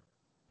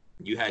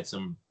had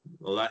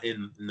a lot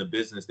in the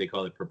business, they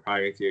call it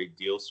proprietary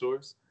deal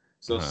source.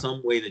 So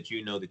some way that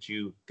you know that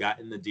you got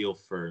in the deal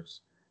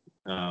first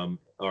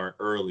or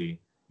early,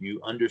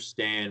 you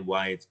understand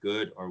why it's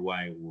good or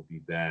why it will be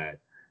bad.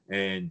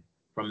 And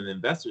from an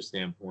investor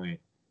standpoint,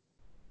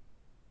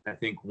 I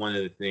think one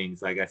of the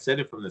things, like I said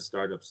it from the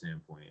startup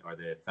standpoint or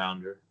the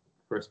founder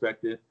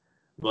perspective,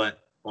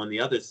 but on the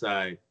other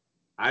side,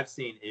 I've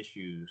seen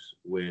issues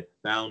with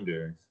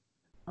founders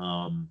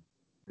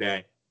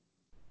that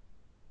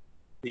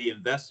the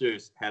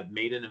investors have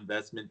made an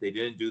investment. They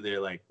didn't do their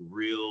like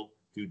real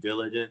due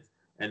diligence,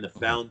 and the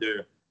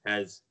founder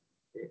has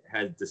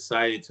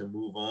decided to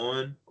move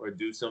on or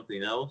do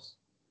something else,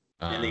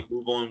 and they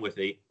move on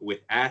with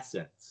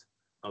assets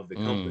of the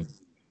company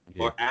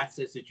or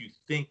assets that you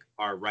think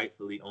are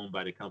rightfully owned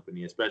by the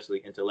company, especially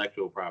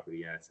intellectual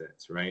property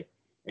assets, right?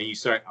 And you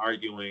start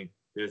arguing.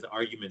 There's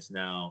arguments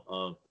now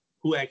of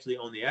who actually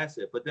owned the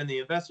asset, but then the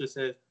investor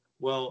says,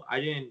 "Well, I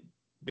didn't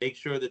make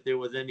sure that there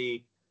was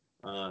any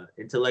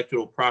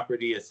intellectual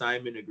property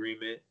assignment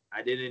agreement.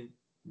 I didn't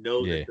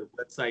know Yeah. that the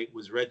website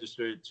was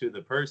registered to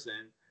the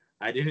person.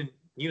 I didn't,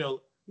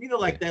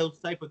 like Yeah. those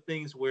type of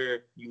things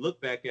where you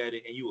look back at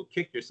it and you will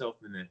kick yourself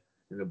in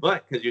the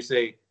butt because you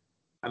say,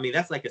 I mean,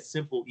 that's like a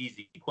simple,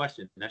 easy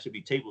question. That should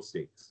be table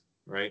stakes,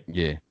 right?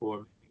 Yeah.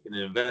 For making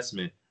an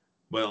investment.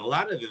 But a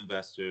lot of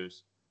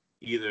investors,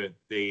 either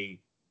they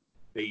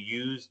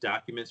use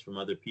documents from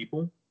other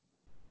people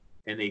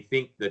and they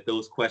think that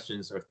those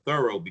questions are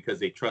thorough because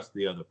they trust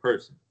the other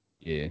person.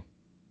 Yeah.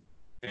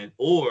 And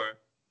or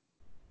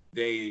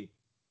they,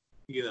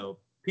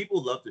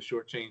 people love to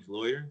shortchange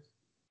lawyers,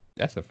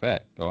 That's a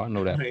fact. Oh, I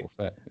know that for right? a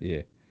fact.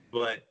 Yeah.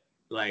 But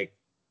like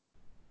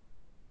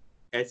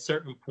at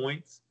certain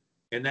points,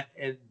 and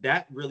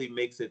that really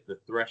makes it the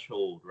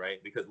threshold,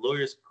 right? Because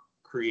lawyers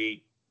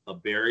create a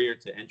barrier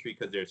to entry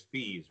because there's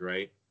fees,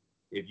 right?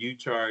 If you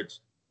charge,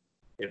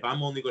 if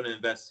I'm only going to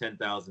invest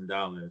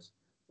 $10,000,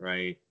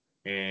 right,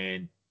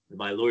 and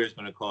my lawyer's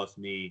going to cost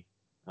me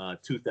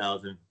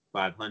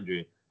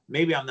 2,500,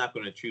 maybe I'm not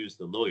going to choose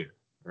the lawyer,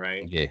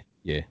 right? Yeah.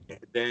 Yeah.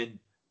 Then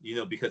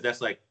because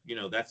that's like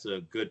that's a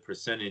good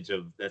percentage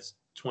of that's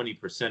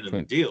 20% of the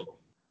Twen- deal,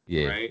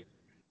 Yeah. right?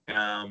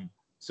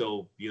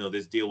 So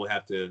this deal will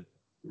have to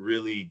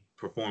really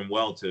perform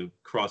well to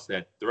cross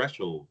that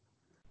threshold,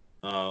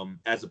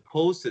 as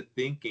opposed to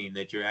thinking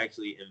that you're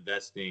actually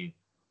investing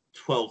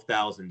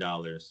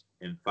 $12,000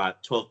 and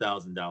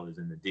 $12,000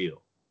 in the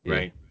deal, Yeah.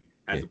 right?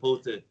 As Yeah.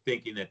 opposed to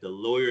thinking that the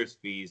lawyer's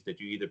fees that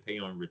you either pay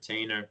on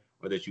retainer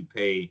or that you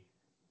pay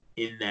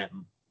in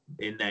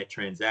that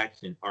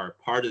transaction are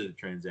part of the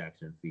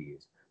transaction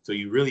fees. So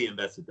you really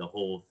invested the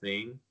whole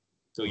thing.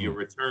 So your Mm.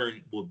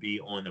 return will be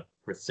on a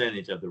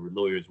percentage of the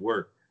lawyer's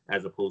work,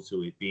 as opposed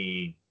to it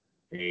being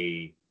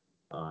a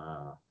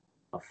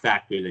a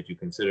factor that you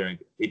consider.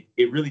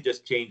 It really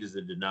just changes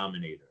the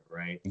denominator,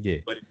 right? Yeah.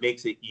 But it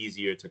makes it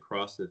easier to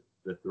cross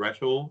the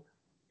threshold,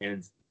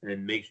 and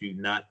makes you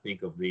not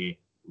think of the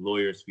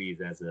lawyer's fees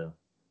as a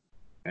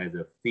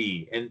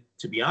fee. And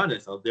to be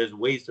honest, there's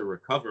ways to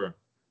recover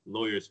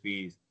lawyers'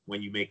 fees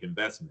when you make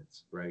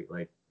investments, right?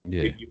 Like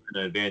Yeah. if you're in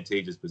an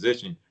advantageous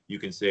position, you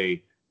can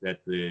say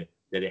that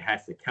it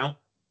has to count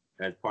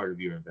as part of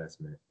your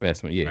investment,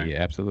 Investment. Yeah. right?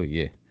 Yeah. Absolutely.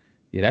 Yeah.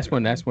 Yeah. That's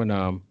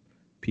when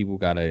people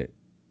gotta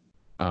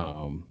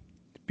um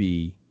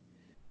be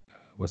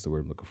what's the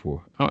word I'm looking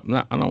for? I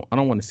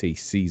don't want to say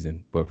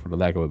seasoned, but for the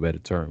lack of a better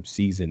term,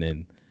 seasoned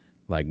and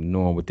like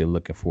knowing what they're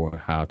looking for and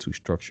how to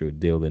structure a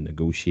deal and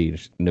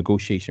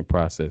negotiation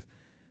process.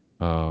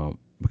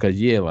 Because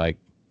yeah, like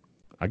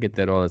I get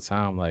that all the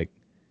time. Like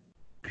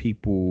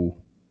people,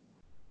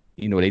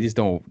 I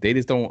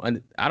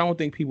don't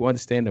think people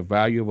understand the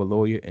value of a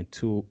lawyer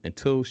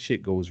until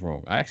shit goes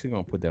wrong. I actually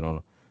gonna put that on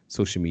a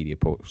social media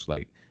post.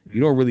 Like you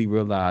don't really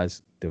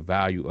realize the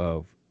value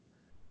of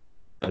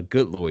a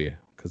good lawyer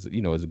because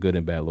it's good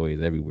and bad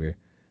lawyers everywhere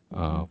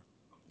Mm-hmm. um,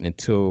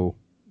 until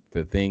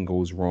the thing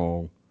goes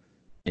wrong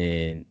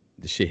and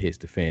the shit hits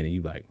the fan and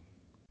you like,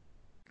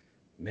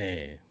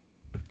 man,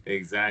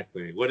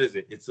 Exactly. What is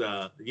it? It's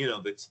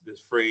this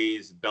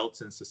phrase belts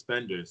and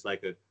suspenders.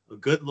 Like a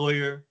good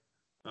lawyer,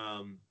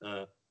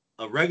 a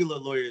regular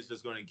lawyer is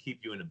just going to keep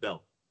you in a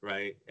belt,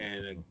 right?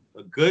 And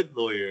a good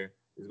lawyer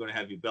is going to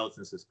have you belts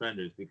and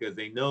suspenders because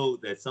they know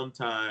that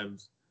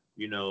sometimes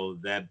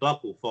that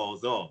buckle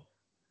falls off.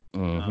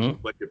 mm-hmm,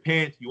 But your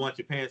pants, you want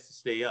your pants to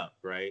stay up,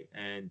 right?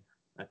 And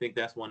I think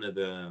that's one of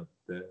the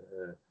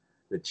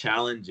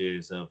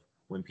challenges of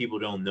when people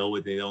don't know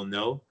what they don't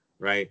know,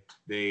 right?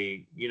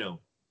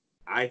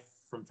 I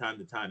from time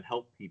to time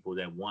help people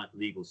that want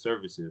legal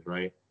services,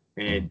 right?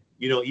 mm-hmm. And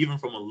even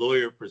from a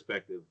lawyer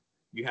perspective,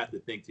 you have to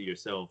think to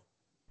yourself,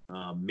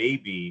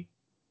 maybe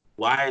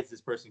why is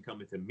this person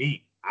coming to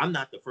me? I'm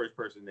not the first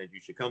person that you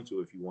should come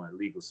to if you want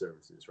legal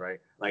services, right?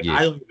 Like Yeah.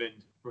 I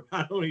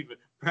don't even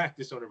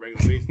practice on a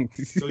regular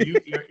basis. So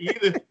you're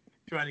either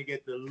trying to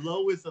get the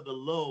lowest of the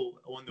low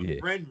on the Yeah.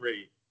 friend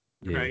rate,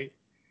 Yeah. right?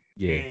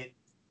 Yeah.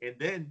 And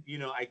then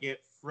I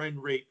get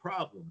friend rate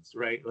problems,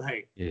 right?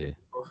 Like Yeah.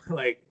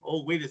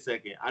 oh, wait a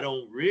second, I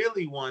don't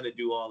really want to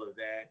do all of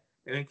that.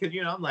 And then because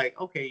I'm like,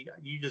 okay,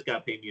 you just got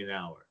to pay me an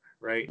hour,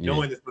 right? Yeah.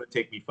 Knowing it's going to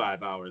take me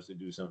 5 hours to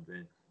do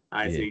something,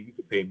 I Yeah. say you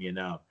could pay me an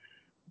hour.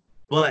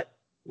 But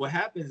what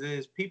happens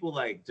is people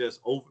like just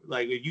over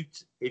like if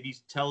you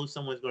tell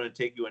someone's going to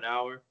take you an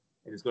hour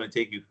and it's going to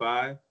take you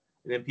 5,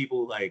 and then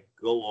people like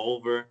go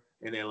over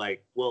and they're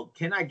like, well,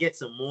 can I get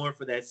some more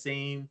for that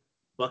same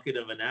bucket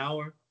of an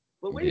hour?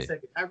 But wait a Yeah.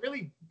 second, I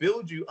really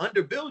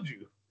underbuild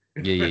you.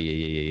 Yeah. Yeah. Yeah.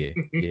 Yeah. Yeah.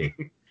 Yeah.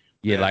 Yeah.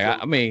 Yeah. Like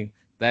So I mean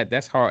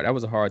that's hard. That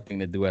was a hard thing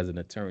to do as an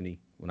attorney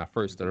when I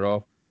first started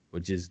off,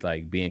 but just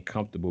like being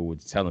comfortable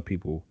with telling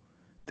people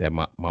that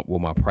my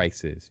what my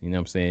price is. You know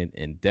what I'm saying?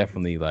 And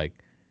definitely like,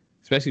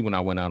 especially when I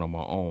went out on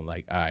my own,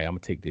 like, all right, I'm gonna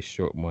take this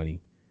short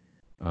money.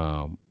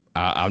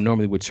 I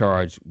normally would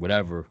charge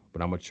whatever,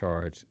 but I'm gonna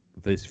charge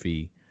this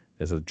fee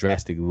that's a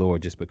drastic lower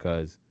just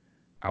because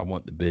I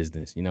want the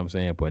business. You know what I'm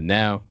saying? But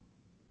now,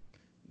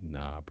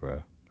 nah,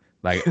 bro.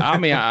 Like, I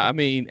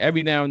mean,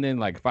 every now and then,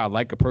 like, if I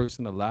like a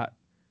person a lot,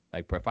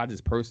 like, if I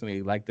just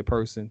personally like the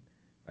person,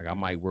 like, I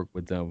might work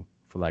with them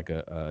for like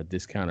a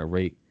discounted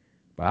rate.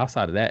 But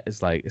outside of that,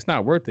 it's like it's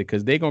not worth it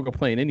because they're gonna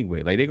complain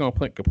anyway. Like they're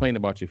gonna complain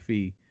about your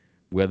fee,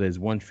 whether it's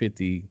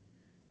 150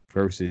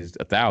 versus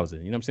 1,000.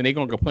 You know what I'm saying? They're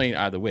gonna complain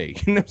either way.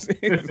 You know what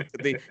I'm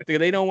saying?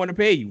 they don't want to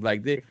pay you.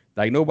 Like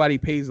nobody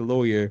pays a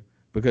lawyer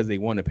because they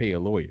want to pay a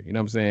lawyer. You know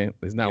what I'm saying?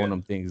 It's not one of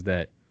them things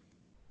that,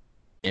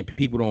 and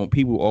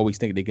people always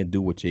think they can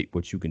do what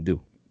you can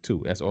do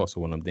too. That's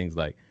also one of them things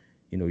like,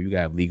 you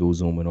got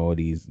LegalZoom and all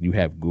these, you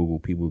have Google,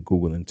 people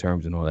Googling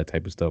terms and all that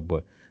type of stuff.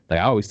 But like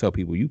I always tell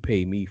people, you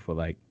pay me for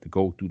like to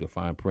go through the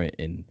fine print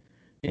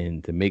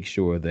and to make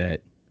sure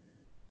that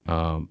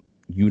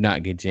you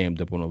not get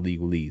jammed up on the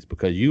legalese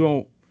because you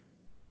don't.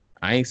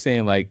 I ain't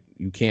saying like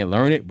you can't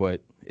learn it,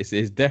 but it's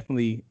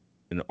definitely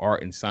an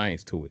art and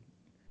science to it.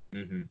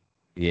 Mm-hmm.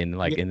 Yeah, and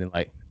then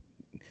like,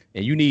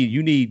 and you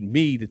need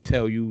me to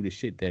tell you the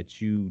shit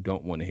that you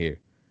don't want to hear.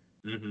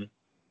 Mm-hmm.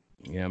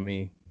 You know what I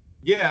mean?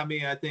 Yeah, I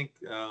mean, I think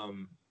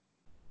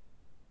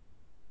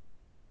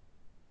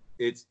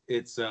it's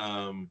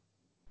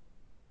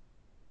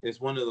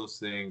one of those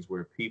things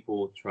where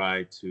people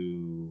try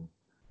to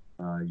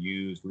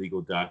use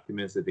legal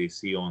documents that they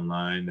see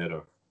online that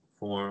are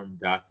form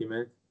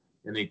documents,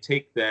 and they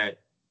take that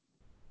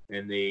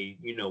and they,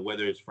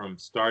 whether it's from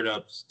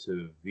startups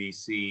to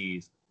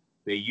VCs,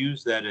 they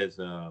use that as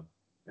a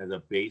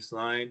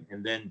baseline,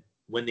 and then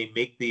when they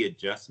make the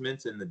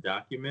adjustments in the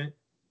document,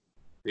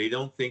 they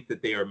don't think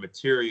that they are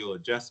material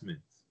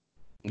adjustments.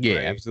 Yeah,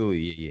 right?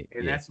 absolutely. Yeah.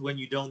 And that's when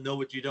you don't know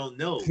what you don't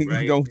know, You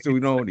right? don't.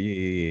 Yeah.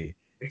 Yeah,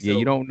 you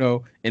So don't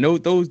know. And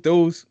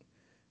those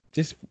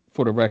just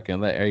for the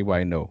record, let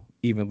everybody know.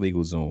 Even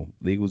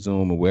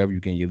LegalZoom, or wherever you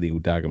get your legal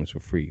documents for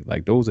free.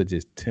 Like those are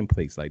just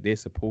templates. Like they're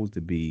supposed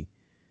to be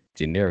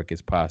generic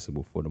as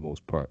possible for the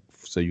most part,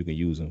 so you can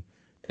use them.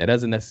 That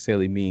doesn't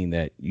necessarily mean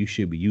that you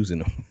should be using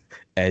them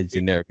as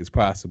generic as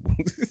possible.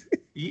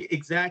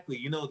 exactly.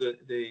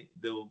 The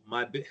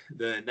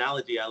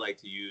analogy I like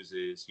to use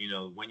is,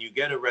 when you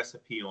get a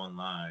recipe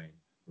online,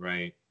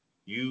 right?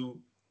 You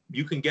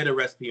can get a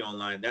recipe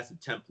online. That's a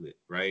template,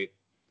 right?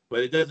 But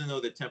it doesn't know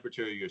the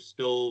temperature of your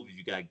stove, if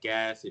you got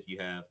gas, if you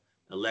have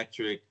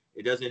electric.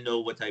 It doesn't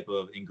know what type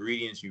of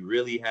ingredients you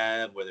really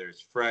have, whether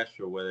it's fresh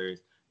or whether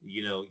it's,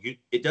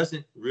 it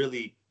doesn't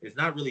really, it's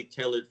not really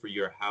tailored for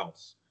your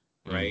house,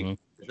 right? Mm-hmm.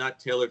 It's not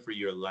tailored for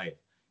your life.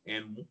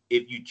 And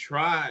if you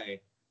try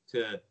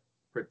to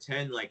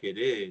pretend like it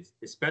is,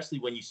 especially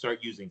when you start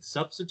using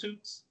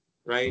substitutes,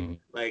 right? Mm-hmm.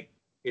 Like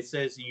it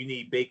says you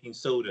need baking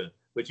soda,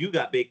 but you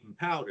got baking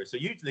powder, so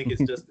you think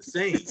it's just the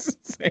same.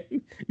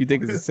 You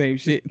think it's the same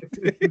shit?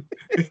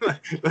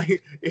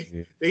 like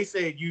Yeah. they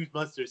said use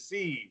mustard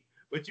seed,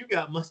 but you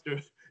got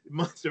mustard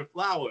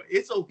flour.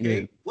 It's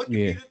okay. Yeah. What could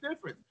Yeah. be the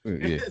difference? Yeah.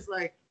 And it's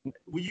like,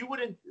 well, you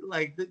wouldn't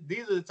like.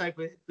 These are the type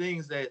of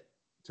things that,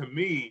 to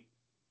me,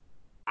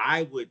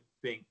 I would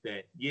think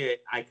that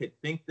I could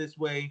think this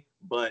way,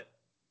 but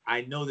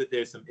I know that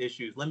there's some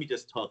issues. Let me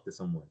just talk to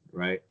someone,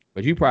 right?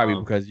 But you probably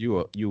because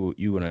you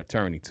an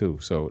attorney too,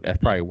 so that's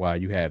probably why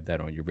you have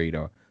that on your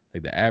radar.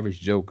 Like the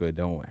average joker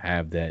don't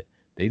have that.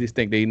 They just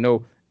think they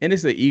know, and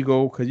it's an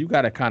ego because you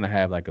got to kind of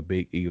have like a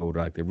big ego to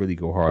like to really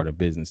go hard at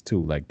business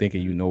too. Like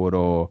thinking you know it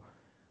all.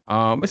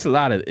 It's a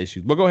lot of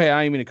issues. But go ahead.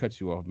 I ain't mean to cut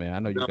you off, man. I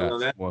know you got No,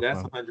 more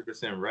that's fun.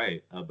 100%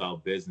 right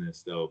about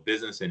business, though.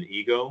 Business and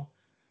ego,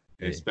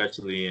 Yeah.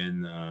 especially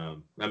in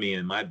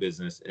in my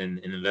business in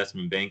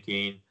investment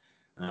banking,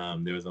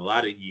 there was a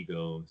lot of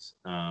egos,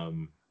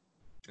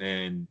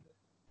 and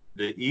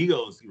the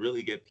egos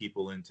really get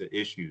people into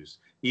issues.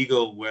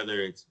 Ego,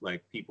 whether it's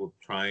like people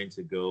trying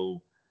to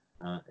go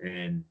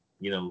and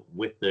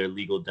with their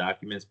legal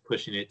documents,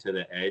 pushing it to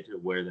the edge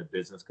of where the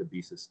business could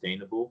be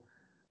sustainable,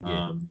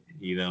 Yeah.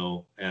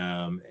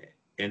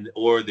 and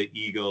or the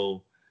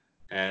ego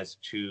as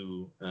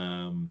to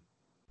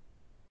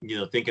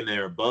thinking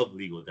they're above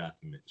legal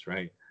documents,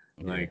 right?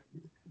 Yeah. Like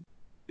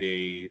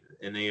they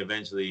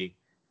eventually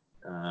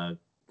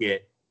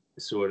get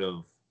sort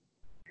of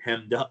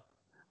hemmed up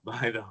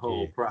by the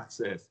whole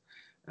process.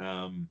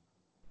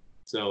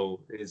 So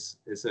it's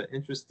an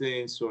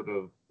interesting sort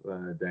of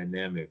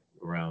dynamic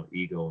around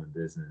ego and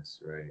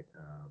business, right?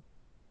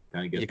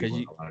 Kind of gets people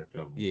in a lot of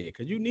trouble. Yeah,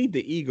 because you need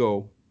the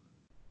ego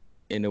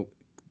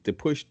to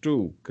push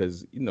through.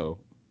 Because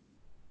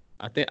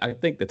I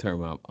think the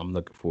term I'm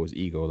looking for is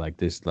ego. Like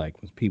this, like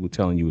when people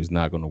telling you it's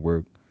not going to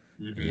work,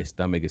 and your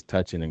stomach is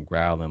touching and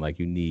growling. Like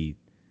you need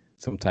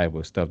some type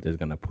of stuff that's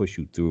going to push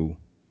you through.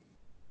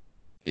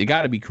 It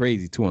got to be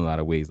crazy too in a lot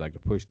of ways, like to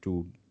push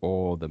through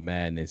all the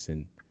madness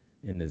and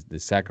the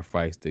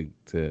sacrifice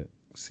to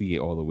see it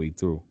all the way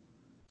through.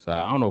 So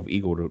I don't know if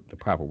ego the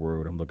proper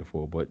word I'm looking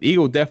for, but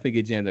ego definitely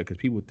gets jammed up because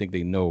people think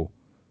they know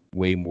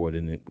way more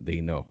than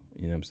they know.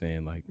 You know what I'm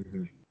saying? Like,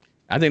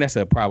 I think that's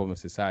a problem in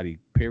society,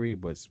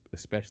 period, but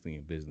especially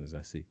in business.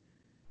 I see,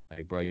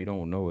 like, bro, you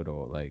don't know it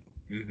all. Like,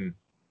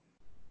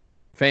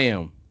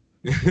 fam.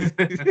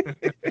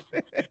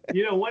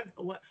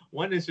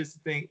 One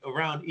interesting thing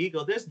around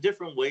ego, there's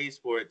different ways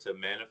for it to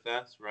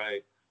manifest,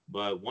 right?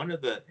 But one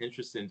of the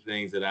interesting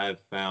things that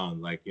I've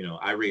found, like,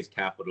 I raise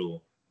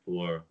capital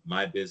for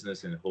my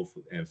business and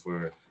hopefully and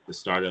for the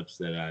startups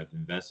that I've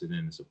invested in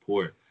and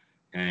support.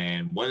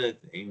 And one of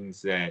the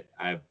things that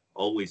I've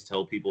always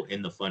tell people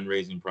in the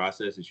fundraising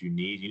process is you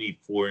need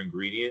four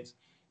ingredients.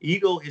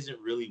 Ego isn't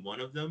really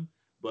one of them,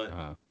 but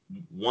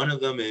one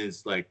of them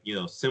is like,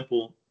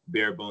 simple,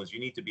 bare bones. You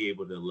need to be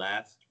able to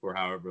last for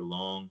however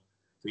long.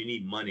 So you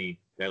need money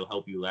that'll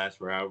help you last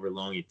for however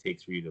long it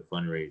takes for you to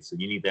fundraise. So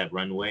you need that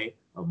runway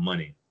of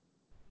money.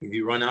 If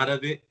you run out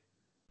of it,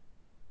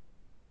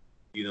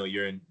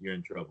 you're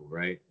in trouble,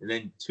 right? And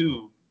then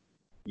two,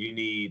 you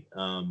need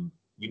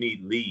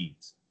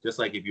leads. Just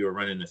like if you were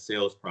running a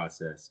sales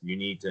process, you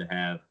need to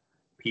have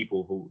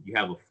people who you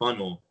have a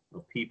funnel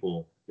of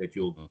people that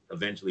you'll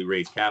eventually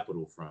raise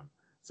capital from.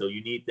 So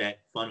you need that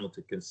funnel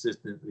to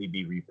consistently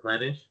be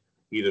replenished,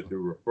 either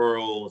through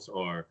referrals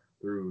or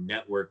through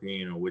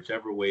networking or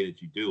whichever way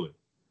that you do it.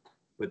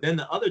 But then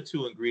the other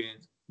two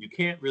ingredients, you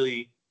can't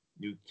really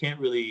you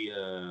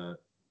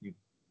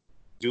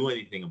do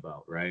anything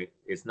about, right?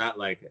 It's not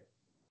like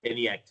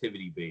any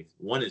activity based.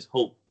 One is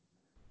hope,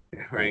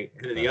 right?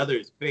 And then the other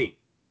is faith.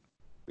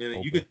 And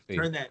then you could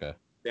turn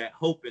that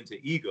hope into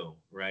ego,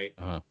 right?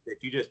 That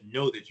you just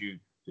know that you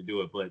to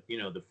do it. But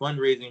the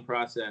fundraising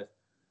process,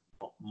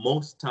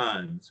 most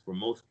times for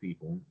most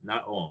people,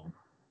 not all,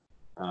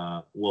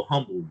 will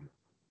humble you,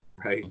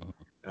 right?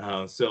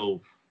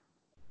 So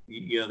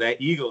that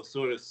ego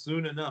sort of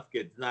soon enough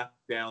gets knocked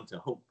down to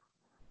hope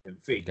and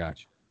faith.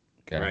 Gotcha.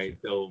 Right.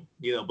 So,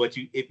 but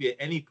if at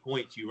any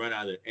point you run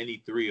out of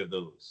any three of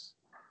those,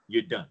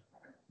 you're done.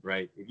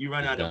 Right. If you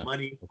run out of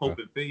money, hope,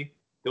 and faith,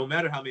 don't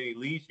matter how many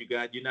leads you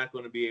got, you're not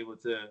going to be able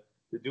to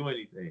do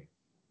anything.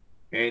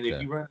 And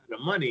if you run out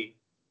of money,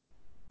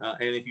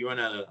 and if you run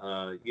out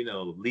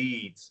of,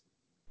 leads,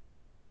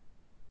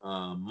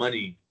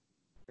 money,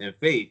 and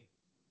faith,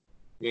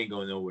 you ain't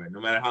going nowhere, no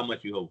matter how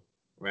much you hope.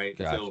 Right.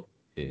 Gotcha. So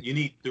you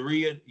need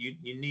three,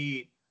 you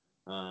need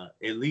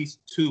at least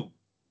two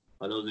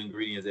of those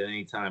ingredients at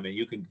any time, and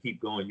you can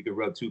keep going. You can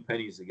rub two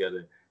pennies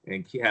together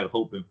and have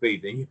hope and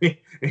faith, and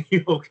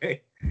you're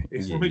okay.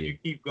 As long as you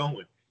keep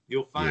going,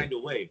 you'll find a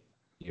way.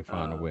 You'll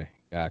find a way.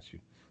 Got you.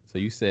 So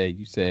you said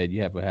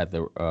you haven't had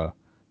the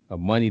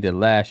money to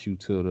last you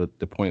to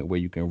the point where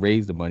you can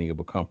raise the money or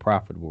become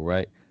profitable,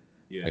 right?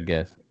 Yeah. I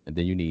guess. And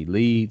then you need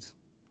leads,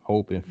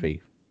 hope, and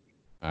faith.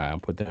 All right, I'll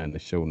put that in the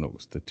show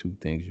notes. The two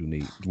things you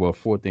need. Well,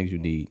 four things you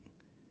need.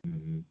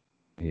 Mm-hmm.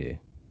 Yeah.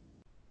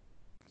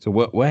 So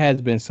what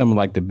has been some of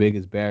like the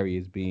biggest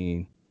barriers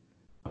being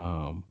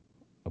a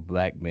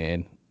black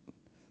man,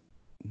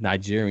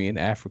 Nigerian,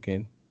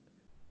 African,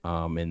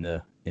 in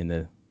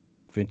the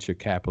venture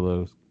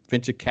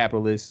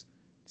capitalist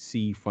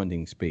seed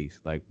funding space?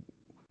 Like,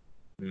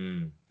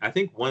 I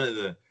think one of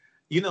the,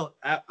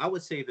 I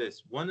would say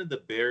this, one of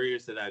the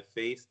barriers that I've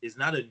faced is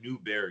not a new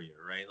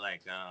barrier, right?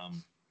 Like,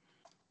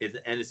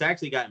 it's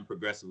actually gotten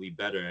progressively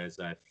better as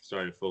I've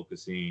started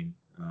focusing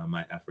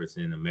my efforts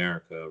in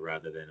America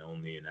rather than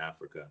only in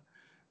Africa.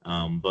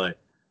 But,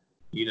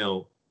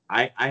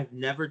 I've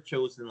never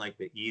chosen like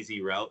the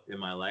easy route in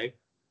my life.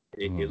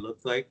 It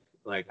looks like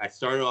I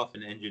started off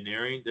in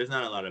engineering. There's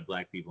not a lot of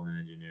black people in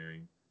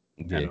engineering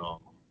at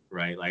all,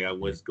 right? Like I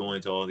was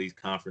going to all these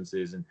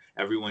conferences and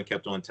everyone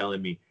kept on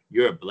telling me,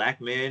 you're a black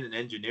man in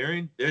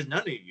engineering? There's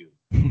none of you.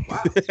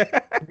 Wow.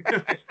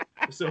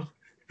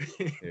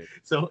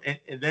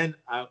 And then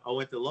I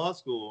went to law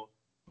school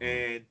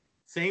and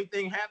same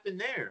thing happened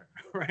there,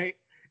 right?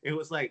 It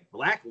was like,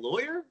 black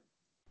lawyer,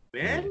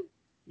 man.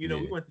 We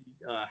went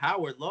to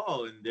Howard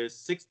Law, and there's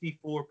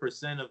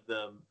 64% of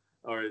them,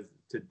 or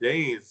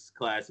today's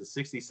class is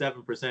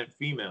 67%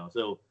 female.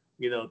 So,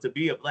 to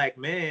be a black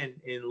man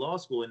in law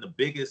school, in the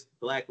biggest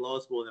black law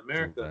school in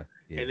America,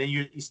 and then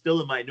you're still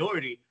a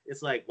minority,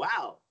 it's like,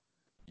 wow.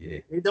 Yeah.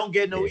 It don't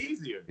get no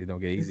easier. It don't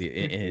get easier.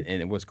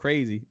 and what's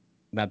crazy,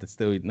 not to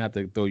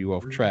throw you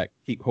off track,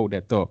 hold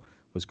that thought.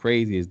 What's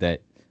crazy is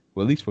that,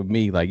 well, at least for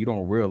me, like, you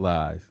don't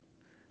realize,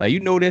 like,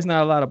 there's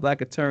not a lot of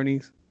black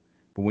attorneys,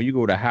 but when you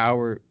go to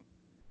Howard,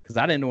 because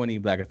I didn't know any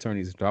black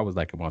attorneys until I was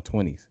like in my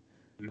 20s.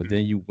 But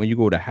then when you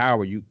go to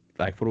Howard, you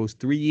like for those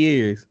 3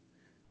 years,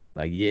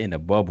 like you're in a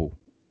bubble,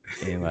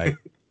 and like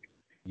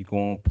you go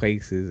on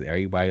places,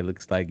 everybody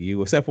looks like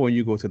you, except for when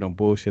you go to them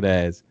bullshit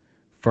ass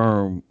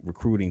firm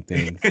recruiting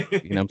things.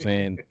 You know what I'm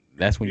saying?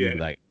 That's when you're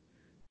like,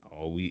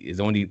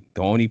 the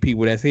only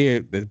people that's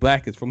here that's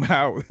black is from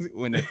Howard.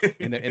 When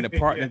the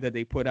partner that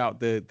they put out,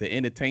 the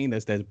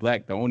entertainers that's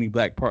black, the only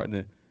black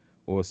partner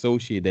or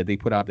associate that they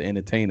put out, the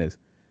entertainers.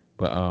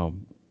 But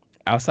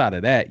outside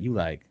of that, you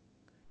like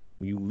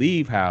when you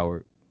leave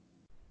Howard,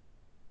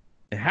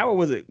 and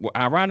Howard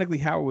ironically,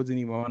 Howard wasn't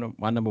even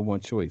my number one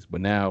choice.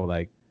 But now,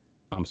 like,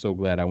 I'm so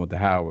glad I went to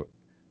Howard.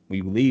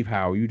 When you leave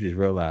Howard, you just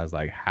realize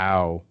like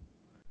how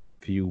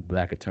few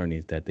black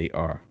attorneys that they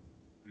are.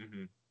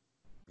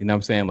 You know what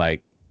I'm saying?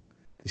 Like,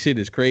 the shit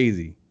is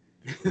crazy.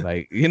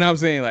 Like, you know what I'm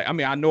saying? Like, I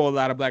mean, I know a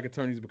lot of black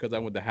attorneys because I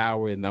went to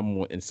Howard and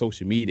I'm in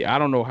social media. I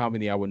don't know how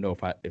many I would know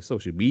if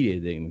social media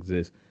didn't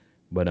exist.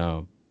 But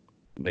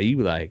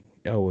you like,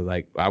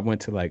 like I went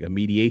to like a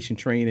mediation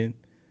training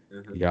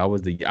Yeah, I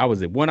was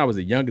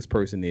the youngest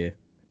person there,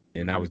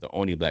 and I Mhm. was the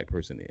only black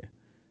person there.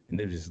 And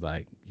they're just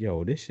like,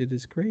 yo, this shit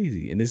is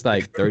crazy. And it's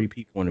like 30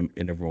 people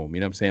in the room. You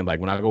know what I'm saying? Like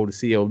when I go to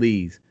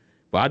CLEs,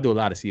 but I do a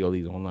lot of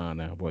CLEs online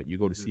now, but you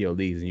go to Mhm.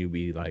 CLEs and you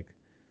be like,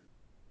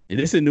 and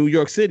this in New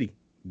York City,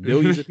 Mhm.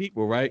 millions of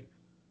people, right?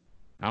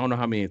 I don't know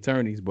how many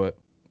attorneys, but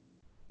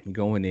you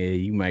go in there,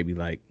 you might be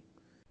like,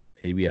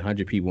 maybe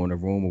 100 people in the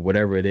room or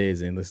whatever it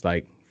is. And it's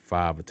like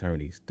 5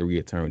 attorneys, 3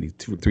 attorneys,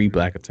 three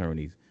black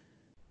attorneys.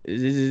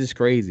 It's just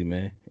crazy,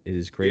 man. It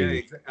is Yeah,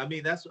 crazy.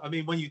 I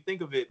mean, when you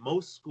think of it,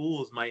 most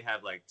schools might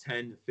have like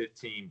 10 to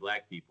 15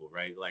 black people,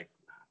 right? Like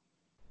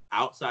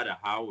outside of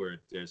Howard,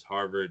 there's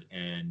Harvard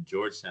and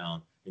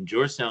Georgetown. And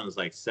Georgetown is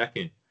like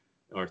second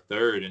or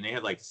third, and they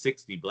have like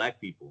 60 black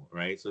people,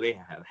 right? So they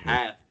have Yeah.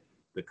 half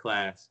the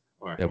class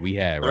or That we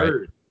had, right?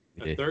 third,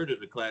 a Yeah. third of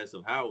the class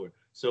of Howard.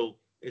 So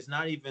it's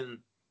not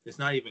even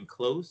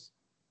close,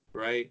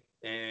 right?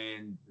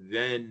 And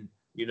then,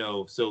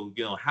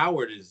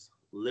 Howard is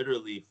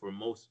literally for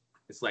most,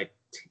 it's like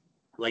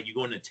you're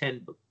going to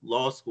 10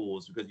 law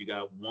schools because you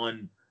got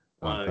one,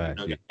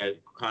 Facts, yeah. a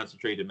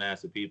concentrated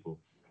mass of people.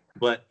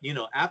 But,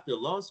 after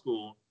law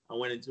school, I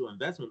went into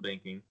investment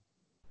banking,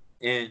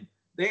 and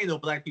there ain't no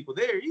black people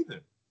there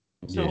either.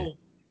 Yeah. So,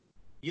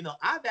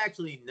 I've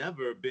actually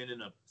never been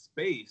in a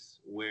space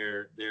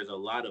where there's a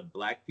lot of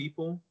black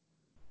people.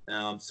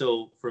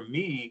 So for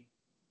me,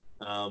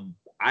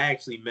 I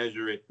actually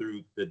measure it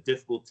through the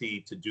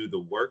difficulty to do the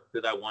work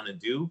that I want to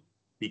do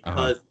Uh-huh.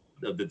 because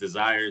of the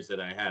desires that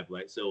I have.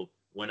 Like, so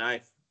when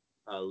I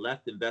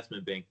left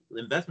investment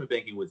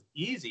banking was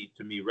easy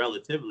to me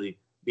relatively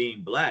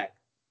being black.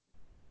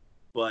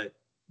 But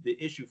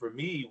the issue for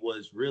me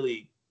was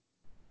really,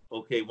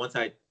 okay, once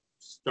I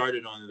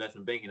started on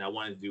investment banking, I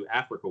wanted to do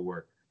Africa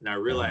work. And I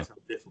Uh-huh. realized how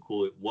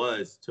difficult it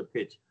was to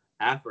pitch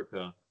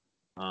Africa,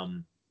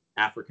 um,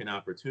 African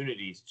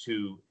opportunities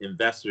to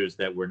investors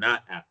that were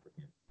not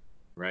African,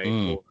 right?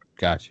 Or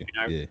Got you. and,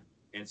 I, Yeah.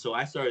 and so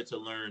I started to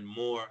learn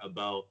more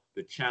about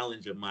the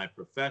challenge of my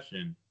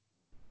profession,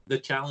 the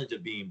challenge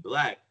of being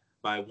black,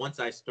 by once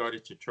I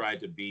started to try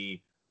to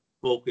be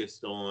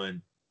focused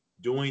on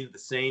doing the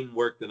same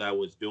work that I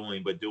was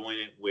doing, but doing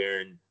it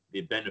where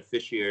the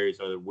beneficiaries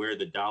or where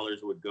the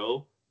dollars would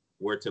go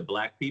were to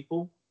black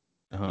people.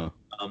 Uh-huh.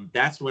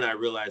 That's when I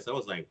realized, I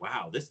was like,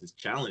 wow, this is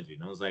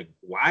challenging. I was like,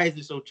 why is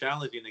it so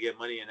challenging to get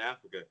money in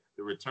Africa?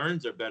 The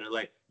returns are better.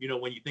 Like,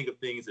 when you think of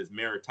things as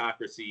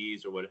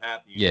meritocracies or what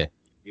have you, Yeah.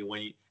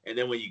 when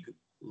you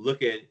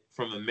look at it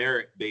from a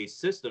merit-based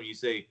system, you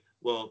say,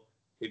 well,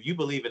 if you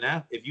believe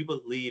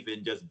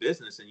in just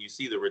business and you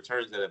see the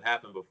returns that have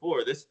happened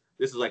before, this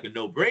is like a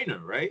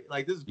no-brainer, right?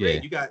 Like, this is great.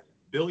 Yeah. You got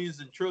billions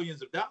and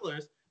trillions of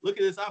dollars. Look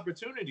at this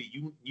opportunity.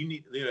 You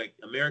need, like,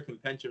 American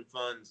pension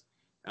funds,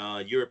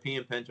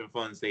 European pension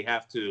funds. They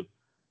have to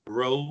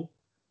grow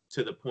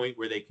to the point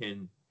where they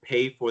can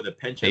pay for the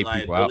pension Pay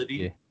people out. liability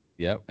Yeah.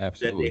 Yep. that they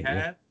Absolutely.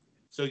 Yeah. have.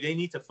 So they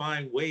need to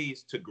find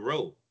ways to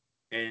grow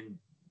and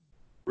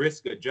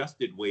risk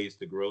adjusted ways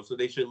to grow. So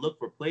they should look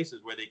for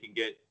places where they can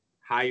get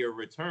higher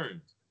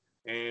returns.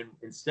 And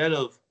instead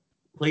of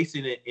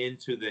placing it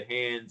into the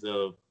hands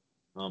of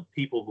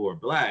people who are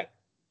black,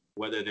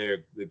 whether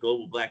they're the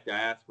global black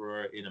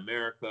diaspora in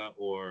America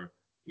or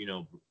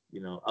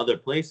other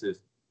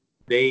places,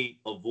 they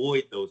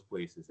avoid those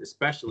places,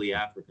 especially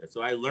Africa.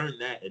 So I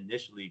learned that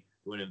initially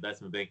doing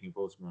investment banking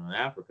focusing on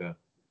Africa,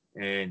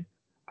 and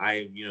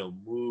I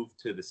moved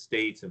to the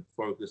States and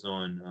focused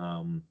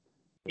on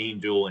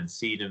angel and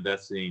seed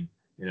investing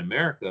in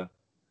America.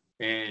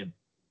 And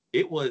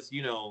it was,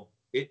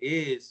 it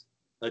is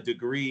a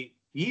degree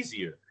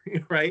easier,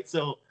 right?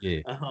 So,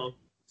 Yeah.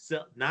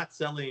 not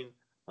selling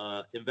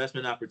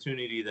investment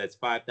opportunity that's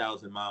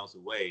 5,000 miles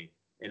away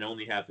and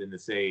only having to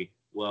say,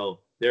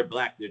 well, they're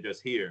black, they're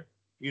just here.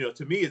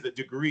 To me is a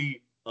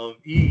degree of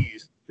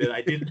ease that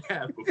I didn't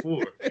have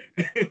before.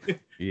 Yeah.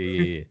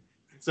 Yeah.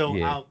 So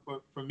Yeah.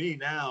 for me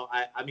now,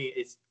 I mean,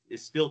 it's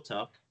still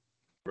tough,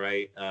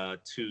 right?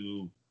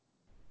 To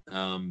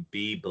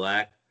be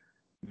black,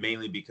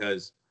 mainly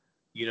because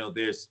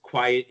there's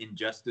quiet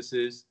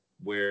injustices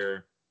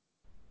where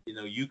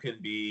you can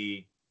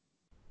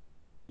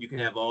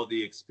have all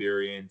the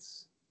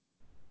experience,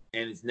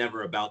 and it's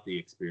never about the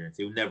experience.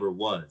 It never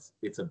was.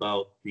 It's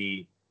about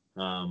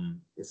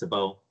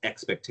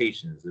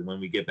expectations. And when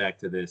we get back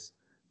to this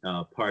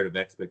part of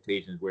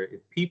expectations, where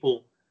if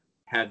people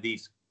have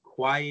these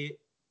quiet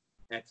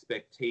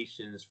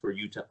expectations for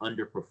you to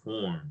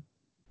underperform,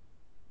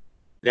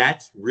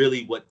 that's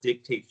really what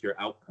dictates your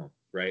outcome,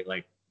 right?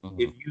 Like, Uh-huh.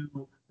 if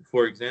you,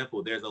 for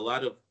example, not a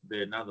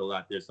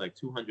lot, there's like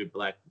 200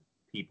 black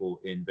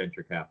people in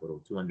venture capital,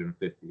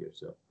 250 or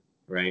so,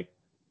 right?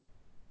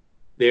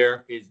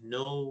 There is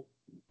none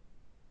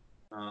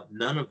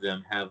of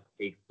them have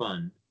a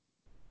fund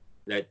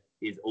that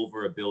is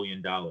over $1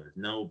 billion.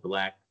 No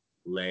black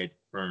led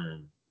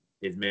firm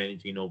is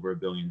managing over $1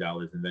 billion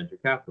in venture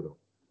capital.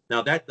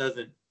 Now that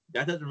doesn't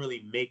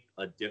really make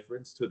a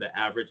difference to the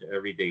average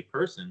everyday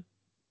person.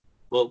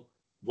 Well,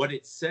 what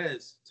it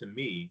says to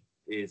me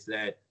is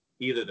that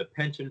either the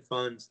pension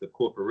funds, the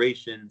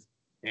corporations,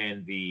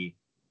 and the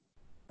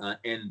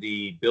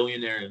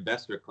billionaire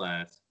investor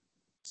class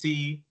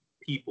see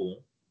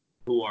people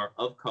who are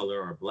of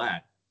color or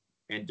black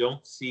and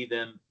don't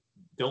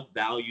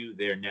value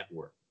their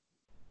network,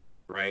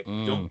 right?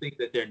 Don't think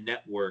that their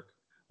network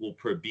will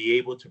be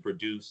able to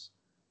produce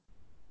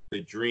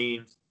the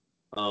dreams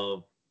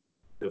of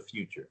the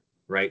future,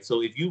 right?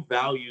 So if you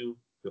value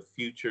the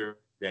future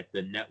that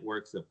the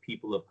networks of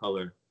people of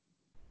color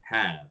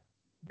have,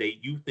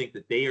 you think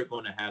that they are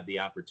going to have the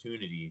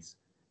opportunities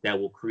that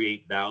will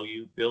create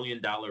value,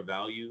 billion-dollar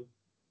value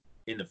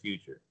in the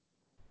future.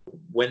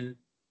 When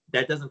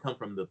that doesn't come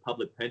from the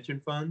public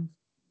pension funds,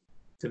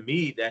 to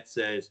me, that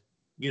says,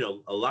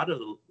 a lot of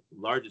the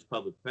largest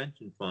public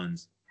pension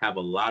funds have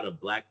a lot of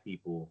black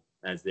people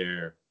as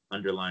their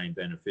underlying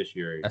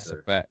beneficiaries. That's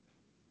a fact.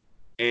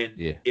 And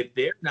if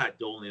they're not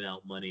doling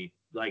out money,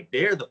 like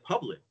they're the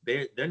public,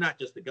 they're not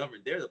just the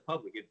government, they're the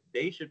public.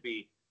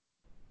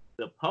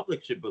 The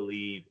public should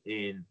believe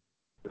in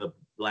the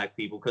black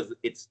people, because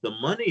it's the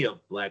money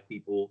of black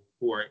people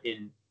who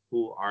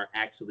are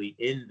actually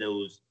in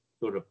those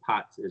sort of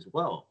pots as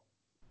well.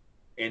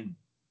 And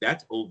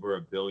that's over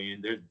 $1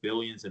 billion. There's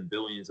billions and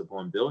billions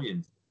upon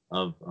billions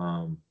of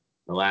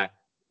black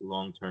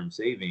long-term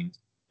savings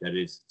that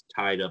is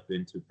tied up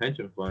into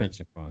pension funds.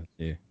 Pension funds,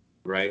 yeah.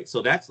 Right.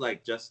 So that's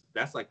like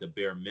the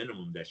bare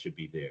minimum that should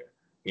be there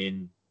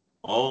in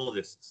all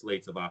the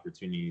slates of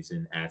opportunities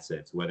and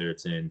assets, whether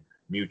it's in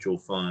mutual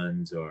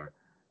funds or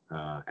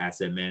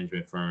asset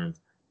management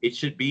firms. It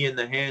should be in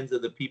the hands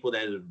of the people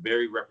that are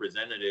very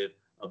representative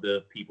of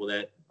the people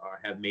that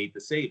have made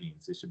the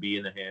savings. It should be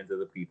in the hands of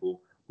the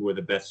people who are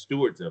the best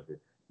stewards of it.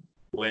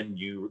 When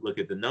you look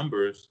at the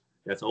numbers,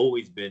 that's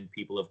always been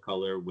people of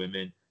color,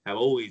 women have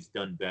always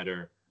done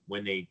better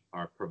when they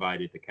are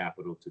provided the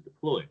capital to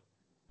deploy.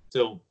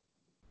 So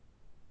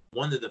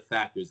one of the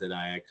factors that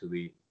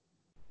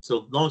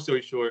so long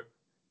story short,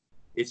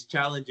 it's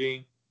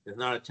challenging. It's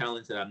not a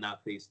challenge that I've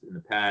not faced in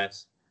the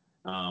past,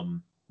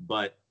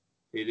 but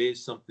it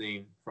is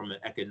something from an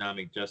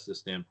economic justice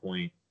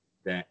standpoint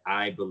that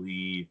I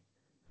believe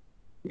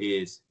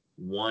is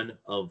one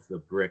of the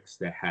bricks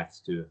that has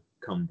to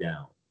come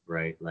down,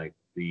 right? Like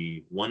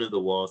one of the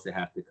walls that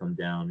have to come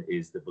down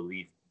is the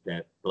belief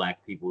that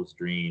black people's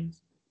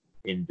dreams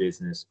in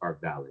business are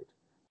valid.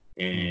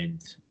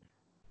 And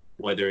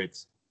whether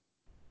it's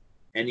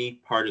any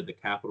part of the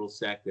capital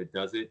stack that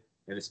does it,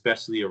 and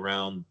especially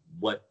around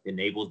what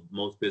enables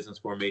most business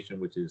formation,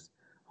 which is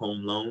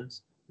home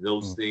loans,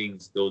 those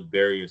things, those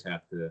barriers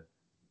have to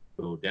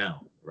go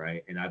down,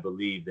 right? And I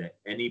believe that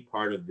any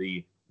part of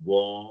the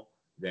wall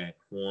that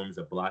forms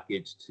a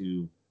blockage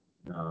to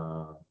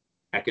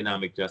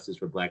economic justice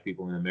for black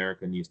people in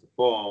America needs to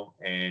fall.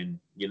 And,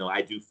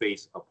 I do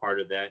face a part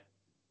of that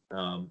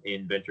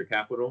in venture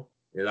capital.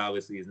 It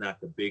obviously is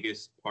not the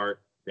biggest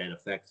part that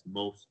affects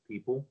most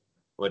people,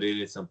 but it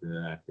is something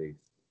that I face.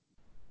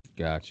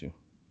 Got you,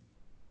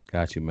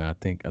 man. I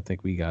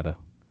think we gotta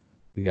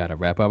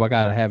wrap up. I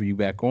gotta have you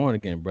back on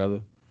again,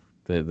 brother.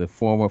 The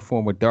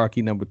former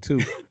darky number 2.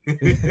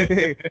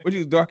 What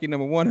you darky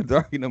number 1 or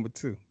darky number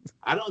 2?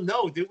 I don't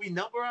know. Did we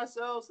number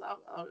ourselves?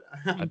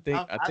 I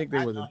think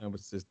there was a number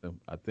system.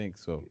 I think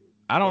so.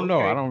 I don't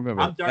know. I don't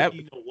remember. I'm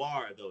Darky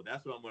Noir though.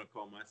 That's what I'm gonna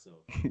call myself.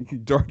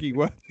 Darky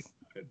what?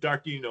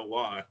 Darky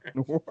Noir.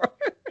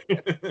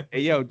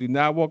 Hey yo, do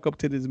not walk up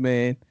to this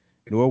man,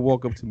 nor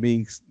walk up to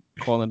me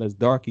calling us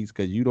darkies,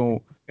 because you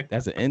don't.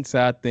 That's an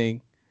inside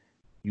thing.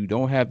 You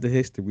don't have the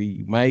history.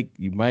 You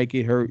might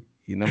get hurt.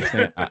 You know what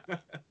I'm saying?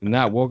 Do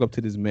not walk up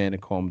to this man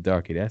and call him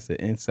darky. That's an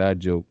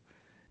inside joke.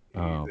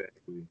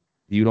 Exactly.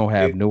 You don't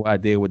have no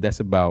idea what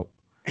that's about.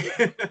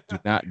 Do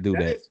not do that.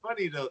 That is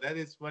funny though. That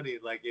is funny.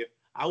 Like, if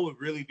I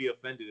would really be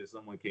offended if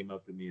someone came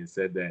up to me and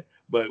said that.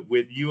 But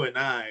with you and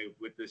I,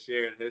 with the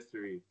shared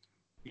history,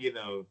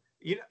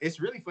 it's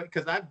really funny,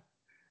 because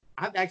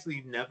I've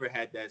actually never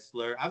had that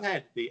slur. I've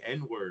had the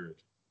N-word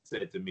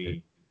said to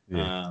me,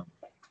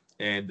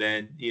 and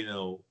then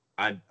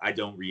I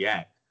don't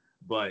react.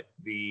 But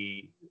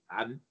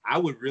I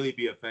would really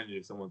be offended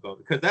if someone called,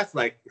 because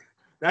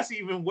that's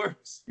even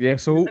worse. Yeah.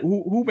 So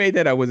who made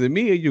that up? Was it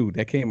me or you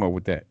that came up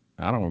with that?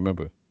 I don't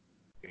remember.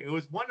 It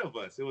was one of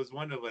us. It was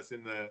one of us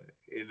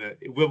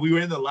well, we were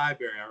in the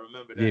library. I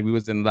remember that. Yeah, we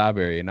was in the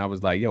library, and I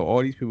was like, yo,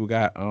 all these people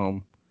got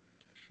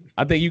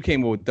I think you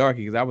came up with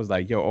darky, because I was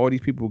like, yo, all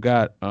these people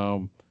got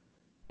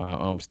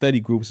study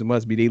groups. It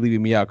must be they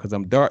leaving me out because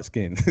I'm dark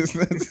skinned.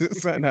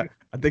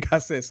 I think I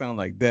said something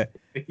like that.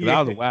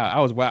 Yeah. I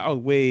was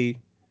way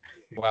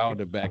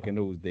wilder back in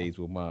those days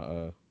with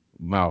my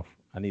mouth.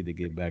 I need to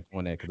get back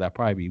on that, because I'd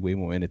probably be way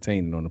more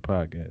entertaining on the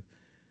podcast.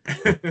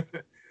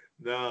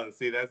 No,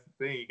 see, that's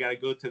the thing. You got to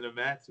go to the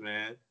mats,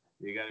 man.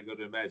 You got to go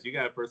to the mats. You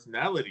got a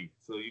personality,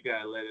 so you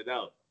got to let it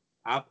out.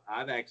 I've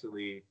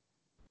actually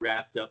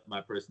wrapped up my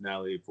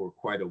personality for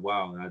quite a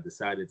while, and I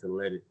decided to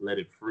let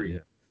it free. Yeah.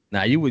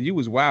 Now you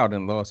was wild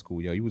in law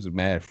school, yo. You was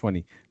mad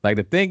funny. Like,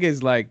 the thing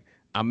is, like,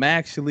 I'm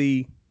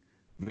actually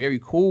very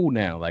cool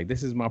now. Like,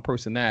 this is my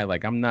personality.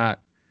 Like, I'm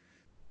not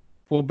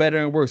for better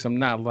and worse. I'm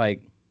not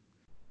like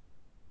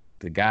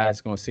the guy that's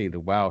gonna say the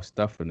wild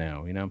stuff for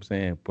now. You know what I'm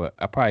saying? But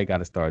I probably got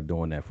to start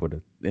doing that for the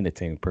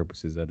entertainment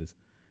purposes of this.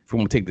 If we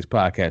want to take this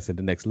podcast to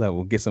the next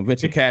level, get some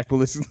venture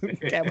capitalism.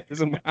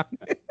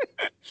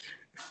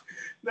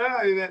 No,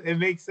 it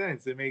makes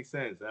sense. It makes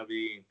sense. I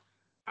mean,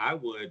 I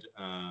would.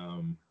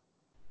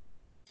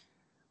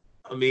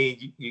 I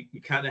mean, you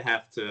kind of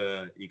have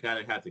to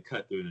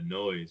cut through the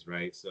noise,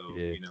 right? So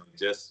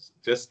just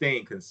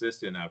staying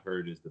consistent, I've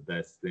heard, is the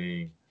best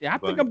thing. Yeah, I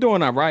think I'm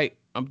doing all right.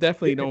 I'm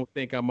definitely don't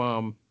think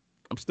I'm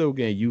still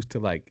getting used to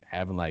like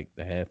having like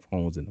the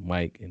headphones and the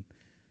mic, and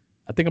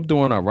I think I'm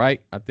doing all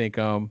right. I think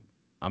I'm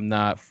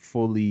not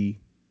fully,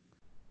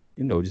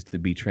 just to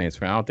be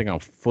transparent, I don't think I'm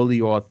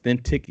fully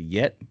authentic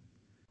yet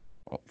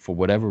for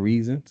whatever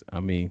reasons.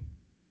 I mean,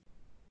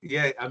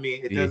 yeah, I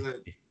mean, it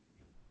doesn't.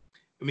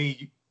 I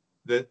mean,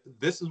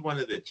 this is one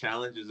of the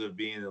challenges of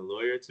being a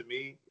lawyer to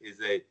me is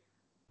that,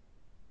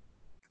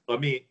 I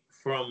mean,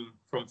 from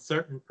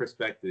certain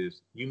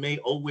perspectives, you may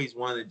always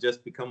want to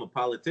just become a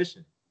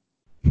politician.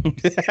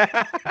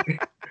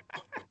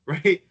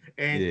 Right?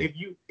 And if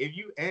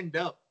you end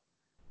up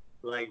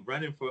like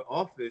running for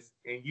office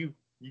and you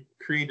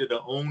created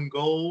a own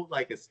goal,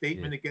 like a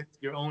statement against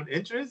your own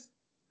interests,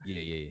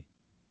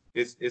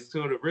 it's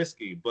sort of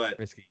risky. But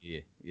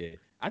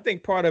I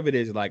think part of it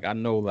is like, I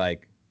know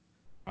like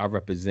I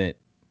represent,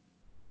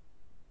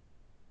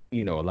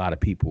 a lot of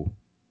people,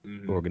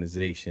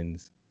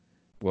 organizations.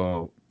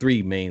 Well,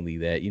 3 mainly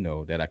that,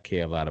 that I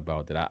care a lot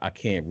about, that I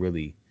can't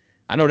really,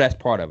 I know that's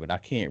part of it. I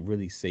can't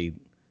really say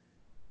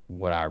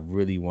what I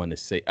really want to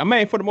say. I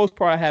mean, for the most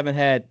part, I haven't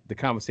had the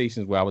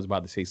conversations where I was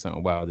about to say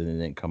something wild and it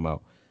didn't come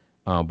out.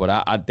 But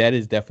I that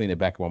is definitely in the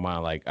back of my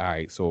mind. Like, all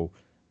right, so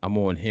I'm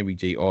on Henry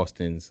J.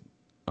 Austin's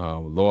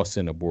Law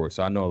Center board.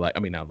 So I know, like, I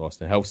mean, not Law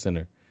Center, Health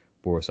Center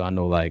board. So I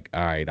know, like,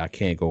 all right, I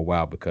can't go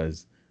wild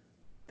because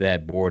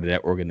that board of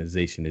that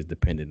organization is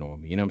dependent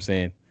on me. You know what I'm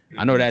saying?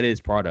 I know that is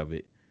part of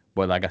it.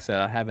 But like I said,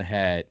 I haven't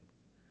had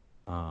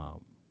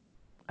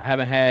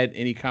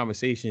any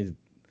conversations.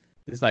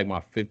 This is like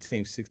my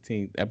 15th,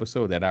 16th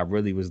episode that I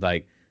really was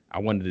like, I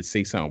wanted to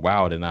say something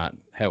wild and I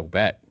held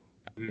back.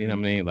 You know what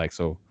I mean? Like,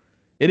 so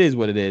it is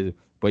what it is.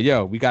 But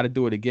yo, we got to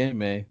do it again,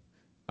 man.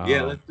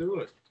 Yeah, let's do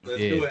it. Let's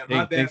do it.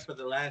 My bad for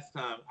the last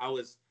time. I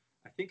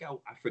think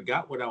I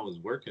forgot what I was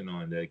working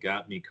on that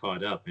got me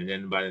caught up. And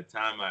then by the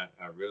time I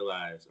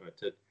realized or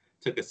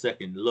took a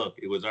second look,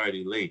 it was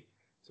already late.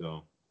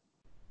 So.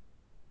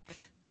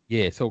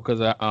 Yeah, so because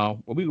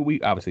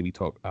we obviously we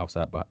talk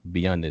outside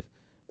beyond this,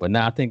 but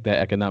now I think that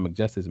economic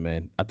justice,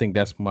 man, I think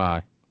that's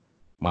my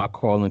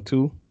calling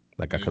too.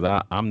 Like,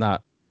 because I'm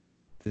not.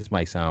 This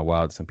might sound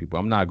wild to some people.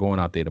 I'm not going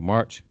out there to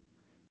march.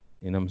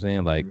 You know what I'm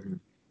saying? Like,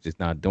 just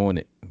not doing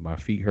it. My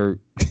feet hurt.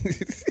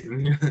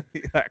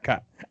 I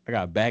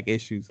got back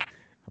issues.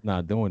 I'm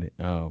not doing it.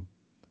 But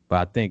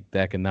I think the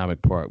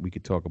economic part, we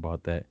could talk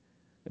about that.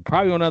 And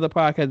probably on other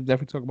podcasts,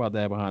 definitely talk about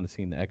that behind the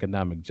scene, the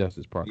economic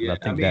justice part. Yeah,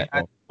 I mean,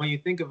 when you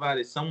think about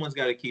it, someone's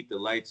got to keep the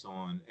lights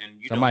on, and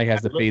somebody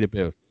has to pay the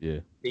bill. Yeah.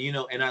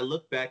 And I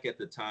look back at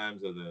the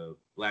times of the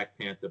Black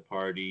Panther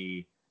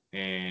Party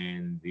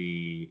and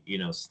the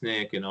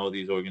SNCC and all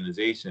these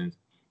organizations,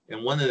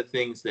 and one of the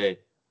things that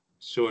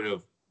sort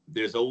of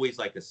there's always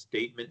like a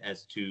statement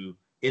as to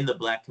in the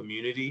Black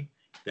community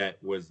that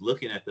was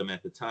looking at them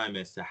at the time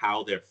as to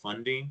how their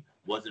funding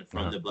wasn't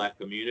from the Black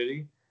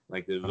community.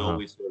 Like there was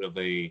always sort of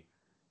a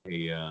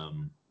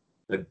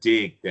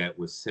dig that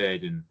was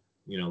said in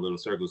little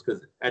circles,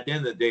 because at the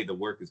end of the day, the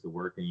work is the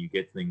work, and you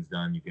get things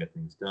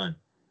done.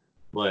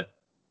 But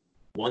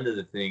one of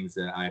the things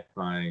that I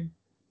find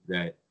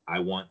that I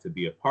want to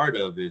be a part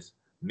of is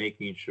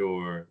making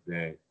sure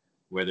that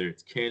whether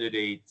it's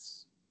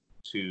candidates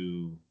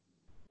to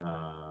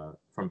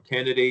from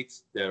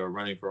candidates that are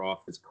running for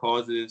office,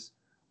 causes,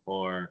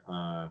 or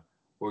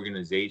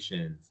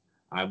organizations,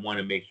 I want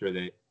to make sure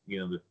that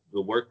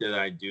the work that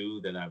I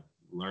do, that I've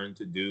learned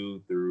to do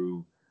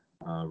through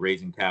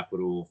raising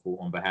capital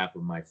on behalf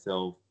of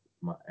myself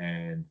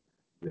and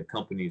the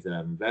companies that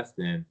I've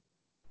invested in,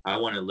 I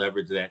want to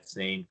leverage that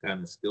same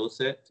kind of skill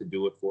set to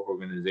do it for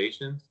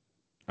organizations,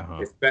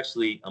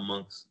 especially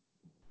amongst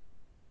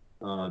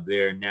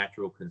their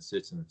natural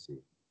constituency.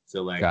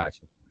 So like,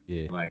 gotcha.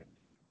 Yeah, like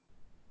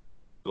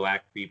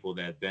Black people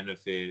that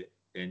benefit,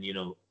 and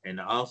and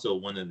also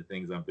one of the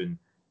things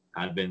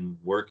I've been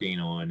working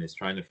on is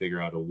trying to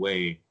figure out a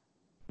way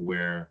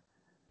where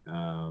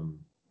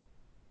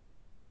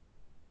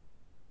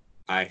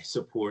I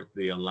support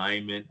the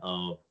alignment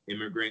of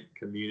immigrant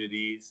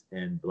communities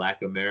and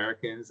Black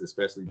Americans,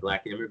 especially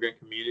Black immigrant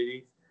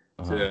communities,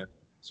 to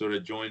sort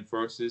of join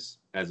forces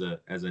as a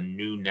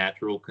new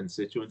natural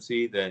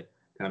constituency that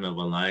kind of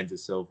aligns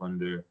itself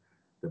under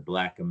the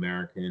Black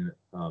American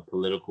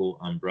political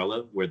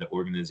umbrella, where the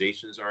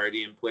organization's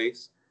already in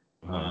place.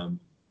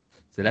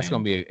 So that's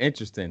going to be an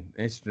interesting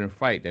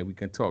fight that we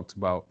can talk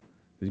about.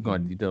 You're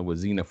going to be dealing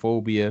with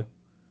xenophobia.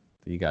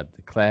 Then you got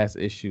the class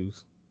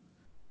issues.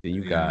 Then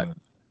you got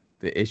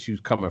the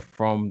issues coming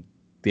from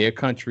their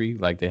country,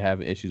 like they're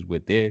having issues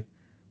with their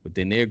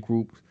within their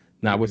groups.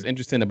 Now, what's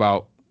interesting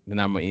about, then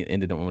I'm gonna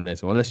end it on that.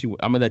 So I'm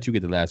gonna let you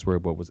get the last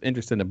word. But what's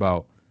interesting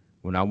about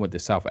when I went to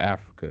South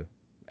Africa,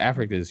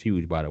 Africa is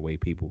huge, by the way,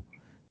 people.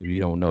 If you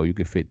don't know, you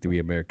could fit 3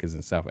 Americas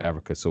in South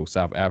Africa. So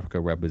South Africa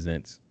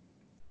represents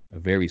a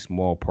very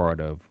small part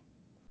of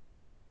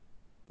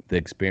the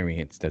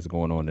experience that's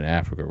going on in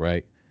Africa,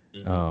 right?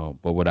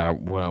 But when I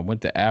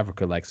went to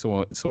Africa, like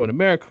so in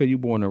America, you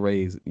born and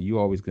raised, you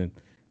always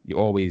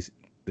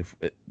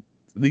at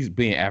least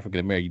being African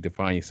American, you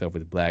define yourself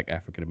as Black,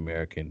 African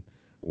American,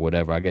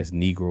 whatever. I guess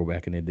Negro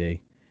back in the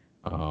day,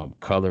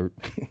 colored.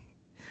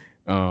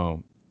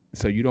 um,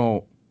 so you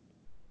don't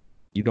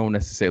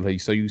necessarily,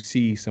 so you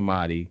see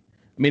somebody.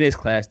 I mean, there's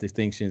class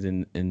distinctions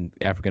in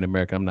African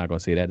American. I'm not gonna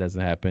say that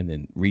doesn't happen,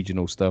 and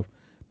regional stuff,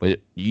 but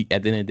at the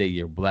end of the day,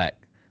 you're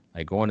Black.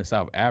 Like going to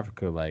South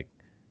Africa, like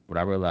what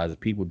I realized is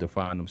people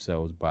define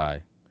themselves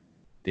by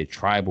their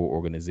tribal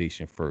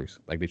organization first,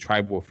 like the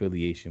tribal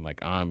affiliation.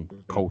 Like I'm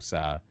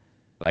COSI.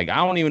 Like I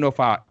don't even know if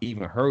I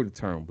even heard the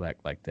term Black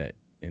like that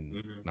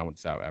when I went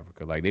to South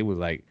Africa. Like they was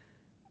like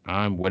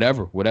I'm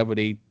whatever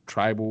they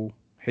tribal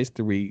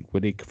history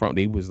where they from.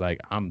 They was like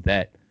I'm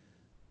that.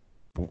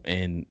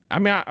 And I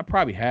mean I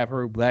probably have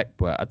heard Black,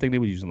 but I think they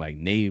were using like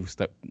native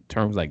stuff,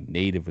 terms like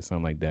native or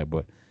something like that.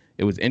 But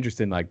it was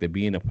interesting, like to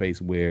be in a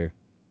place where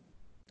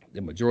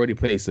the majority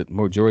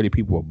of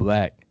people are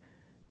Black,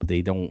 but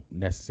they don't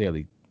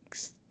necessarily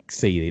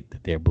say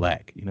that they're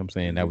Black. You know what I'm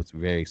saying? That was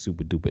very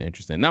super duper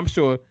interesting. And I'm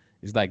sure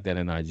it's like that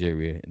in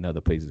Nigeria and other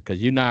places,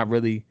 because you're not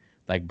really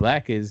like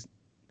Black and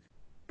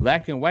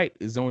white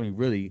is only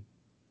really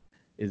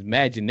is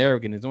mad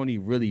generic, and it's only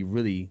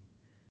really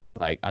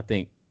like I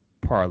think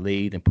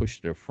parlayed and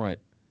pushed to the front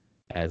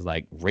as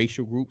like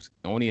racial groups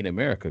only in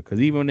America, because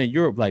even in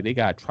Europe, like they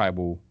got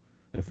tribal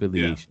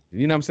affiliation.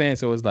 You know what I'm saying?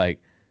 So it's like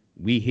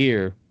we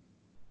here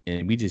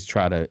and we just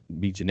try to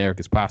be generic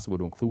as possible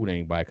to include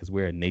anybody because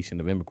we're a nation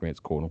of immigrants,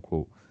 quote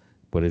unquote.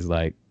 But it's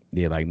like,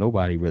 yeah, like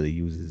nobody really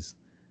uses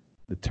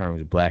the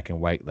terms Black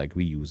and white like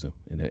we use them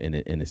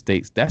in the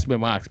States. That's been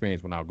my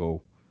experience when I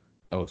go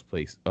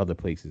other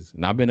places.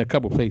 And I've been a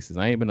couple places.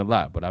 I ain't been a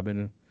lot, but I've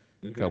been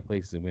in a couple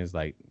places and it's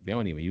like they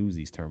don't even use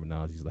these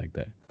terminologies like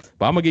that.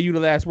 But I'm gonna give you the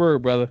last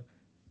word, brother.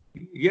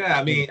 Yeah,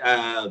 I mean,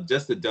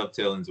 just to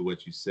dovetail into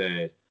what you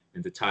said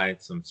and to tie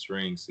some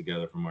strings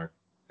together from our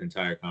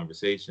entire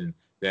conversation,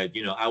 that,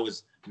 you know, I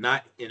was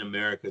not in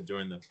America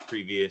during the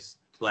previous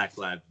Black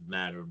Lives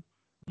Matter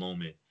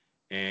moment.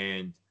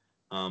 And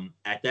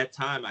at that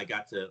time, I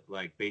got to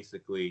like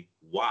basically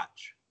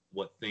watch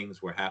what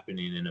things were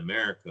happening in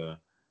America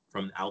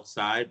from the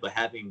outside. But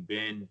having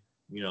been,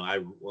 you know, I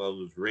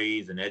was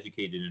raised and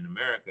educated in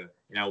America,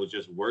 and I was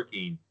just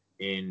working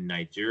in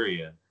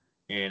Nigeria.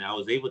 And I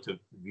was able to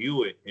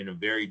view it in a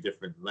very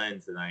different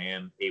lens than I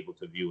am able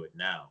to view it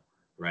now,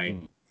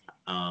 right?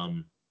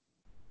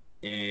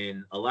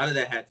 And a lot of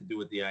that had to do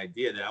with the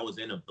idea that I was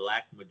in a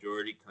Black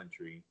majority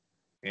country,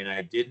 and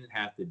I didn't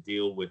have to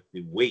deal with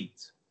the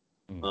weight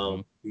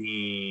of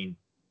being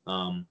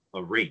a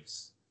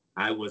race.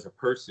 I was a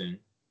person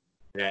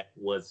that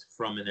was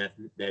from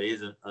that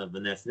is of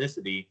an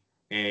ethnicity,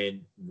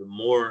 and the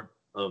more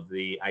of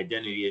the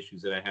identity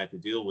issues that I had to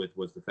deal with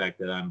was the fact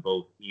that I'm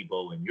both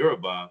Igbo and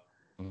Yoruba,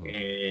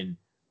 and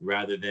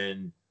rather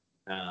than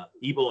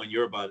Igbo and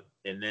Yoruba,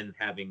 and then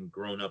having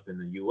grown up in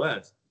the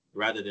U.S.,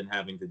 rather than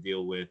having to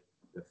deal with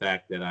the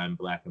fact that I'm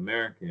Black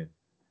American.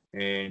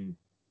 And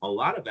a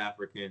lot of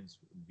Africans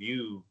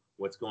view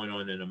what's going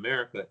on in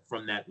America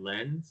from that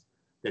lens,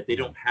 that they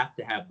don't have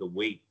to have the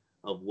weight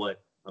of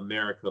what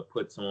America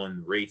puts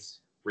on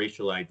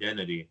racial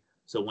identity.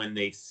 So when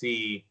they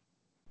see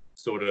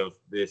sort of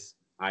this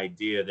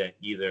idea that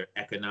either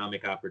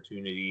economic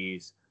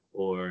opportunities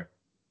or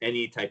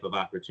any type of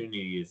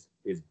opportunity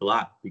is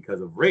blocked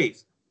because of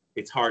race,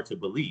 it's hard to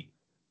believe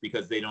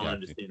because they don't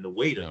understand the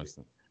weight of it.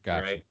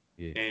 Right.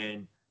 Yeah.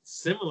 And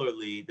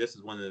similarly, this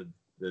is one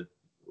of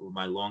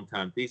my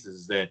longtime thesis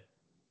is that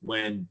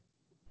when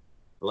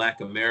Black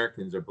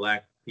Americans or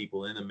Black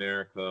people in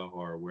America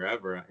or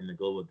wherever in the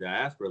global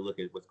diaspora look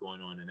at what's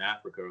going on in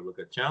Africa or look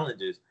at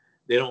challenges,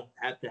 they don't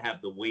have to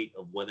have the weight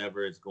of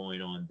whatever is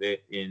going on there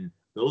in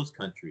those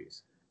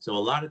countries. So a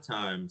lot of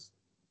times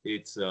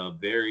it's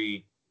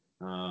very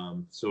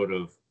sort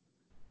of,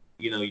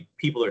 you know,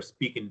 people are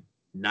speaking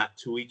not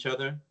to each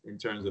other in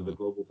terms of the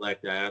global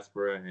Black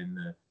diaspora and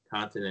the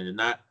continent, and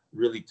not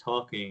really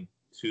talking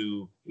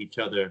to each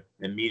other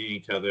and meeting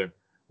each other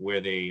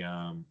where they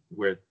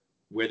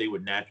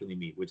would naturally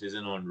meet, which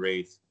isn't on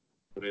race,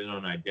 but isn't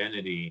on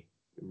identity,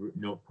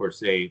 no per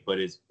se, but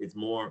it's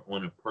more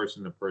on a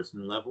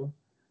person-to-person level.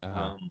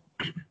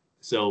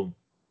 So,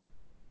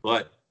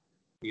 but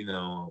you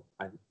know,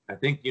 I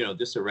think, you know,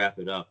 just to wrap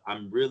it up,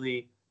 I'm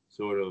really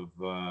sort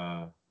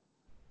of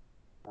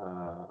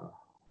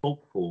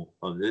hopeful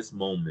of this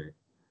moment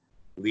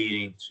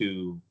leading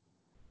to,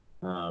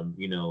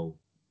 you know,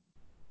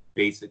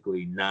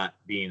 basically not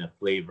being a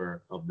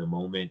flavor of the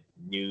moment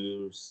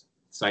news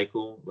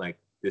cycle. Like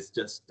this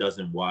just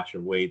doesn't wash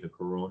away the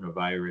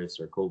coronavirus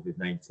or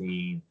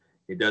COVID-19.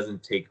 It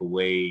doesn't take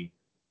away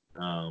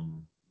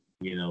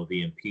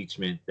The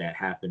impeachment that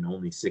happened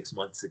only 6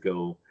 months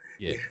ago.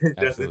 Yeah, It doesn't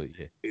absolutely.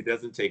 Yeah. it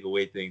doesn't take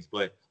away things,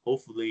 but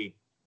hopefully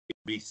it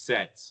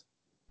resets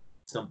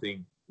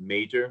something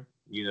major.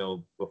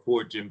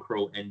 Before Jim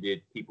Crow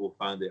ended, people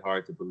found it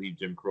hard to believe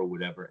Jim Crow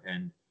would ever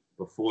end.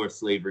 Before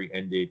slavery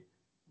ended,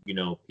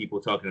 people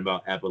talking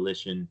about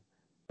abolition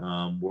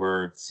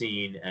were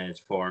seen as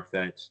far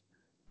fetched.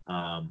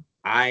 I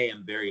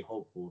am very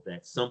hopeful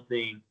that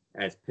something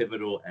as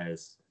pivotal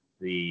as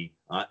the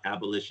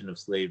abolition of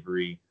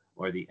slavery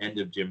or the end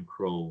of Jim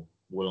Crow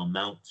will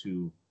amount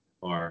to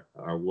or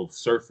will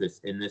surface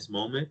in this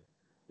moment.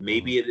 Mhm.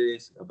 Maybe it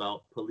is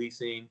about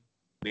policing,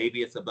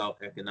 maybe it's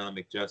about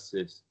economic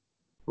justice,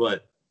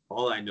 but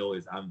all I know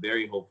is I'm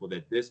very hopeful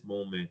that this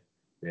moment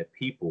that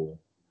people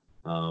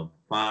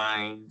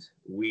find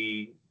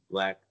we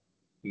black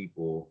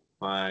people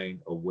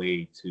find a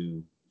way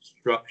to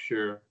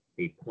structure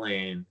a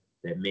plan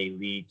that may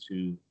lead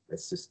to a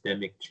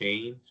systemic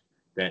change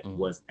that Mhm.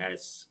 was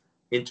as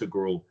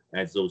integral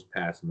as those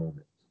past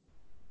moments.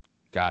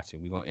 Gotcha.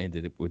 We're gonna end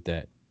it with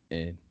that.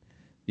 And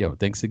yo,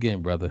 thanks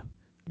again, brother.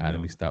 All right, let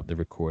No, me stop the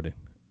recording.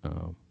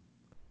 Um,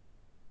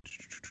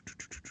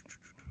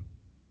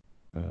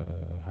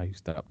 how you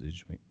stop this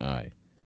joint? All right.